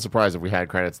wouldn't have been surprised if we had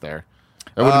credits there.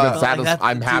 It would have been sad. like that's-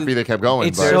 I'm happy dude, they kept going.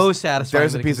 It's but so satisfying.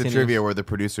 There's that a it piece of continues. trivia where the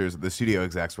producers, the studio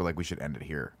execs, were like, "We should end it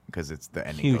here because it's the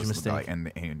ending." Huge goes to the-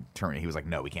 mistake. and Terminator, he was like,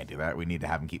 "No, we can't do that. We need to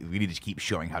have him. We need to keep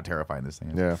showing how terrifying this thing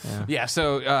is." yeah. Yeah,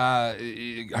 so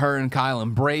her and Kyle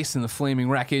embrace in the flaming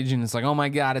wreckage, and it's like, oh my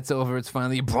god, it's over. It's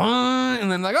finally,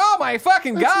 and then like, oh my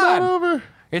fucking It's not god, over.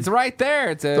 it's right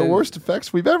there. It's The worst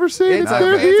effects we've ever seen. It's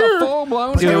They're a here. full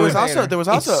blown. There was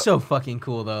also It's so fucking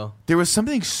cool though. there was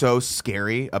something so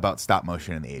scary about stop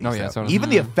motion in the 80s. Oh, yeah, though. so- Even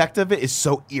the effect of it is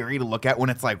so eerie to look at when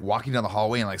it's like walking down the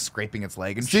hallway and like scraping its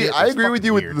leg and See, shit. I It's agree with fucking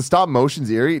you weird. with the stop motion's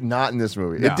eerie. Not in this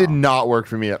movie. No. It did not work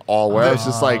for me at all. Where I was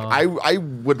just like, I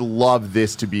would love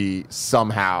this to be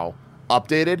somehow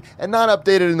updated, and not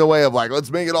updated in the way of like,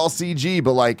 let's make it all CG,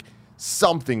 but like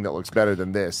something that looks better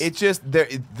than this. It's just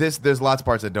there's lots of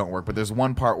parts that don't work, but there's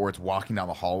one part where it's walking down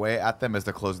the hallway at them as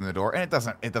they're closing the door, and it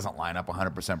doesn't line up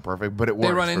 100% perfect, but it works.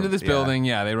 They run into this yeah. building.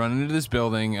 Yeah, they run into this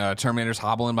building. Terminator's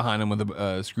hobbling behind him with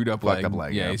a screwed up Fucked leg. up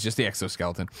leg, Yeah, yeah. it's just the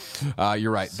exoskeleton.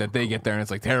 You're right. That they get there and it's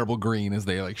like terrible green as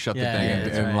they like shut the Yeah, thing yeah, and,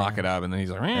 that's and right. lock it up, and then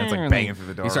he's like, it's like and banging then through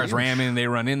the door. He starts ramming. And they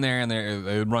run in there and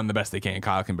they run the best they can.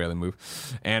 Kyle can barely move,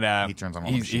 and He turns on all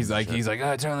the he's machines and like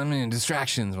shit. turn them in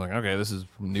distractions. We're like, okay, this is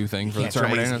a new thing for the Can't track-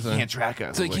 Terminator. he can't track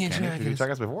us. So he I was can't like, track Can you us.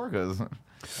 track us before? Because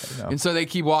And so they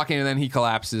keep walking, and then he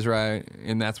collapses, right?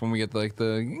 And that's when we get like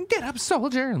the "get up,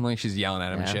 soldier," and like she's yelling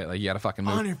at him and Yeah. shit, like you gotta fucking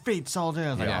move. On your feet, soldier.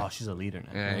 I was like, Yeah. oh, she's a leader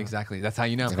now. Yeah, exactly. That's how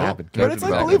you know. It happened. but Character it's like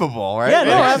development. believable, right? Yeah,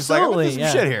 no, It's just like, I'm gonna absolutely, do some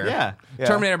yeah. shit here. Yeah.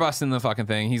 Terminator busts in the fucking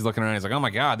thing. He's looking around. He's like, "Oh my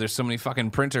god, there's so many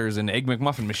fucking printers and Egg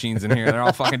McMuffin machines in here. They're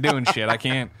all fucking doing shit. I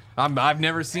can't. I've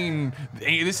never seen.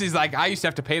 This is like I used to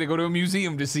have to pay to go to a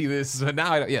museum to see this. But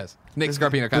now I don't. Yes, Nick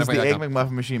Scarpino. Does the Egg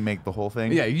McMuffin machine make the whole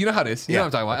thing? Yeah, you know how it is. You know Yeah. what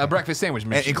I'm talking about. A breakfast sandwich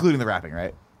machine. Including the wrapping,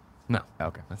 right? No,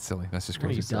 Okay. That's silly. That's just Are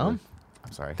you crazy. dumb?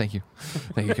 I'm sorry. Thank you,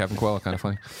 Captain Quello. Kind of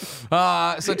funny.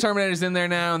 So Terminator's in there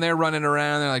now, and they're running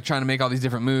around. They're like trying to make all these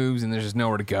different moves, and there's just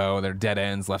nowhere to go. They're dead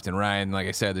ends left and right. And like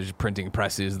I said, there's just printing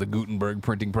presses, the Gutenberg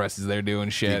printing presses. They're doing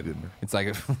shit. It's like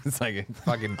a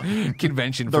fucking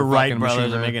convention. The for Wright fucking brothers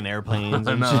machine are gun. making airplanes.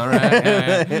 I And know, shit.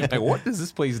 right? Yeah. Like, what does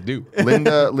this place do?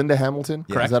 Linda Hamilton,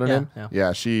 Yeah. is that her Yeah, name? yeah.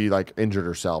 Yeah, she like injured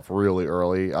herself really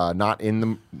early, not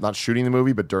shooting the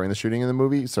movie, but during the shooting of the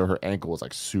movie. So her ankle was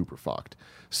like super fucked.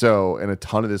 So in a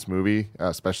ton of this movie,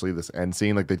 especially this end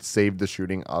scene, like they saved the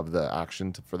shooting of the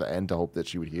action for the end to hope that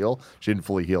she would heal. She didn't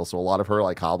fully heal, so a lot of her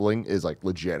like hobbling is like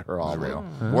legit her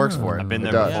hobbling. Works for it. I've been It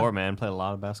there does. before, man. Played a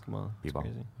lot of basketball. It's People.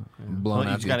 crazy. Blown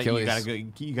out the Achilles.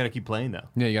 You gotta keep playing though.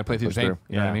 Yeah, you gotta play through the That's pain. true.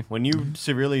 You know what I mean? When you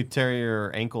severely tear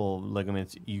your ankle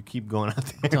ligaments, you keep going out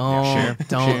there.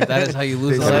 Don't. That is how you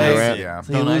lose a Kevin leg. Durant. Yeah. That's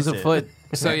how you Don't lose ice a it. foot.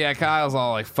 So yeah, Kyle's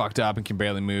all like fucked up and can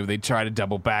barely move. They try to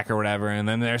double back or whatever, and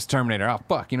then there's Terminator. Oh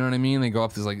fuck, you know what I mean? They go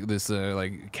up this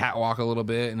catwalk a little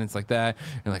bit, and it's like that.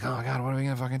 And like, oh my god, what are we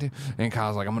gonna fucking do? And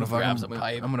Kyle's like, I'm gonna Grabs fucking, a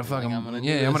pipe. I'm gonna fucking, I'm gonna do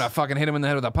I'm this. gonna fucking hit him in the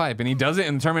head with a pipe, and he does it,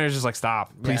 and the Terminator's just like,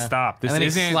 stop, please Yeah. stop. This And then he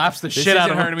isn't slaps the this shit out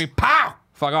isn't of him. hurting me. Pow.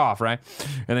 Fuck off, right?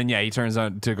 And then he turns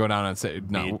on to go down and say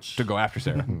no to go after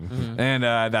Sarah, and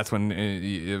that's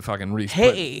when fucking Reese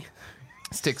Hey.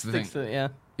 sticks the Sticks thing. to- yeah.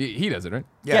 He does it, right?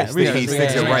 Yeah, Yeah, he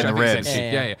sticks it yeah, right in the Yeah, ribs.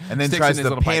 yeah. And then Sticks tries in his to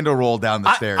little pipe. panda roll down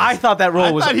the stairs. I thought that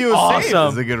role was thought he was awesome. safe. It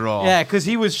was a good roll. Yeah, because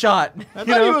he was shot. I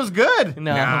thought he was good.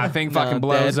 No, Nah, thing no, fucking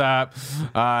blows dead. up.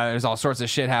 There's all sorts of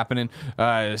shit happening.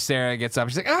 Sarah gets up.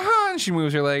 She's like, and she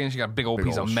moves her leg, and she got a big old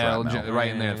piece old of metal shrapnel. right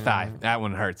in their thigh. That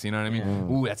one hurts. You know what I mean?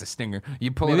 Ooh, that's a stinger.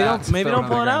 You pull Maybe it out. don't throw on pull the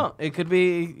it ground. out. It could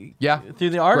be Yeah, through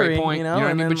the artery. Great point. You know, what I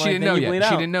and mean? then, But she like, didn't then know you yet. bleed She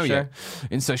out. didn't know Sure. yet.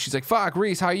 And so she's like, "Fuck,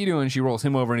 Reese, how you doing?" She rolls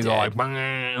him over, and he's all like, "Bang,"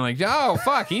 and like, "Oh,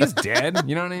 fuck, he's dead."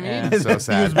 You know what I mean? Yeah. So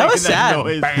sad. That was sad.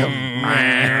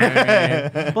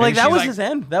 Bang. But like And that she's was like- his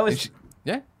end. That was.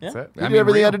 Yeah. That's it. He did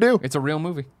everything he had to do. It's a real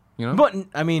movie. You know. But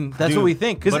I mean, that's what Dude, we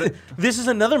think. Because but this is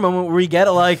another moment where we get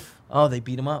it like, oh, they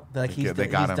beat him up. Like Yeah, they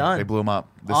got he's him. done. They blew him up.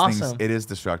 This Awesome. it is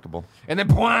destructible. And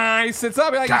then he sits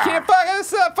up. You're like, you can't fuck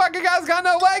this fucking guy's got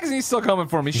no legs, and he's still coming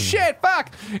for me. Shit,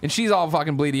 fuck. And she's all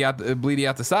fucking bleedy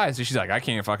out the side. So she's like, I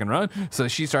can't fucking run. So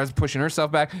she starts pushing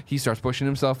herself back. He starts pushing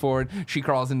himself forward. She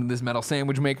crawls into this metal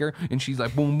sandwich maker, and she's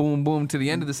like, boom, boom, boom, to the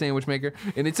end of the sandwich maker.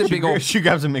 And it's a big old. She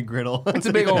grabs a McGriddle. It's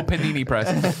a big old panini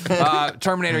press.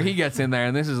 Terminator, he gets in there,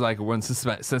 and this is like when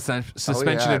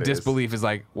suspension of it is. disbelief is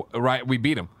like, right, we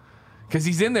beat him. Because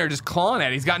he's in there just clawing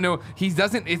at it. He's got no. He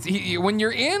doesn't. When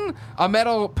you're in a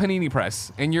metal panini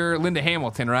press and you're Linda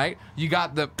Hamilton, right? You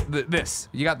got this.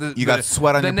 You got the. You got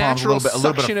sweat on the your palms, a natural little bit of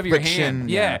suction of your friction,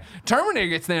 hand. yeah. Yeah. Terminator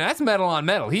gets there. That's metal on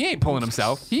metal. He ain't pulling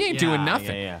himself. He ain't doing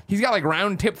nothing. yeah. He's got like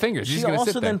round tip fingers. He's She just gonna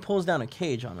also sit there. then pulls down a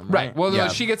cage on him. Right. Right. Well, Yeah.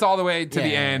 she gets all the way to the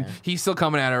Yeah, end. yeah. He's still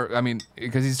coming at her. I mean,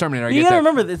 because he's Terminator. I You get gotta that.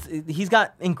 remember this. He's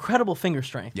got incredible finger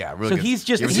strength. Yeah, really So good. he's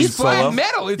just You ever seen he's Solo? flat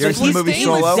metal. It's You ever just seen the movie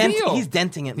stainless Solo? steel. he's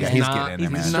denting it. Yeah, man. he's Nah, getting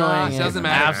in there, he's man. destroying It it. doesn't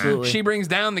matter. Absolutely. She brings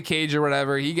down the cage or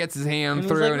whatever. He gets his hand And he's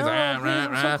through, like, and, "No, he's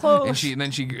I'm so close." and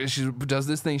then she does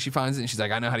this thing. She finds it, and she's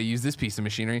like, I know how to use this piece of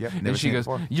machinery. Yep, and never she seen it goes,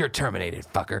 before. "You're terminated,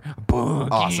 fucker." Boom.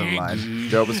 Awesome line.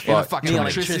 Dope as And the fuck. fucking The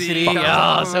electricity. electricity.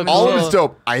 Oh, so All cool. of it's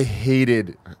dope. I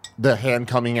hated the hand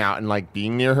coming out and like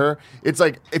being near her. It's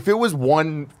like if it was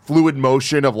one fluid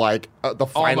motion of like the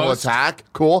final Almost. attack,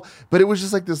 cool. But it was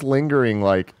just like this lingering,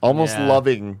 like almost Yeah.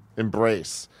 loving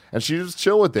embrace, and she was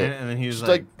chill with it. And then he was She's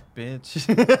like, bitch.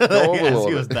 over a As little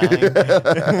he was bit.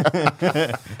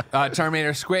 dying.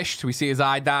 Terminator squished. We see his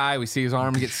eye die. We see his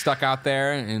arm get stuck out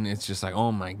there, and it's just like,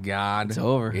 oh my god, It's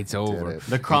over. It's over. it.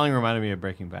 The crawling reminded me of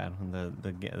Breaking Bad when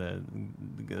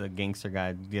the gangster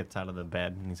guy gets out of the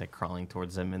bed and he's like crawling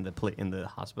towards them in the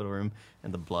hospital room,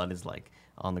 and the blood is like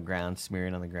on the ground,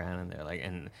 smearing on the ground, and they're like,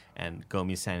 and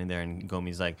Gomi's standing there, and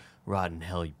Gomi's like, "Rot in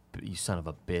hell, you son of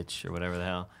a bitch," or whatever the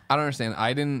hell. I don't understand.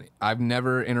 I've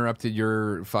never interrupted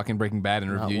your fucking Breaking Bad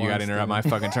interview. You got to once, interrupt my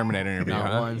fucking Terminator interview.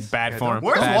 Not Huh? once. Bad form.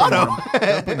 Where's Bad Watto? form.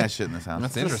 Don't bring that shit in this house.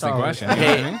 That's an interesting solid. question.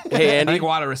 Hey, hey, I Andy. think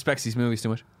Wada respects these movies too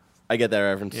much. I get that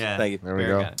reference. Yeah, Thank you. There we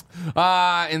Bear go.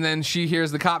 got it. And then she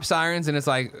hears the cop sirens, and it's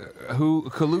like,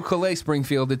 Kalukale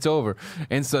Springfield, it's over.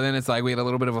 And so then it's like, we had a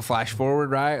little bit of a flash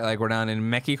forward, right? Like, we're down in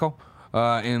Mexico.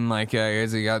 In like,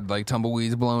 you got like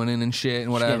tumbleweeds blowing in and shit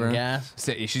and whatever. getting gas.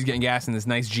 She's getting gas in this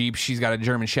nice Jeep. She's got a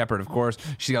German Shepherd, of course.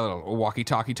 She's got a little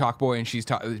walkie-talkie talk boy, and she's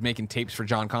making tapes for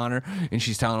John Connor. And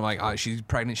she's telling him like, she's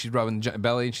pregnant. She's rubbing the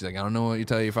belly. And she's like, I don't know what you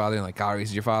tell your father. And like, Kyle Reese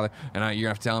is your father, and you're gonna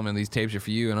have to tell him. And these tapes are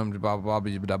for you. And I'm blah blah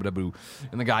blah blah blah blah blah.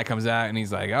 And the guy comes out, and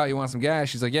he's like, oh, you want some gas?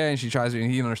 She's like, yeah. And she tries to, and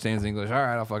he understands English. All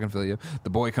right, I'll fucking fill you. The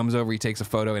boy comes over. He takes a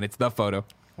photo, and it's the photo.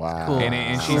 Wow. Cool.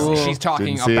 And Cool. she's talking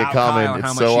Didn't see it about coming. Kyle and how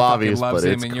It's much so she obvious, fucking loves but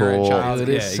him, it's and you're cool. a child. Dude,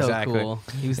 it is yeah, so exactly. cool.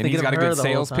 He was And thinking he's got of a her good the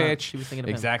whole sales time. pitch. She was thinking of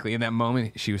him. Exactly. In that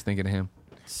moment, she was thinking of him.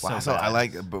 Wow. So I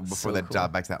like before that cool.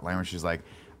 job back to that line where she's like,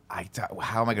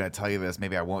 how am I going to tell you this?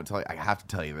 Maybe I won't tell you. I have to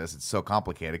tell you this. It's so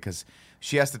complicated because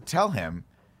she has to tell him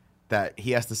that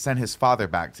he has to send his father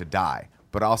back to die,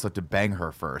 but also to bang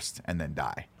her first and then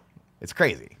die. It's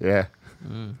crazy. Yeah.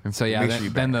 And so, yeah, Make sure you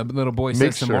then the little boy Make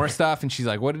says some sure. more stuff, and she's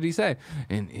like, what did he say?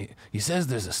 And he says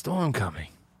there's a storm coming.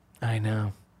 I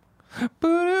know.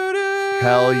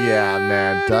 Hell yeah,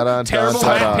 man. Da-da, Terrible da-da,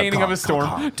 hand da-da. painting of a storm.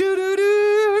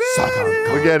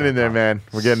 We're getting in there, man.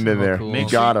 We're getting in there. cool. You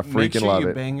gotta Make freaking sure love you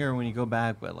it. bang her when you go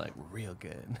back, but like real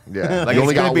good. Yeah. Like You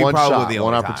only it's gonna got be one probably shot, the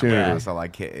one only time. opportunity. Yeah, so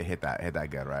like hit that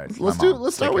good, right? Let's My mom,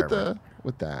 let's start take with care of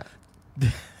with that.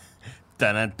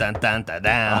 Dun dun dun dun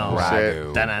down.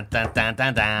 Shit. Dun dun dun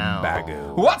dun down.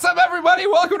 Bagoo. What's up, everybody?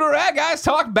 Welcome to Rad Guys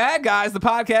Talk Bad Guys, the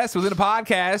podcast within a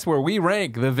podcast where we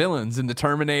rank the villains in the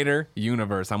Terminator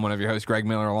universe. I'm one of your hosts, Greg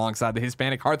Miller, alongside the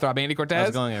Hispanic heartthrob, Andy Cortez. How's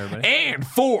it going, everybody? And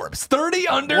Forbes, 30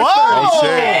 under 30. Oh,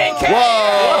 shit. AKA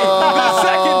Whoa. the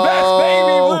second best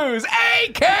baby blues,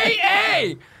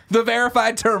 AKA the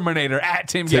verified Terminator at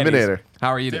Tim Terminator. Geddes. How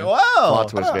are you doing? Plot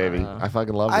twist, baby. I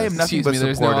fucking love I this. am nothing Excuse but me,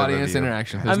 there's no supportive audience of you.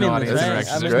 interaction. I'm There's no in audience this, right?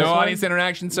 interaction. I'm in There's no this one. audience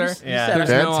interaction, sir. Yeah. There's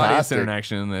no audience Fantastic.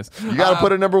 interaction in this. You got to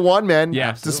put a number one, man.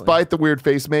 Yeah. Despite the weird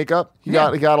face makeup, he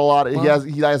got a lot. He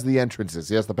has the entrances.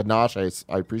 He has the panache.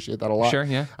 I appreciate that a lot. Sure,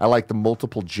 yeah. I like the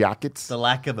multiple jackets. The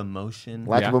lack of emotion.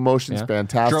 Lack of Yeah, emotions, yeah.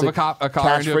 fantastic. Drove a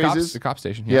car into a Catchphrases. cop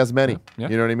station. He has many. Yeah.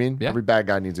 You know what I mean? Yeah. Every bad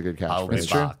guy needs a good I'll be catchphrase. It's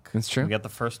true. back. It's true. We got the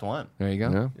first one. There you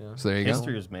go. Yeah. So there you go.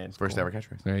 History was made. First ever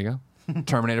catchphrase. There you go.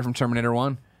 Terminator from Terminator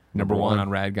 1. Number one on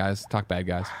Rad Guys Talk Bad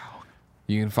Guys.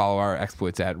 You can follow our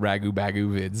exploits at Ragu Bagu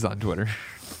Vids on Twitter.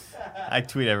 I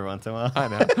tweet every once in a while. I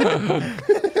know.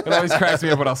 It always cracks me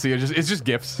up when I'll see it. It's just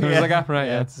gifs. It's like, right,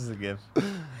 yeah. It's just a gift.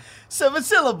 7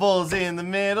 syllables in the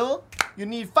middle. You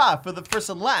need 5 for the first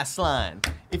and last line.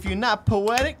 If you're not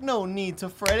poetic, no need to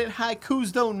fret it.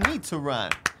 Haikus don't need to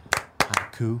rhyme.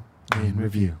 Haiku. In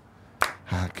review.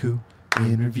 Haiku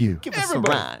in review. Give us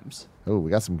Everybody. some rhymes. Oh,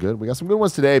 we got some good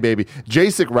ones today, baby.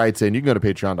 Jacek writes in, you can go to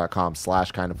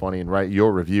patreon.com/kindoffunny and write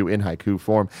your review in haiku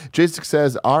form. Jacek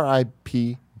says,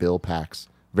 R.I.P. Bill Pax.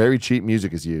 Very cheap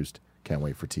music is used. Can't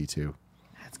wait for T2.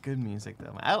 That's good music,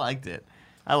 though. I liked it.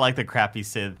 I like the crappy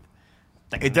synth.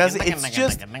 It does. It's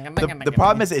just the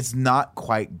problem is it's not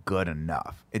quite good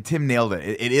enough. Tim nailed it.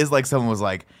 It is like someone was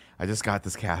like, I just got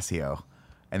this Casio,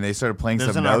 and they started playing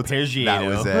There's some an notes. arpeggiator. That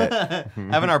was it.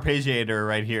 I have an arpeggiator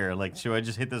right here. Like, should I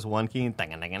just hit this one key?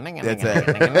 That's it.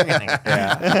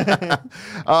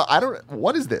 I don't.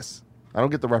 What is this? I don't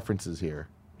get the references here.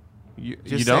 You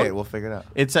Just don't? say it. We'll figure it out.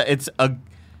 It's a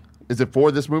Is it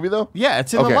for this movie though? yeah.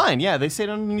 It's in Okay. the line. Yeah, they say it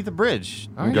underneath the bridge.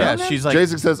 Okay. Yeah, she's like,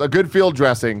 Jacek says, a good field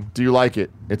dressing. Do you like it?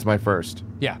 It's my first.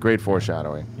 Yeah. Great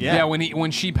foreshadowing. yeah.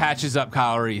 When she patches up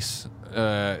Kyle Reese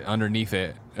underneath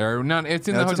it. Or not, it's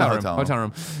in No, the it's in hotel the room. hotel Hotel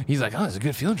room. He's like, oh, it's a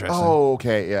good field dressing. Oh,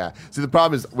 okay, yeah. See, the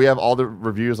problem is we have all the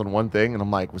reviews on one thing, and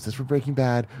I'm like, was this for Breaking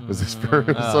Bad? Was this for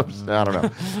some? I don't know.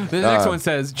 The next one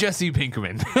says Jesse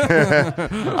Pinkman.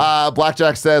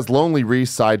 Blackjack says, lonely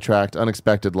Reese sidetracked,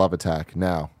 unexpected love attack.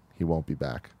 Now he won't be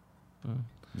back.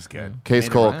 It's good. Case Made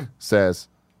it Colk rhyme. says,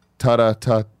 ta-da,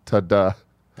 ta-da.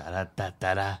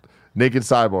 Da-da-da-da-da. Naked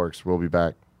cyborgs will be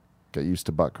back. Get used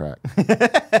to butt crack.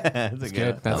 That's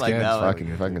good. That's I like good. that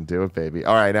one. Fucking do it, baby.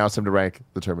 All right, now it's time to rank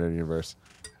the Terminator universe.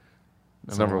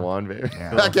 It's number one, baby.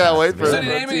 Yeah. I can't wait for So it.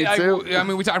 did Amy, I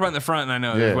mean, we talked about it in the front, and I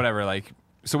know, Yeah. whatever, like,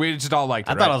 so we just all liked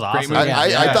it, I thought right? it was Great awesome.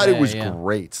 movie. I thought it was yeah.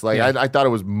 great. Like Yeah. I thought it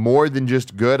was more than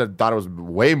just good. I thought it was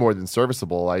way more than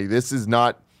serviceable. Like this is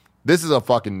a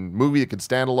fucking movie that could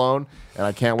stand alone, and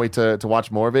I can't wait to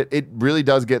watch more of it. It really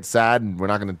does get sad, and we're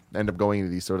not going to end up going into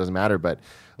these, so it doesn't matter. But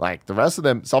like the rest of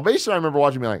them, Salvation, I remember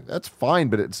watching, being like, that's fine,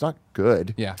 but it's not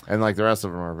good. Yeah. and like the rest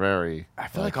of them are very. I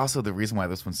feel like also the reason why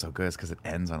this one's so good is because it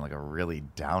ends on like a really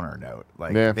downer note.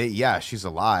 Like, Yeah. she's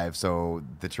alive, so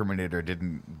the Terminator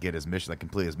didn't get his mission, like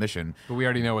complete his mission. But we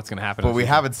already know what's going to happen. But we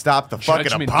haven't stopped the fucking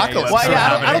Judgment Day apocalypse. is Well, so yeah, I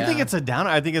don't happening. think it's a downer.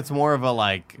 I think it's more of a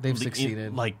like They've li-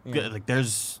 succeeded. Like, Yeah. like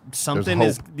there's something hope.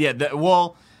 is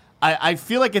well. I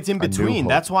feel like it's in new between. hope.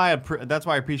 That's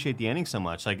why I appreciate the ending so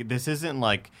much. Like this isn't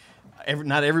like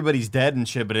not everybody's dead and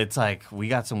shit, but it's like we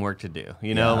got some work to do.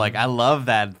 You know, like I love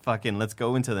that fucking. Let's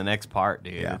go into the next part,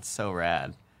 dude. Yeah. It's so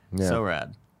rad. Yeah. So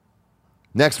rad.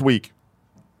 Next week,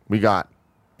 we got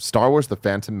Star Wars: The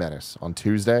Phantom Menace on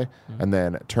Tuesday, and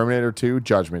then Terminator 2: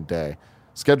 Judgment Day,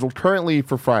 scheduled currently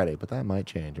for Friday, but that might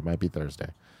change. It might be Thursday.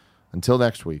 Until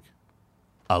next week.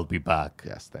 I'll be back.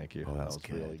 Yes, thank you. Oh, that was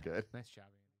really good. Nice job.